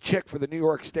 Cam. It was the chick for the New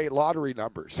York State Lottery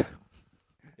numbers.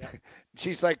 Yeah.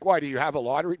 She's like, why, do you have a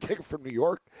lottery ticket from New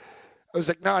York? I was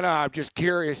like, no, I'm just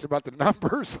curious about the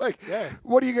numbers. Like,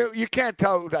 what do you can't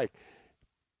tell, like,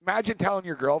 imagine telling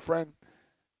your girlfriend,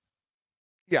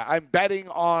 yeah, I'm betting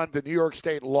on the New York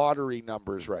State Lottery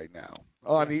numbers right now.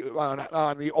 On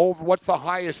the over, what's the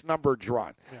highest number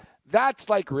drawn? Yeah. That's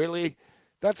like really,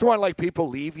 that's when like people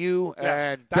leave you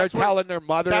and they're telling their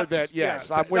mother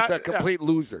that I'm with a complete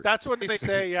loser. That's when they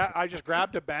say, I just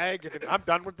grabbed a bag and I'm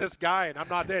done with this guy and I'm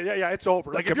not there. Yeah, it's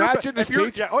over. Like imagine this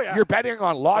speech. You're betting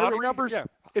on lottery numbers. Yeah,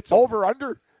 it's over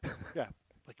under. Yeah.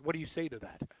 Like what do you say to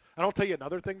that? And I'll tell you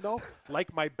another thing though.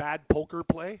 Like my bad poker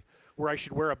play, where I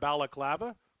should wear a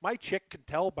balaclava. My chick can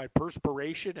tell by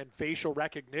perspiration and facial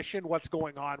recognition what's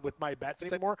going on with my bets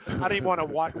anymore. I don't even want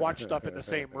to watch stuff in the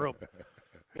same room.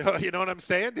 You know what I'm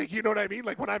saying? You know what I mean?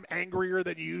 Like when I'm angrier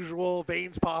than usual,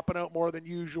 veins popping out more than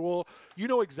usual. You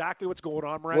know exactly what's going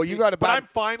on, Morency. Well, you got a bad. But I'm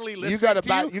finally listening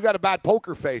You got a bad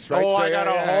poker face, right? Oh, so, I got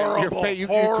a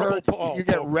horrible. You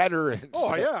get redder. And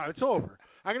oh yeah, it's over.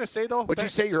 I'm gonna say though. But you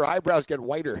say your eyebrows get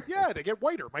whiter. Yeah, they get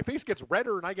whiter. My face gets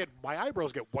redder, and my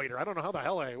eyebrows get whiter. I don't know how the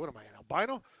hell what am I, an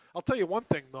albino? I'll tell you one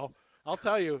thing though. I'll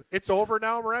tell you, it's over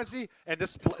now, Morency, and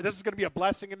this is going to be a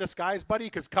blessing in disguise, buddy,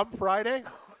 because come Friday,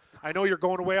 I know you're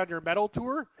going away on your medal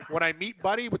tour. When I meet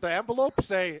Buddy with the envelope,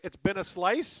 say, it's been a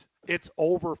slice, it's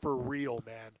over for real,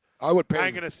 man. I would pay.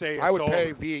 I'm going to say I would over.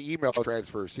 pay via email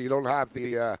transfer, so you don't have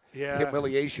the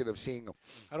humiliation of seeing them.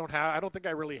 I don't think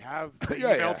I really have the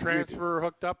Yeah, email transfer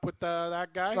hooked up with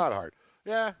that guy. It's not hard.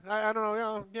 Yeah, I don't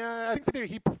know. Yeah, I think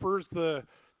he prefers the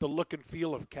look and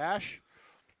feel of cash,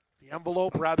 the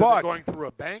envelope, rather than going through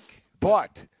a bank.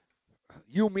 But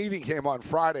you meeting him on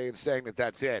Friday and saying that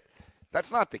that's it,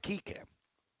 that's not the key, Cam.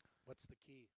 What's the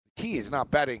key? The key is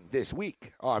not betting this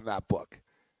week on that book.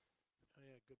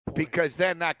 Because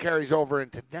then that carries over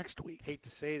into next week. Hate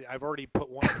to say it, I've already put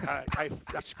one. I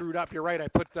screwed up. You're right. I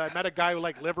met a guy who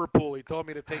liked Liverpool. He told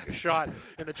me to take a shot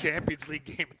in the Champions League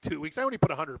game in 2 weeks. I only put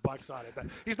 $100 on it. But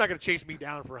he's not going to chase me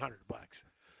down for $100.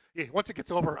 Yeah, once it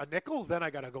gets over a nickel, then I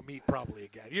got to go meet probably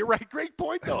again. You're right. Great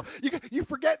point, though. You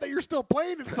forget that you're still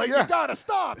playing. It's like, you got to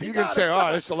stop. You can say,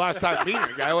 oh, this is the last time meeting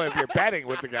a guy. Well, if you're betting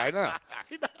with the guy, no.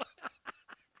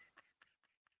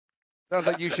 Sounds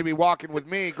like you should be walking with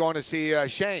me going to see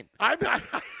Shane.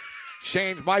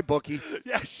 Shane's my bookie.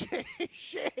 Yeah, Shane.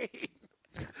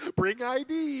 Bring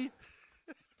ID.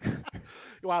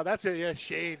 Wow, that's it. Yeah,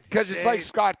 Shane. Because it's like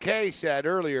Scott Kay said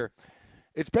earlier,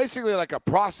 it's basically like a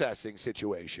processing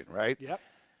situation, right? Yep.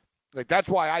 Like that's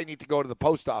why I need to go to the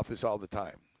post office all the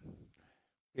time.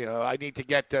 You know, I need to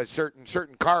get certain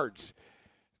cards.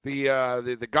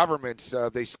 The governments,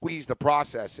 they squeeze the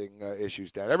processing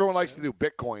issues down. Everyone likes to do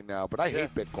Bitcoin now, but I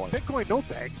hate Bitcoin. Bitcoin, no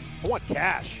thanks. I want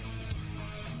cash.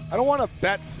 I don't want to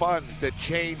bet funds that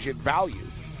change in value.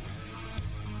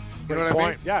 You know what I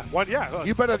mean? Yeah,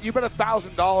 You bet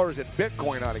 $1,000 in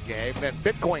Bitcoin on a game, and then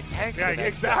Bitcoin tanks. Yeah,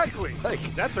 exactly.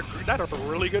 That's a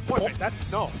really good point.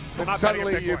 That's no. And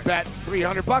suddenly you bet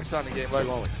 $300 on the game, like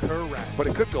only. Correct. But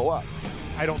it could go up.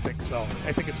 I don't think so.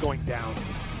 I think it's going down.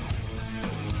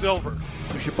 Silver.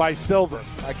 You should buy silver.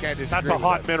 I can't disagree. That's a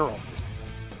hot mineral.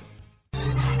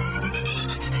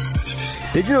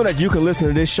 Did you know that you can listen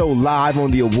to this show live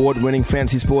on the award-winning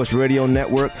Fantasy Sports Radio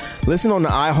Network? Listen on the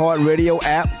iHeartRadio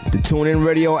app, the TuneIn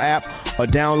Radio app, or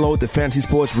download the Fantasy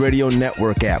Sports Radio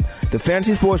Network app. The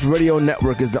Fantasy Sports Radio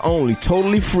Network is the only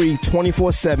totally free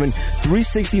 24/7,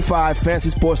 365 fantasy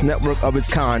sports network of its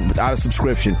kind without a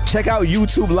subscription. Check out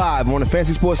YouTube Live on the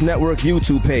Fantasy Sports Network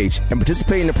YouTube page and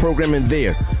participate in the programming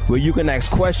there, where you can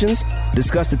ask questions,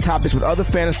 discuss the topics with other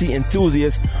fantasy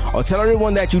enthusiasts, or tell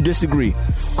everyone that you disagree.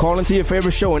 Call into your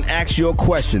favorite show and ask your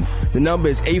question. The number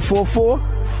is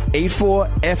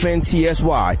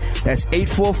 844-84-FNTSY. That's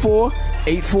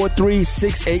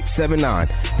 844-843-6879.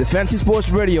 The Fantasy Sports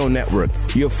Radio Network,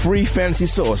 your free fantasy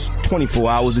source 24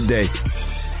 hours a day.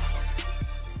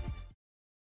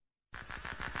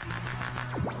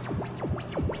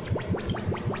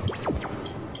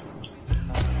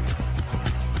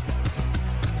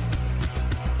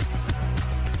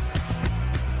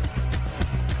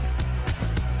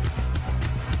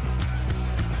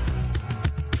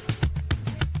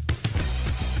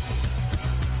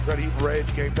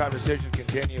 Rage Game Time Decision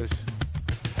continues.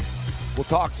 We'll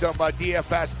talk some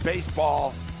DFS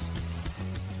baseball.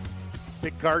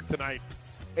 Big card tonight.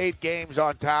 8 games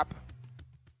on tap.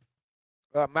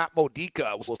 Matt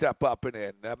Modica will step up and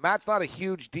in. Matt's not a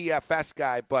huge DFS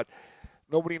guy, but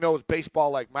nobody knows baseball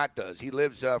like Matt does. He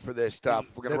lives for this stuff.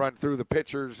 We're going to run through the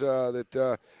pitchers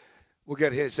that we'll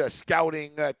get his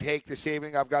scouting take this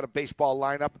evening. I've got a baseball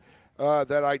lineup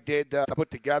that I did put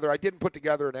together. I didn't put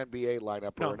together an NBA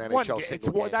lineup or an NHL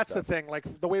single game. That's the thing. Like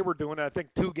the way we're doing it, I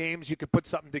think 2 games you could put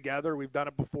something together. We've done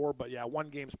it before, but yeah, 1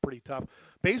 game's pretty tough.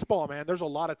 Baseball, man, there's a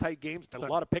lot of tight games, a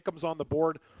lot of pick'ems on the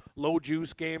board, low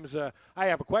juice games. I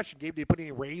have a question, Gabe. Do you put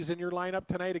any Rays in your lineup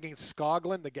tonight against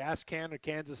Skoglund, the gas can of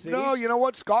Kansas City? No, you know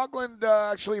what? Skoglund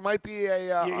actually might be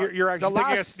a. You're actually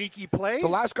thinking a sneaky play. The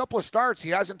last couple of starts, he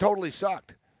hasn't totally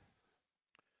sucked.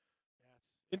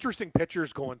 Interesting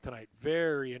pitchers going tonight.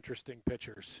 Very interesting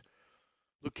pitchers.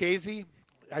 Lucchesi,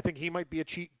 I think he might be a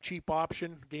cheap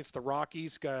option against the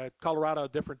Rockies. Colorado, a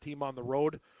different team on the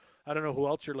road. I don't know who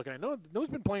else you're looking at. No, who's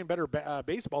been playing better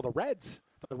baseball? The Reds.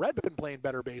 The Reds have been playing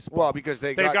better baseball. Well, because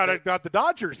they got the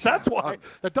Dodgers. That's why.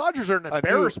 The Dodgers are an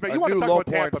embarrassment. You want to talk about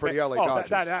Tampa for the LA Dodgers.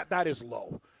 That is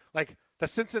low. Like, the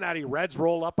Cincinnati Reds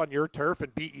roll up on your turf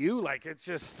and beat you. Like, it's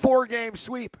just 4-game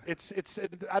sweep. It's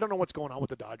I don't know what's going on with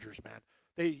the Dodgers, man.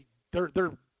 They're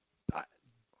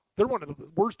one of the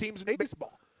worst teams in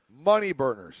baseball. Money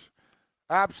burners.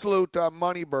 Absolute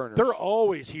money burners. They're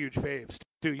always huge faves,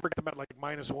 too. You bring them at like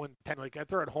 -110. Like, if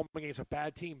they're at home against a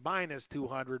bad team,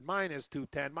 -200,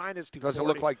 -210, -240. Doesn't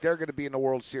look like they're going to be in the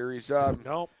World Series.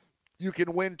 No. you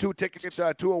can win 2 tickets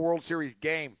to a World Series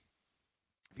game.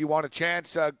 If you want a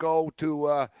chance, go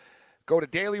to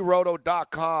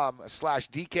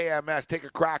dailyroto.com/DKMS. Take a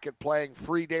crack at playing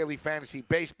free daily fantasy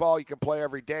baseball. You can play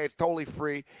every day. It's totally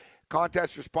free.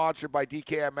 Contests are sponsored by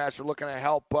DKMS. We're looking to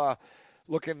help, for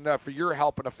your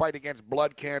help in a fight against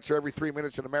blood cancer. Every 3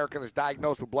 minutes, an American is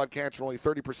diagnosed with blood cancer. Only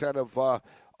 30% of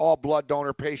all blood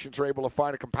donor patients are able to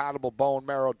find a compatible bone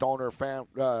marrow donor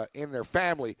in their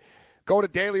family. Go to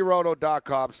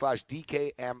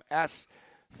dailyroto.com/DKMS.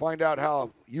 Find out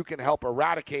how you can help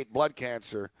eradicate blood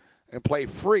cancer and play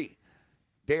free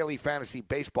daily fantasy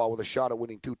baseball with a shot at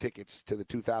winning 2 tickets to the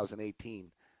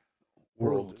 2018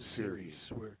 World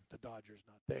Series. Where the Dodgers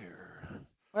not there.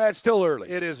 It's still early.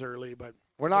 It is early, but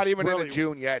we're not even into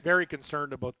June yet. Very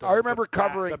concerned about I remember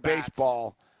covering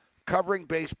baseball.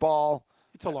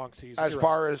 It's a long season. As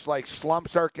far as like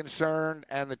slumps are concerned,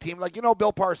 and the team, like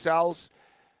Bill Parcells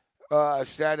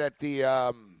said at the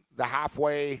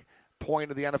halfway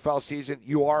point of the NFL season,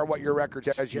 you are what your record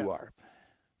says you are.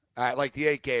 Like the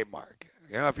 8-game mark.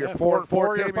 If you're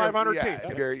 4-4, you're a 500 team.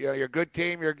 If you're a good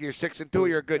team, you're 6-2,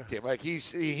 you're a good team. Like he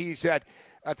said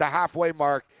at the halfway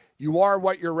mark, you are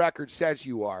what your record says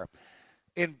you are.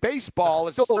 In baseball,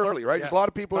 it's still early, right? There's a lot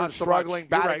of people who are struggling,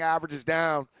 batting averages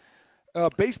down.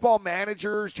 Baseball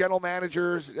managers, general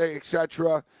managers,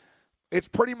 etc. It's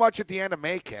pretty much at the end of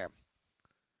May, Cam.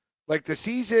 Like the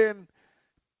season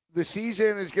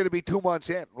is going to be 2 months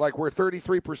in. Like we're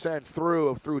 33%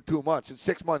 through 2 months. It's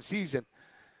 6-month season.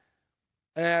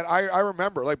 And I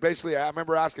remember, I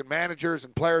remember asking managers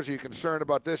and players, are you concerned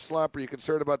about this slump? Are you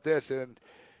concerned about this? And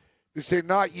they say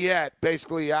not yet.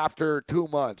 Basically, after 2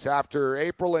 months, after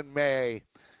April and May,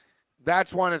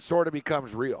 that's when it sort of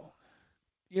becomes real.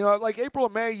 Like April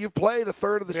and May, you've played a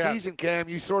third of the season, Cam.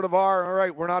 You sort of are, all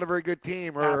right, we're not a very good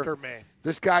team. Or after May.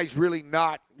 This guy's really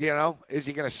not, is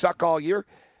he going to suck all year?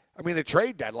 I mean, the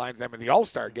trade deadline, the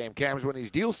All-Star game, Cam, is when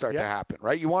these deals start to happen,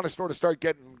 right? You want to sort of start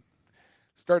to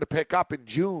pick up in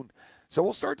June. So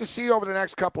we'll start to see over the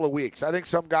next couple of weeks. I think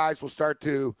some guys will start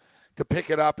to pick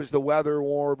it up as the weather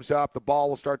warms up. The ball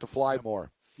will start to fly more.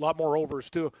 A lot more overs,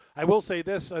 too. I will say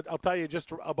this. I'll tell you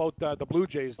just about the Blue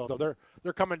Jays, though.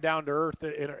 They're coming down to earth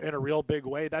in a real big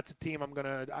way. That's a team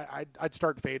I'd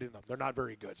start fading them. They're not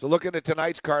very good. So looking at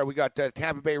tonight's card, we got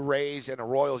Tampa Bay Rays and the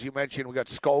Royals. You mentioned we got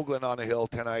Skoglund on the hill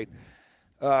tonight.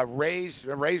 Rays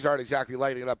aren't exactly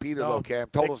lighting it up either, though, Cam.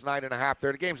 Total's 9.5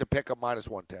 there. The game's a pick-up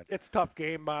 -110. It's a tough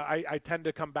game. I tend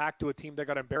to come back to a team that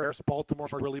got embarrassed.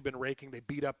 Baltimore's really been raking. They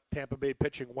beat up Tampa Bay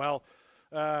pitching well.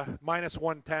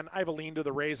 -110. I have a lean to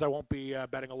the Rays. I won't be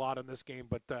betting a lot on this game,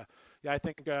 but I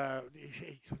think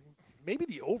maybe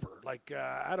the over. I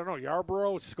don't know,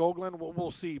 Yarbrough, Skoglund.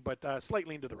 We'll see, but slight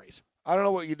lean to the Rays. I don't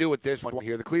know what you do with this one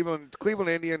here. The Cleveland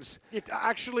Indians. They're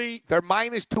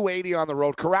 -280 on the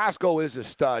road. Carrasco is a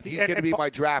stud. He's going to be my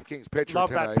DraftKings pitcher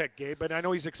tonight. Love that pick, Gabe. And I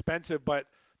know he's expensive, but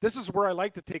this is where I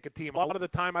like to take a team. A lot of the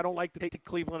time, I don't like to take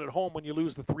Cleveland at home when you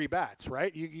lose the 3 bats,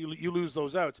 right? You lose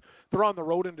those outs. They're on the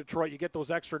road in Detroit. You get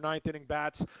those extra 9th-inning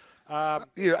bats. I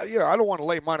don't want to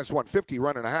lay -150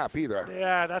 1.5 either.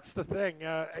 Yeah, that's the thing.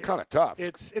 It's kind of tough.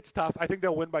 It's tough. I think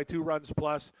they'll win by 2 runs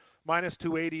plus.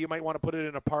 -280, you might want to put it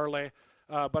in a parlay.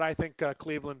 But I think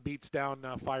Cleveland beats down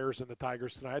Fiers and the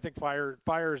Tigers tonight. I think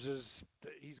Fiers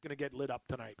he's going to get lit up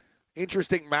tonight.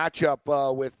 Interesting matchup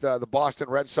with the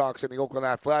Boston Red Sox and the Oakland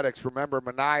Athletics. Remember,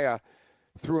 Manaea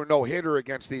threw a no-hitter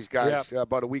against these guys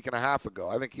about a week and a half ago.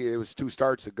 I think it was 2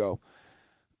 starts ago.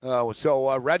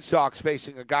 So Red Sox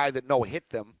facing a guy that no-hit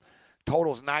them.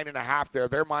 Total's 9.5 there.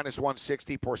 They're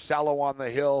 -160. Porcello on the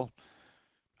hill.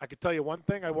 I could tell you one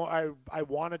thing. I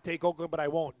want to take Oakland, but I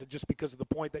won't, just because of the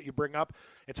point that you bring up.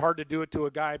 It's hard to do it to a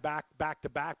guy back to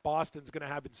back. Boston's going to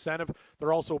have incentive.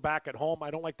 They're also back at home. I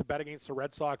don't like to bet against the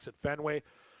Red Sox at Fenway.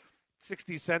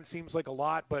 60 cents seems like a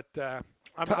lot, but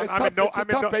I'm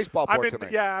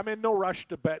in no rush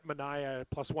to bet Manaea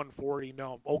 +140.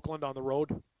 No, Oakland on the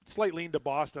road. Slight lean to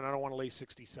Boston. I don't want to lay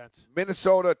 60 cents.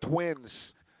 Minnesota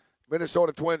Twins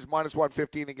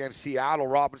 -115 against Seattle.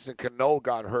 Robinson Cano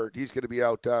got hurt. He's going to be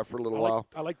out for a little while.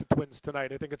 I like the Twins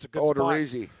tonight. I think it's a good spot.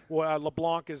 Odorizzi. Well,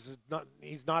 LeBlanc he's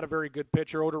not a very good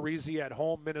pitcher. Odorizzi at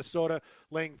home. Minnesota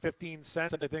laying 15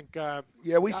 cents. I think.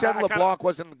 We said LeBlanc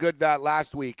wasn't good that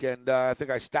last week, and I think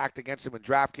I stacked against him in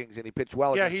DraftKings, and he pitched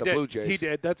well against the Blue Jays. He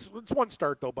did. It's one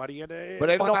start though, buddy. But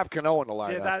they don't have Cano in the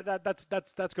lineup. Yeah,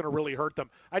 that's going to really hurt them.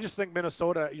 I just think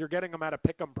Minnesota. You're getting them at a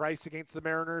pick-em price against the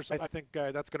Mariners. I think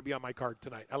that's going to be on my card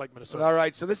tonight. I like Minnesota. All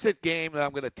right, so this is a game that I'm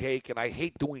going to take, and I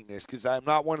hate doing this because I'm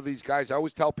not one of these guys. I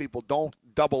always tell people don't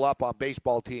double up on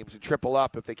baseball teams and triple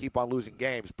up if they keep on losing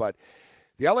games. But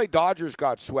the LA Dodgers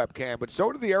got swept, Cam, but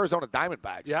so did the Arizona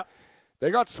Diamondbacks. Yeah.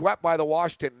 They got swept by the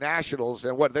Washington Nationals,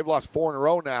 and they've lost 4 in a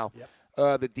row now,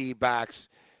 the D-backs.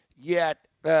 Yet,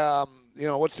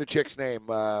 what's the chick's name?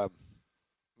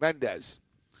 Mendez.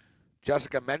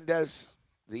 Jessica Mendez,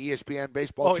 the ESPN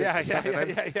baseball chick. Yeah,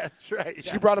 that's right. Yeah.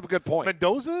 She brought up a good point.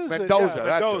 Mendoza. Mendoza.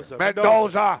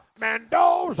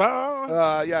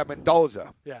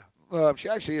 Mendoza. Yeah. She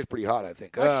actually is pretty hot, I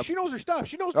think. She knows her stuff.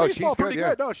 She knows baseball pretty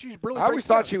good. No, she's brilliant. I always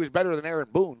thought she was better than Aaron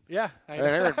Boone. Yeah. And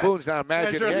Aaron Boone's not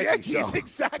managing the Yankees. So.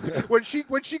 Exactly. when she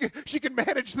can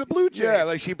manage the Blue Jays. Yeah,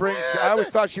 like she brings. I always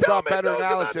thought she brought better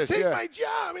analysis. Take my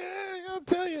job. I'll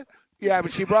tell you. Yeah,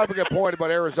 but she brought up a good point about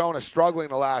Arizona struggling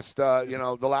the last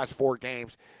 4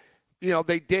 games.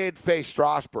 They did face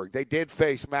Strasburg. They did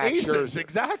face Max Scherzer.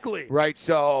 Exactly. Right.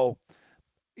 So.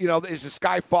 Is the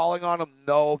sky falling on them?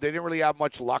 No, they didn't really have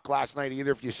much luck last night either.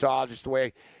 If you saw just the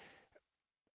way,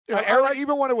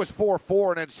 even when it was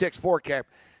 4-4 and then 6-4, Cam,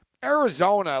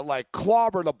 Arizona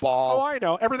clobbered the ball. Oh, I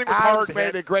know. Everything was hard.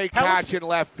 Made a great catch in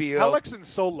left field. Hellickson's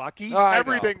so lucky.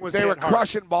 Everything was. They were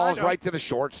crushing balls right to the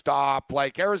shortstop.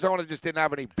 Arizona just didn't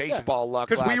have any baseball luck.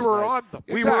 Because we were on them.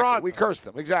 Exactly. We cursed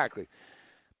them. Exactly.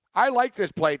 I like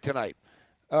this play tonight.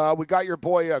 We got your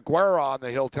boy Guerra on the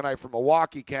hill tonight from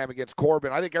Milwaukee, Cam, against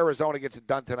Corbin. I think Arizona gets it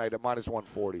done tonight at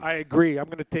 -140. I agree. I'm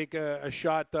going to take a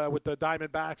shot with the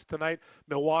Diamondbacks tonight.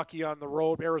 Milwaukee on the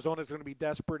road. Arizona's going to be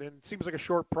desperate, and it seems like a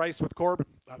short price with Corbin.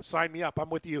 Sign me up. I'm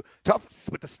with you. Tough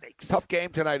with the Snakes. Tough game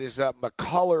tonight is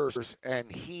McCullers and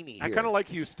Heaney here. I kind of like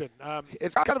Houston.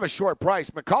 It's kind of a short price.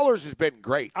 McCullers has been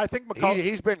great. I think McCullers.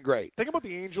 He's been great. Thing about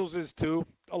the Angels is, too,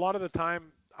 a lot of the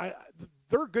time,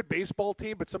 they're a good baseball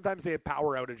team, but sometimes they have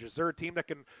power outages. They're a team that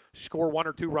can score 1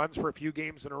 or 2 runs for a few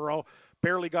games in a row.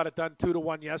 Barely got it done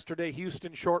 2-1 yesterday.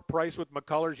 Houston short price with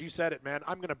McCullers. You said it, man.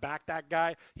 I'm going to back that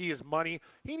guy. He is money.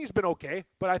 Heaney's been okay,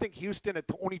 but I think Houston at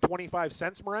only 25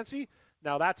 cents, Morency.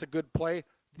 Now that's a good play.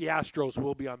 The Astros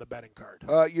will be on the betting card.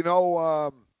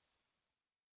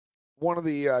 One of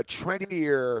the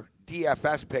trendier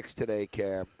DFS picks today,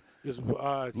 Cam, is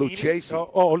Lucchesi.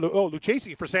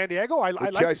 Lucchesi for San Diego. I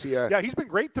like. Yeah, he's been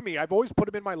great to me. I've always put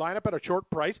him in my lineup at a short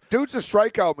price. Dude's a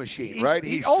strikeout machine, right?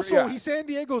 He's San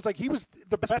Diego's he was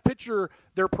the best pitcher,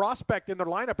 their prospect in their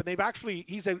lineup, and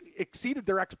he's exceeded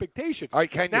their expectation.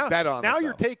 You bet on now it,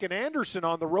 you're taking Anderson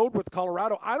on the road with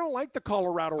Colorado. I don't like the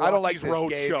Colorado Rockies I don't like this road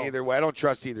game show either way. I don't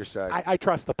trust either side. I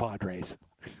trust the Padres.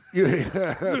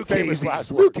 Famous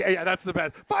last words. Yeah, that's the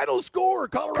best. Final score,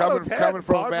 Colorado 10. Coming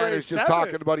from Padres a man who's just 7.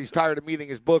 talking about he's tired of meeting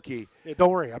his bookie. Yeah,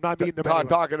 don't worry, I'm not meeting him anyway.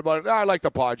 Talking about it. I like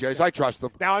the Padres. I trust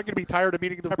them. Now I'm going to be tired of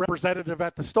meeting the representative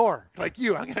at the store. Like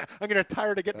you, I'm going to get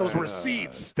tired of getting those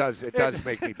receipts. It does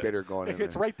make me bitter going in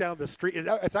It's there. right down the street.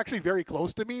 It's actually very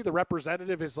close to me. The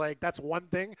representative is that's one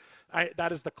thing.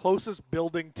 That is the closest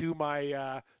building to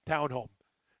my townhome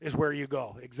is where you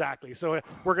go. Exactly. So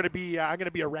we're going to be. I'm going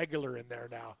to be a regular in there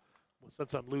now.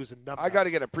 Since I'm losing numbers. I got to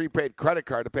get a prepaid credit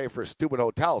card to pay for a stupid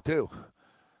hotel too.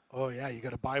 Oh yeah, you got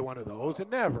to buy one of those.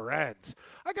 It never ends.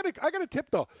 I got a tip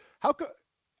though.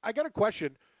 I got a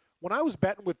question. When I was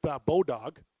betting with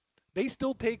Bodog, they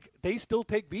still take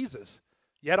visas.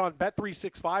 Yet on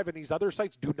Bet365 and these other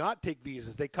sites do not take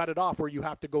visas. They cut it off where you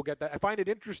have to go get that. I find it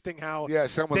interesting how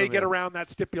they get around that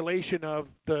stipulation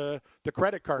of the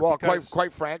credit card. Well,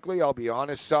 quite frankly, I'll be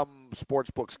honest. Some sports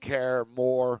books care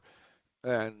more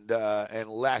and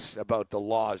less about the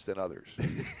laws than others.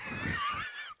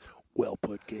 Well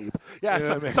put, Gabe. Yeah,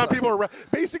 some people are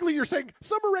basically you're saying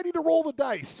some are ready to roll the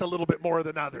dice a little bit more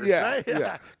than others. Yeah, right?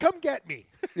 yeah. Come get me.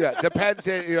 Yeah, depends.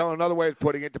 Another way of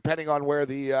putting it, depending on where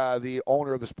the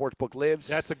owner of the sports book lives.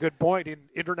 That's a good point. In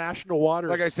international waters,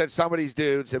 like I said, some of these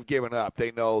dudes have given up.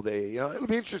 They know it'll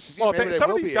be interesting to see. Well, Maybe some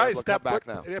they of these guys step back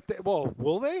now.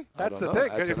 Will they? That's the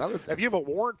thing. That's another thing. If you have a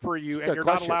warrant for you and you're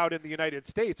not allowed in the United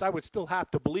States, I would still have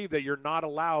to believe that you're not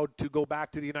allowed to go back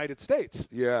to the United States.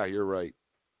 Yeah, you're right.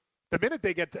 The minute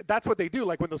they get, that's what they do.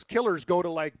 Like when those killers go to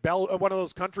one of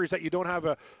those countries that you don't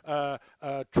have a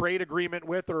trade agreement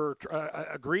with or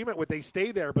agreement with, they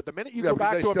stay there. But the minute you go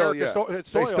back to American soil,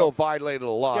 they still violated the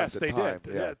law. Yes, at the they time.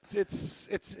 did. Yeah. It's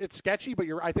sketchy, but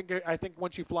I think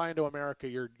once you fly into America,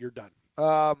 you're done.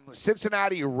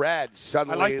 Cincinnati Reds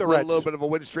suddenly I like the Reds. A little bit of a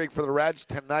win streak for the Reds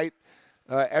tonight.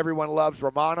 Everyone loves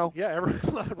Romano. Yeah,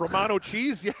 Romano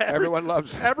cheese. Yeah, everyone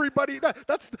loves. Everybody.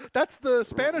 That's the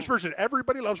Spanish version.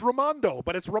 Everybody loves Romando,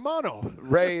 but it's Romano.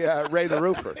 Ray the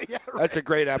Roofer. Yeah, that's a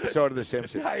great episode of The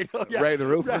Simpsons. I know, yeah. Ray the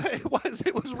Roofer.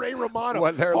 It was Ray Romano.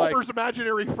 Homer's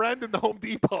imaginary friend in the Home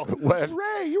Depot.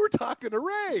 Ray, you were talking to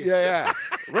Ray. Yeah.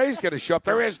 Ray's gonna show up.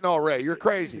 There is no Ray. You're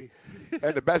crazy.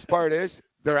 And the best part is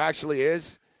there actually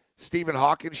is. Stephen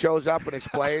Hawking shows up and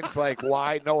explains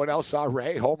why no one else saw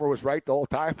Ray. Homer was right the whole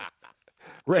time.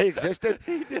 Ray existed?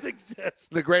 He did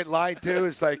exist. The great line, too,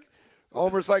 is like,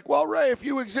 Homer's like, well, Ray, if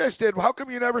you existed, how come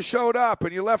you never showed up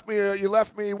and you left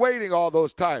me waiting all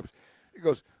those times? He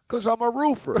goes, because I'm a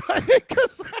roofer.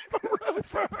 Because I'm a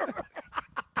roofer.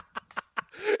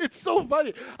 It's so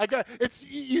funny.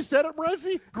 You said it,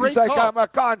 Morency? Great He's like, call. I'm a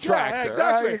contractor. Yeah,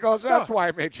 exactly. He goes, that's why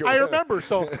I made you. I remember.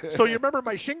 So you remember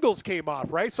my shingles came off,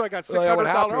 right? So I got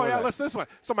 $600. Oh, yeah, listen to this one.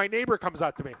 So my neighbor comes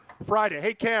out to me Friday.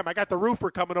 Hey, Cam, I got the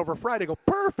roofer coming over Friday. I go,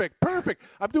 perfect.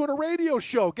 I'm doing a radio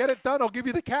show. Get it done. I'll give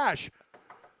you the cash.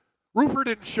 Roofer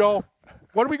didn't show.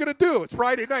 What are we going to do? It's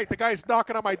Friday night. The guy's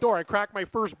knocking on my door. I crack my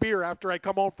first beer after I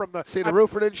come home from the... See, the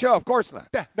roofer didn't show. Of course not.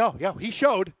 Yeah, he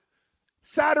showed.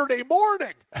 Saturday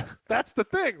morning. That's the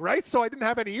thing, right? So I didn't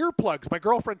have any earplugs. My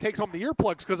girlfriend takes home the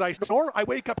earplugs because I snore. I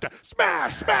wake up to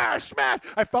smash, smash, smash.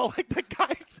 I felt like the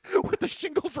guys with the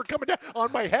shingles were coming down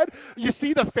on my head. You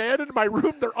see the fan in my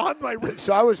room? They're on my room.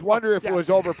 So I was wondering if it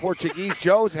was over Portuguese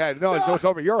Joe's head. No, it's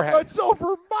over your head. It's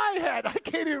over my head. I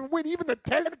can't even win. Even the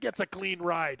tenant gets a clean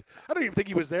ride. I don't even think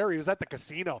he was there. He was at the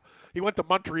casino. He went to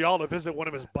Montreal to visit one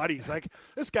of his buddies. Like,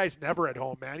 this guy's never at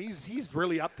home, man. He's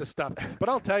really up to stuff. But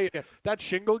I'll tell you, that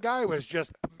shingle guy was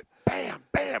just bam,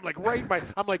 bam, like right in my.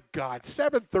 I'm like, God,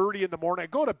 7:30 in the morning. I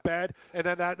go to bed, and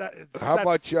then How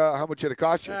much did it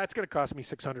cost you? It's going to cost me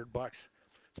 $600.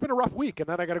 It's been a rough week, and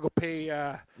then I got to go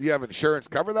pay. You have insurance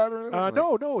cover that or anything?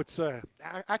 No, it's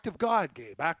Act of God,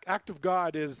 Gabe. Act of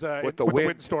God is with the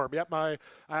windstorm. Yep,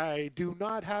 I do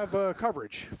not have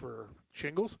coverage for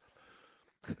shingles.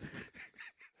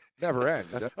 Never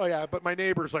ends. Oh, yeah, but my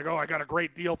neighbor's like, I got a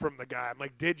great deal from the guy. I'm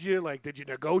like, did you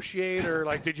negotiate or,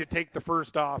 did you take the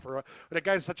first offer? But that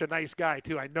guy's such a nice guy,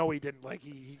 too. I know he didn't,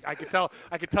 I could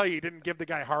tell you he didn't give the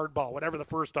guy hardball, whatever the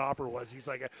first offer was. He's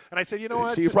like, and I said, you know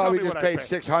what? So you probably just paid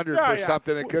 $600 for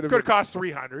something that could have cost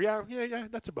 $300. Yeah,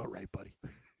 that's about right, buddy.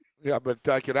 Yeah, but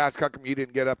I could ask how come you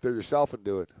didn't get up there yourself and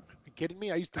do it? Are you kidding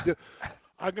me?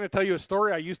 I'm going to tell you a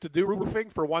story. I used to do roofing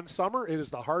for one summer. It is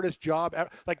the hardest job ever.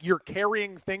 Like, you're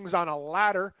carrying things on a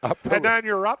ladder, and then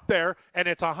you're up there, and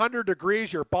it's 100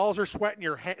 degrees. Your balls are sweating.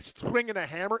 You're swinging a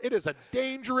hammer. It is a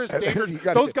dangerous.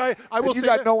 Those guys, I will say. You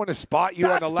got no one to spot you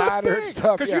on the ladder and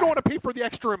stuff. Because you don't want to pay for the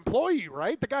extra employee,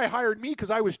 right? The guy hired me because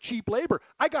I was cheap labor.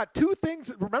 I got two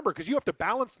things. Remember, because you have to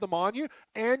balance them on you,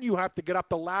 and you have to get up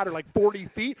the ladder like 40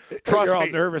 feet. Trust you're me. all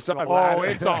nervous on the ladder.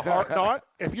 It's a hard knot.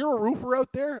 If you're a roofer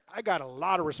out there, I got a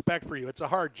lot of respect for you. It's a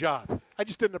hard job. I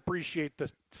just didn't appreciate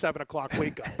the 7 o'clock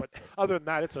wake up. But other than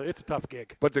that, it's a tough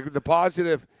gig. But the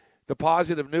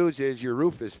positive news is your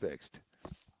roof is fixed.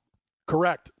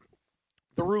 Correct.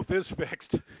 The roof is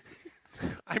fixed.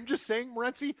 I'm just saying,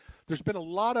 Morency, there's been a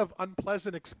lot of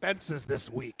unpleasant expenses this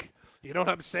week. You know what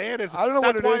I'm saying? I don't know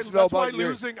what it is, though, about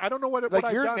losing. I don't know what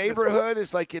your neighborhood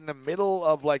is like in the middle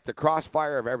of like the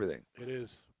crossfire of everything. It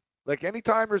is. Like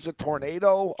anytime there's a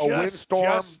tornado, a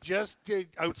windstorm,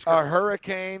 a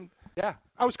hurricane. Yeah.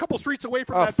 I was a couple streets away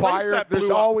from that fire. place that There's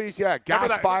blew always up.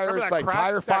 gas fires, like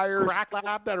tire fires. Crack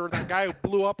lab that guy who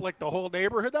blew up like the whole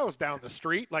neighborhood. That was down the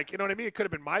street. Like, you know what I mean? It could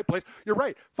have been my place. You're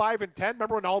right. 5 and 10.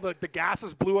 Remember when all the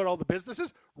gases blew out all the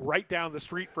businesses? Right down the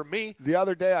street from me. The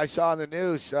other day I saw in the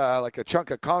news like a chunk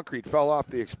of concrete fell off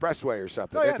the expressway or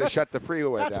something. They had to shut the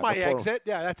freeway down. That's my exit.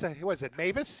 Yeah, that's was it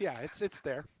Mavis? Yeah, it's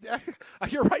there. Yeah,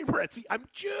 you're right, Morency. I'm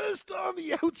just on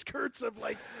the outskirts of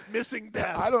like missing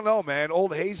death. I don't know, man.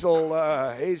 Old Hazel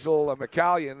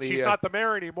McCallion. She's not the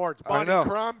mayor anymore. It's Bonnie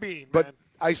Crombie, but man.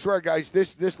 I swear, guys,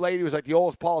 this lady was like the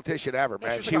oldest politician ever,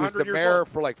 man. She was the mayor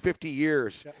for like 50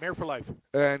 years. Yeah, mayor for life.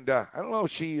 And I don't know,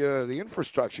 the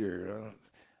infrastructure.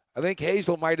 I think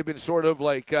Hazel might have been sort of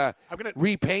like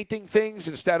repainting things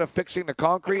instead of fixing the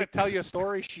concrete. I'm going to tell you a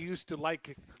story. She used to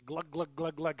like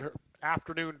glug her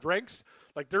afternoon drinks.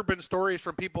 Like, there have been stories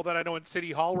from people that I know in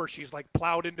City Hall where she's like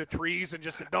plowed into trees and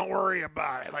just said, don't worry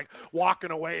about it, like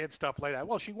walking away and stuff like that.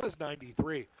 Well, she was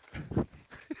 93.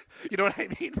 You know what I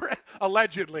mean?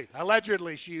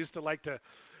 Allegedly, she used to like to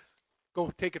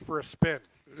go take it for a spin.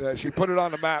 She put it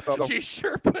on the map. She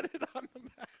sure put it on the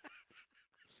map.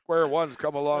 Square one's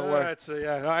come a long way.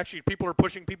 Actually, people are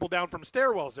pushing people down from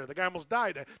stairwells there. The guy almost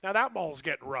died. Now that mall's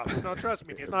getting rough. No, trust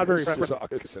me, it's not very friendly.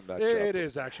 It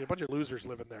is, actually. A bunch of losers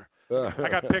living there. I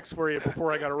got picks for you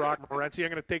before I got to rock Morency.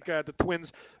 I'm going to take the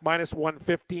Twins minus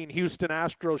 115. Houston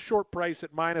Astros short price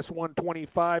at minus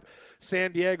 125.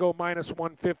 San Diego minus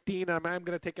 115. I'm going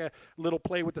to take a little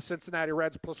play with the Cincinnati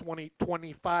Reds plus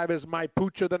 125 as my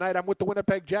pooch of the night. I'm with the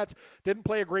Winnipeg Jets. Didn't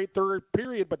play a great third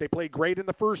period, but they played great in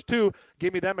the first two.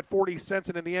 Give me them at 40 cents.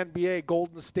 And in the NBA,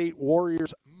 Golden State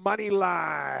Warriors money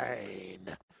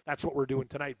line. That's what we're doing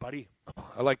tonight, buddy.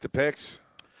 I like the picks.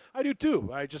 I do too.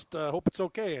 I just hope it's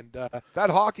okay. And that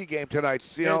hockey game tonight,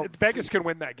 Vegas can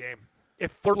win that game.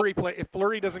 If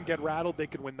Fleury doesn't get rattled, they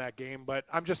could win that game. But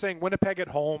I'm just saying, Winnipeg at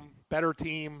home, better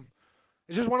team.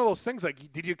 It's just one of those things. Like,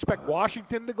 did you expect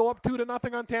Washington to go up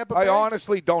 2-0 on Tampa Bay? I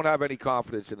honestly don't have any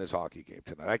confidence in this hockey game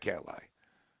tonight. I can't lie.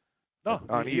 No,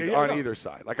 on either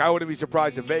side. Like, I wouldn't be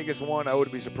surprised if Vegas won. I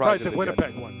wouldn't be surprised if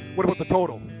Winnipeg won. What about the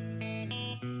total?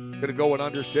 Gonna go with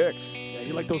under 6. Yeah,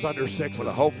 you like those under 6s. With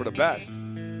a hope for the best.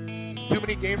 Too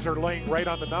many games are laying right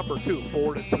on the number too.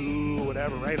 4-2,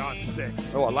 whatever, right on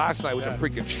 6. Oh, well, last night was a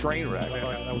freaking train wreck. Oh,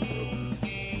 yeah, that was brutal.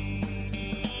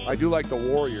 I do like the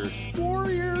Warriors.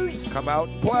 Warriors! Come out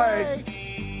and play.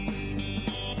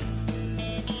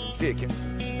 Yeah,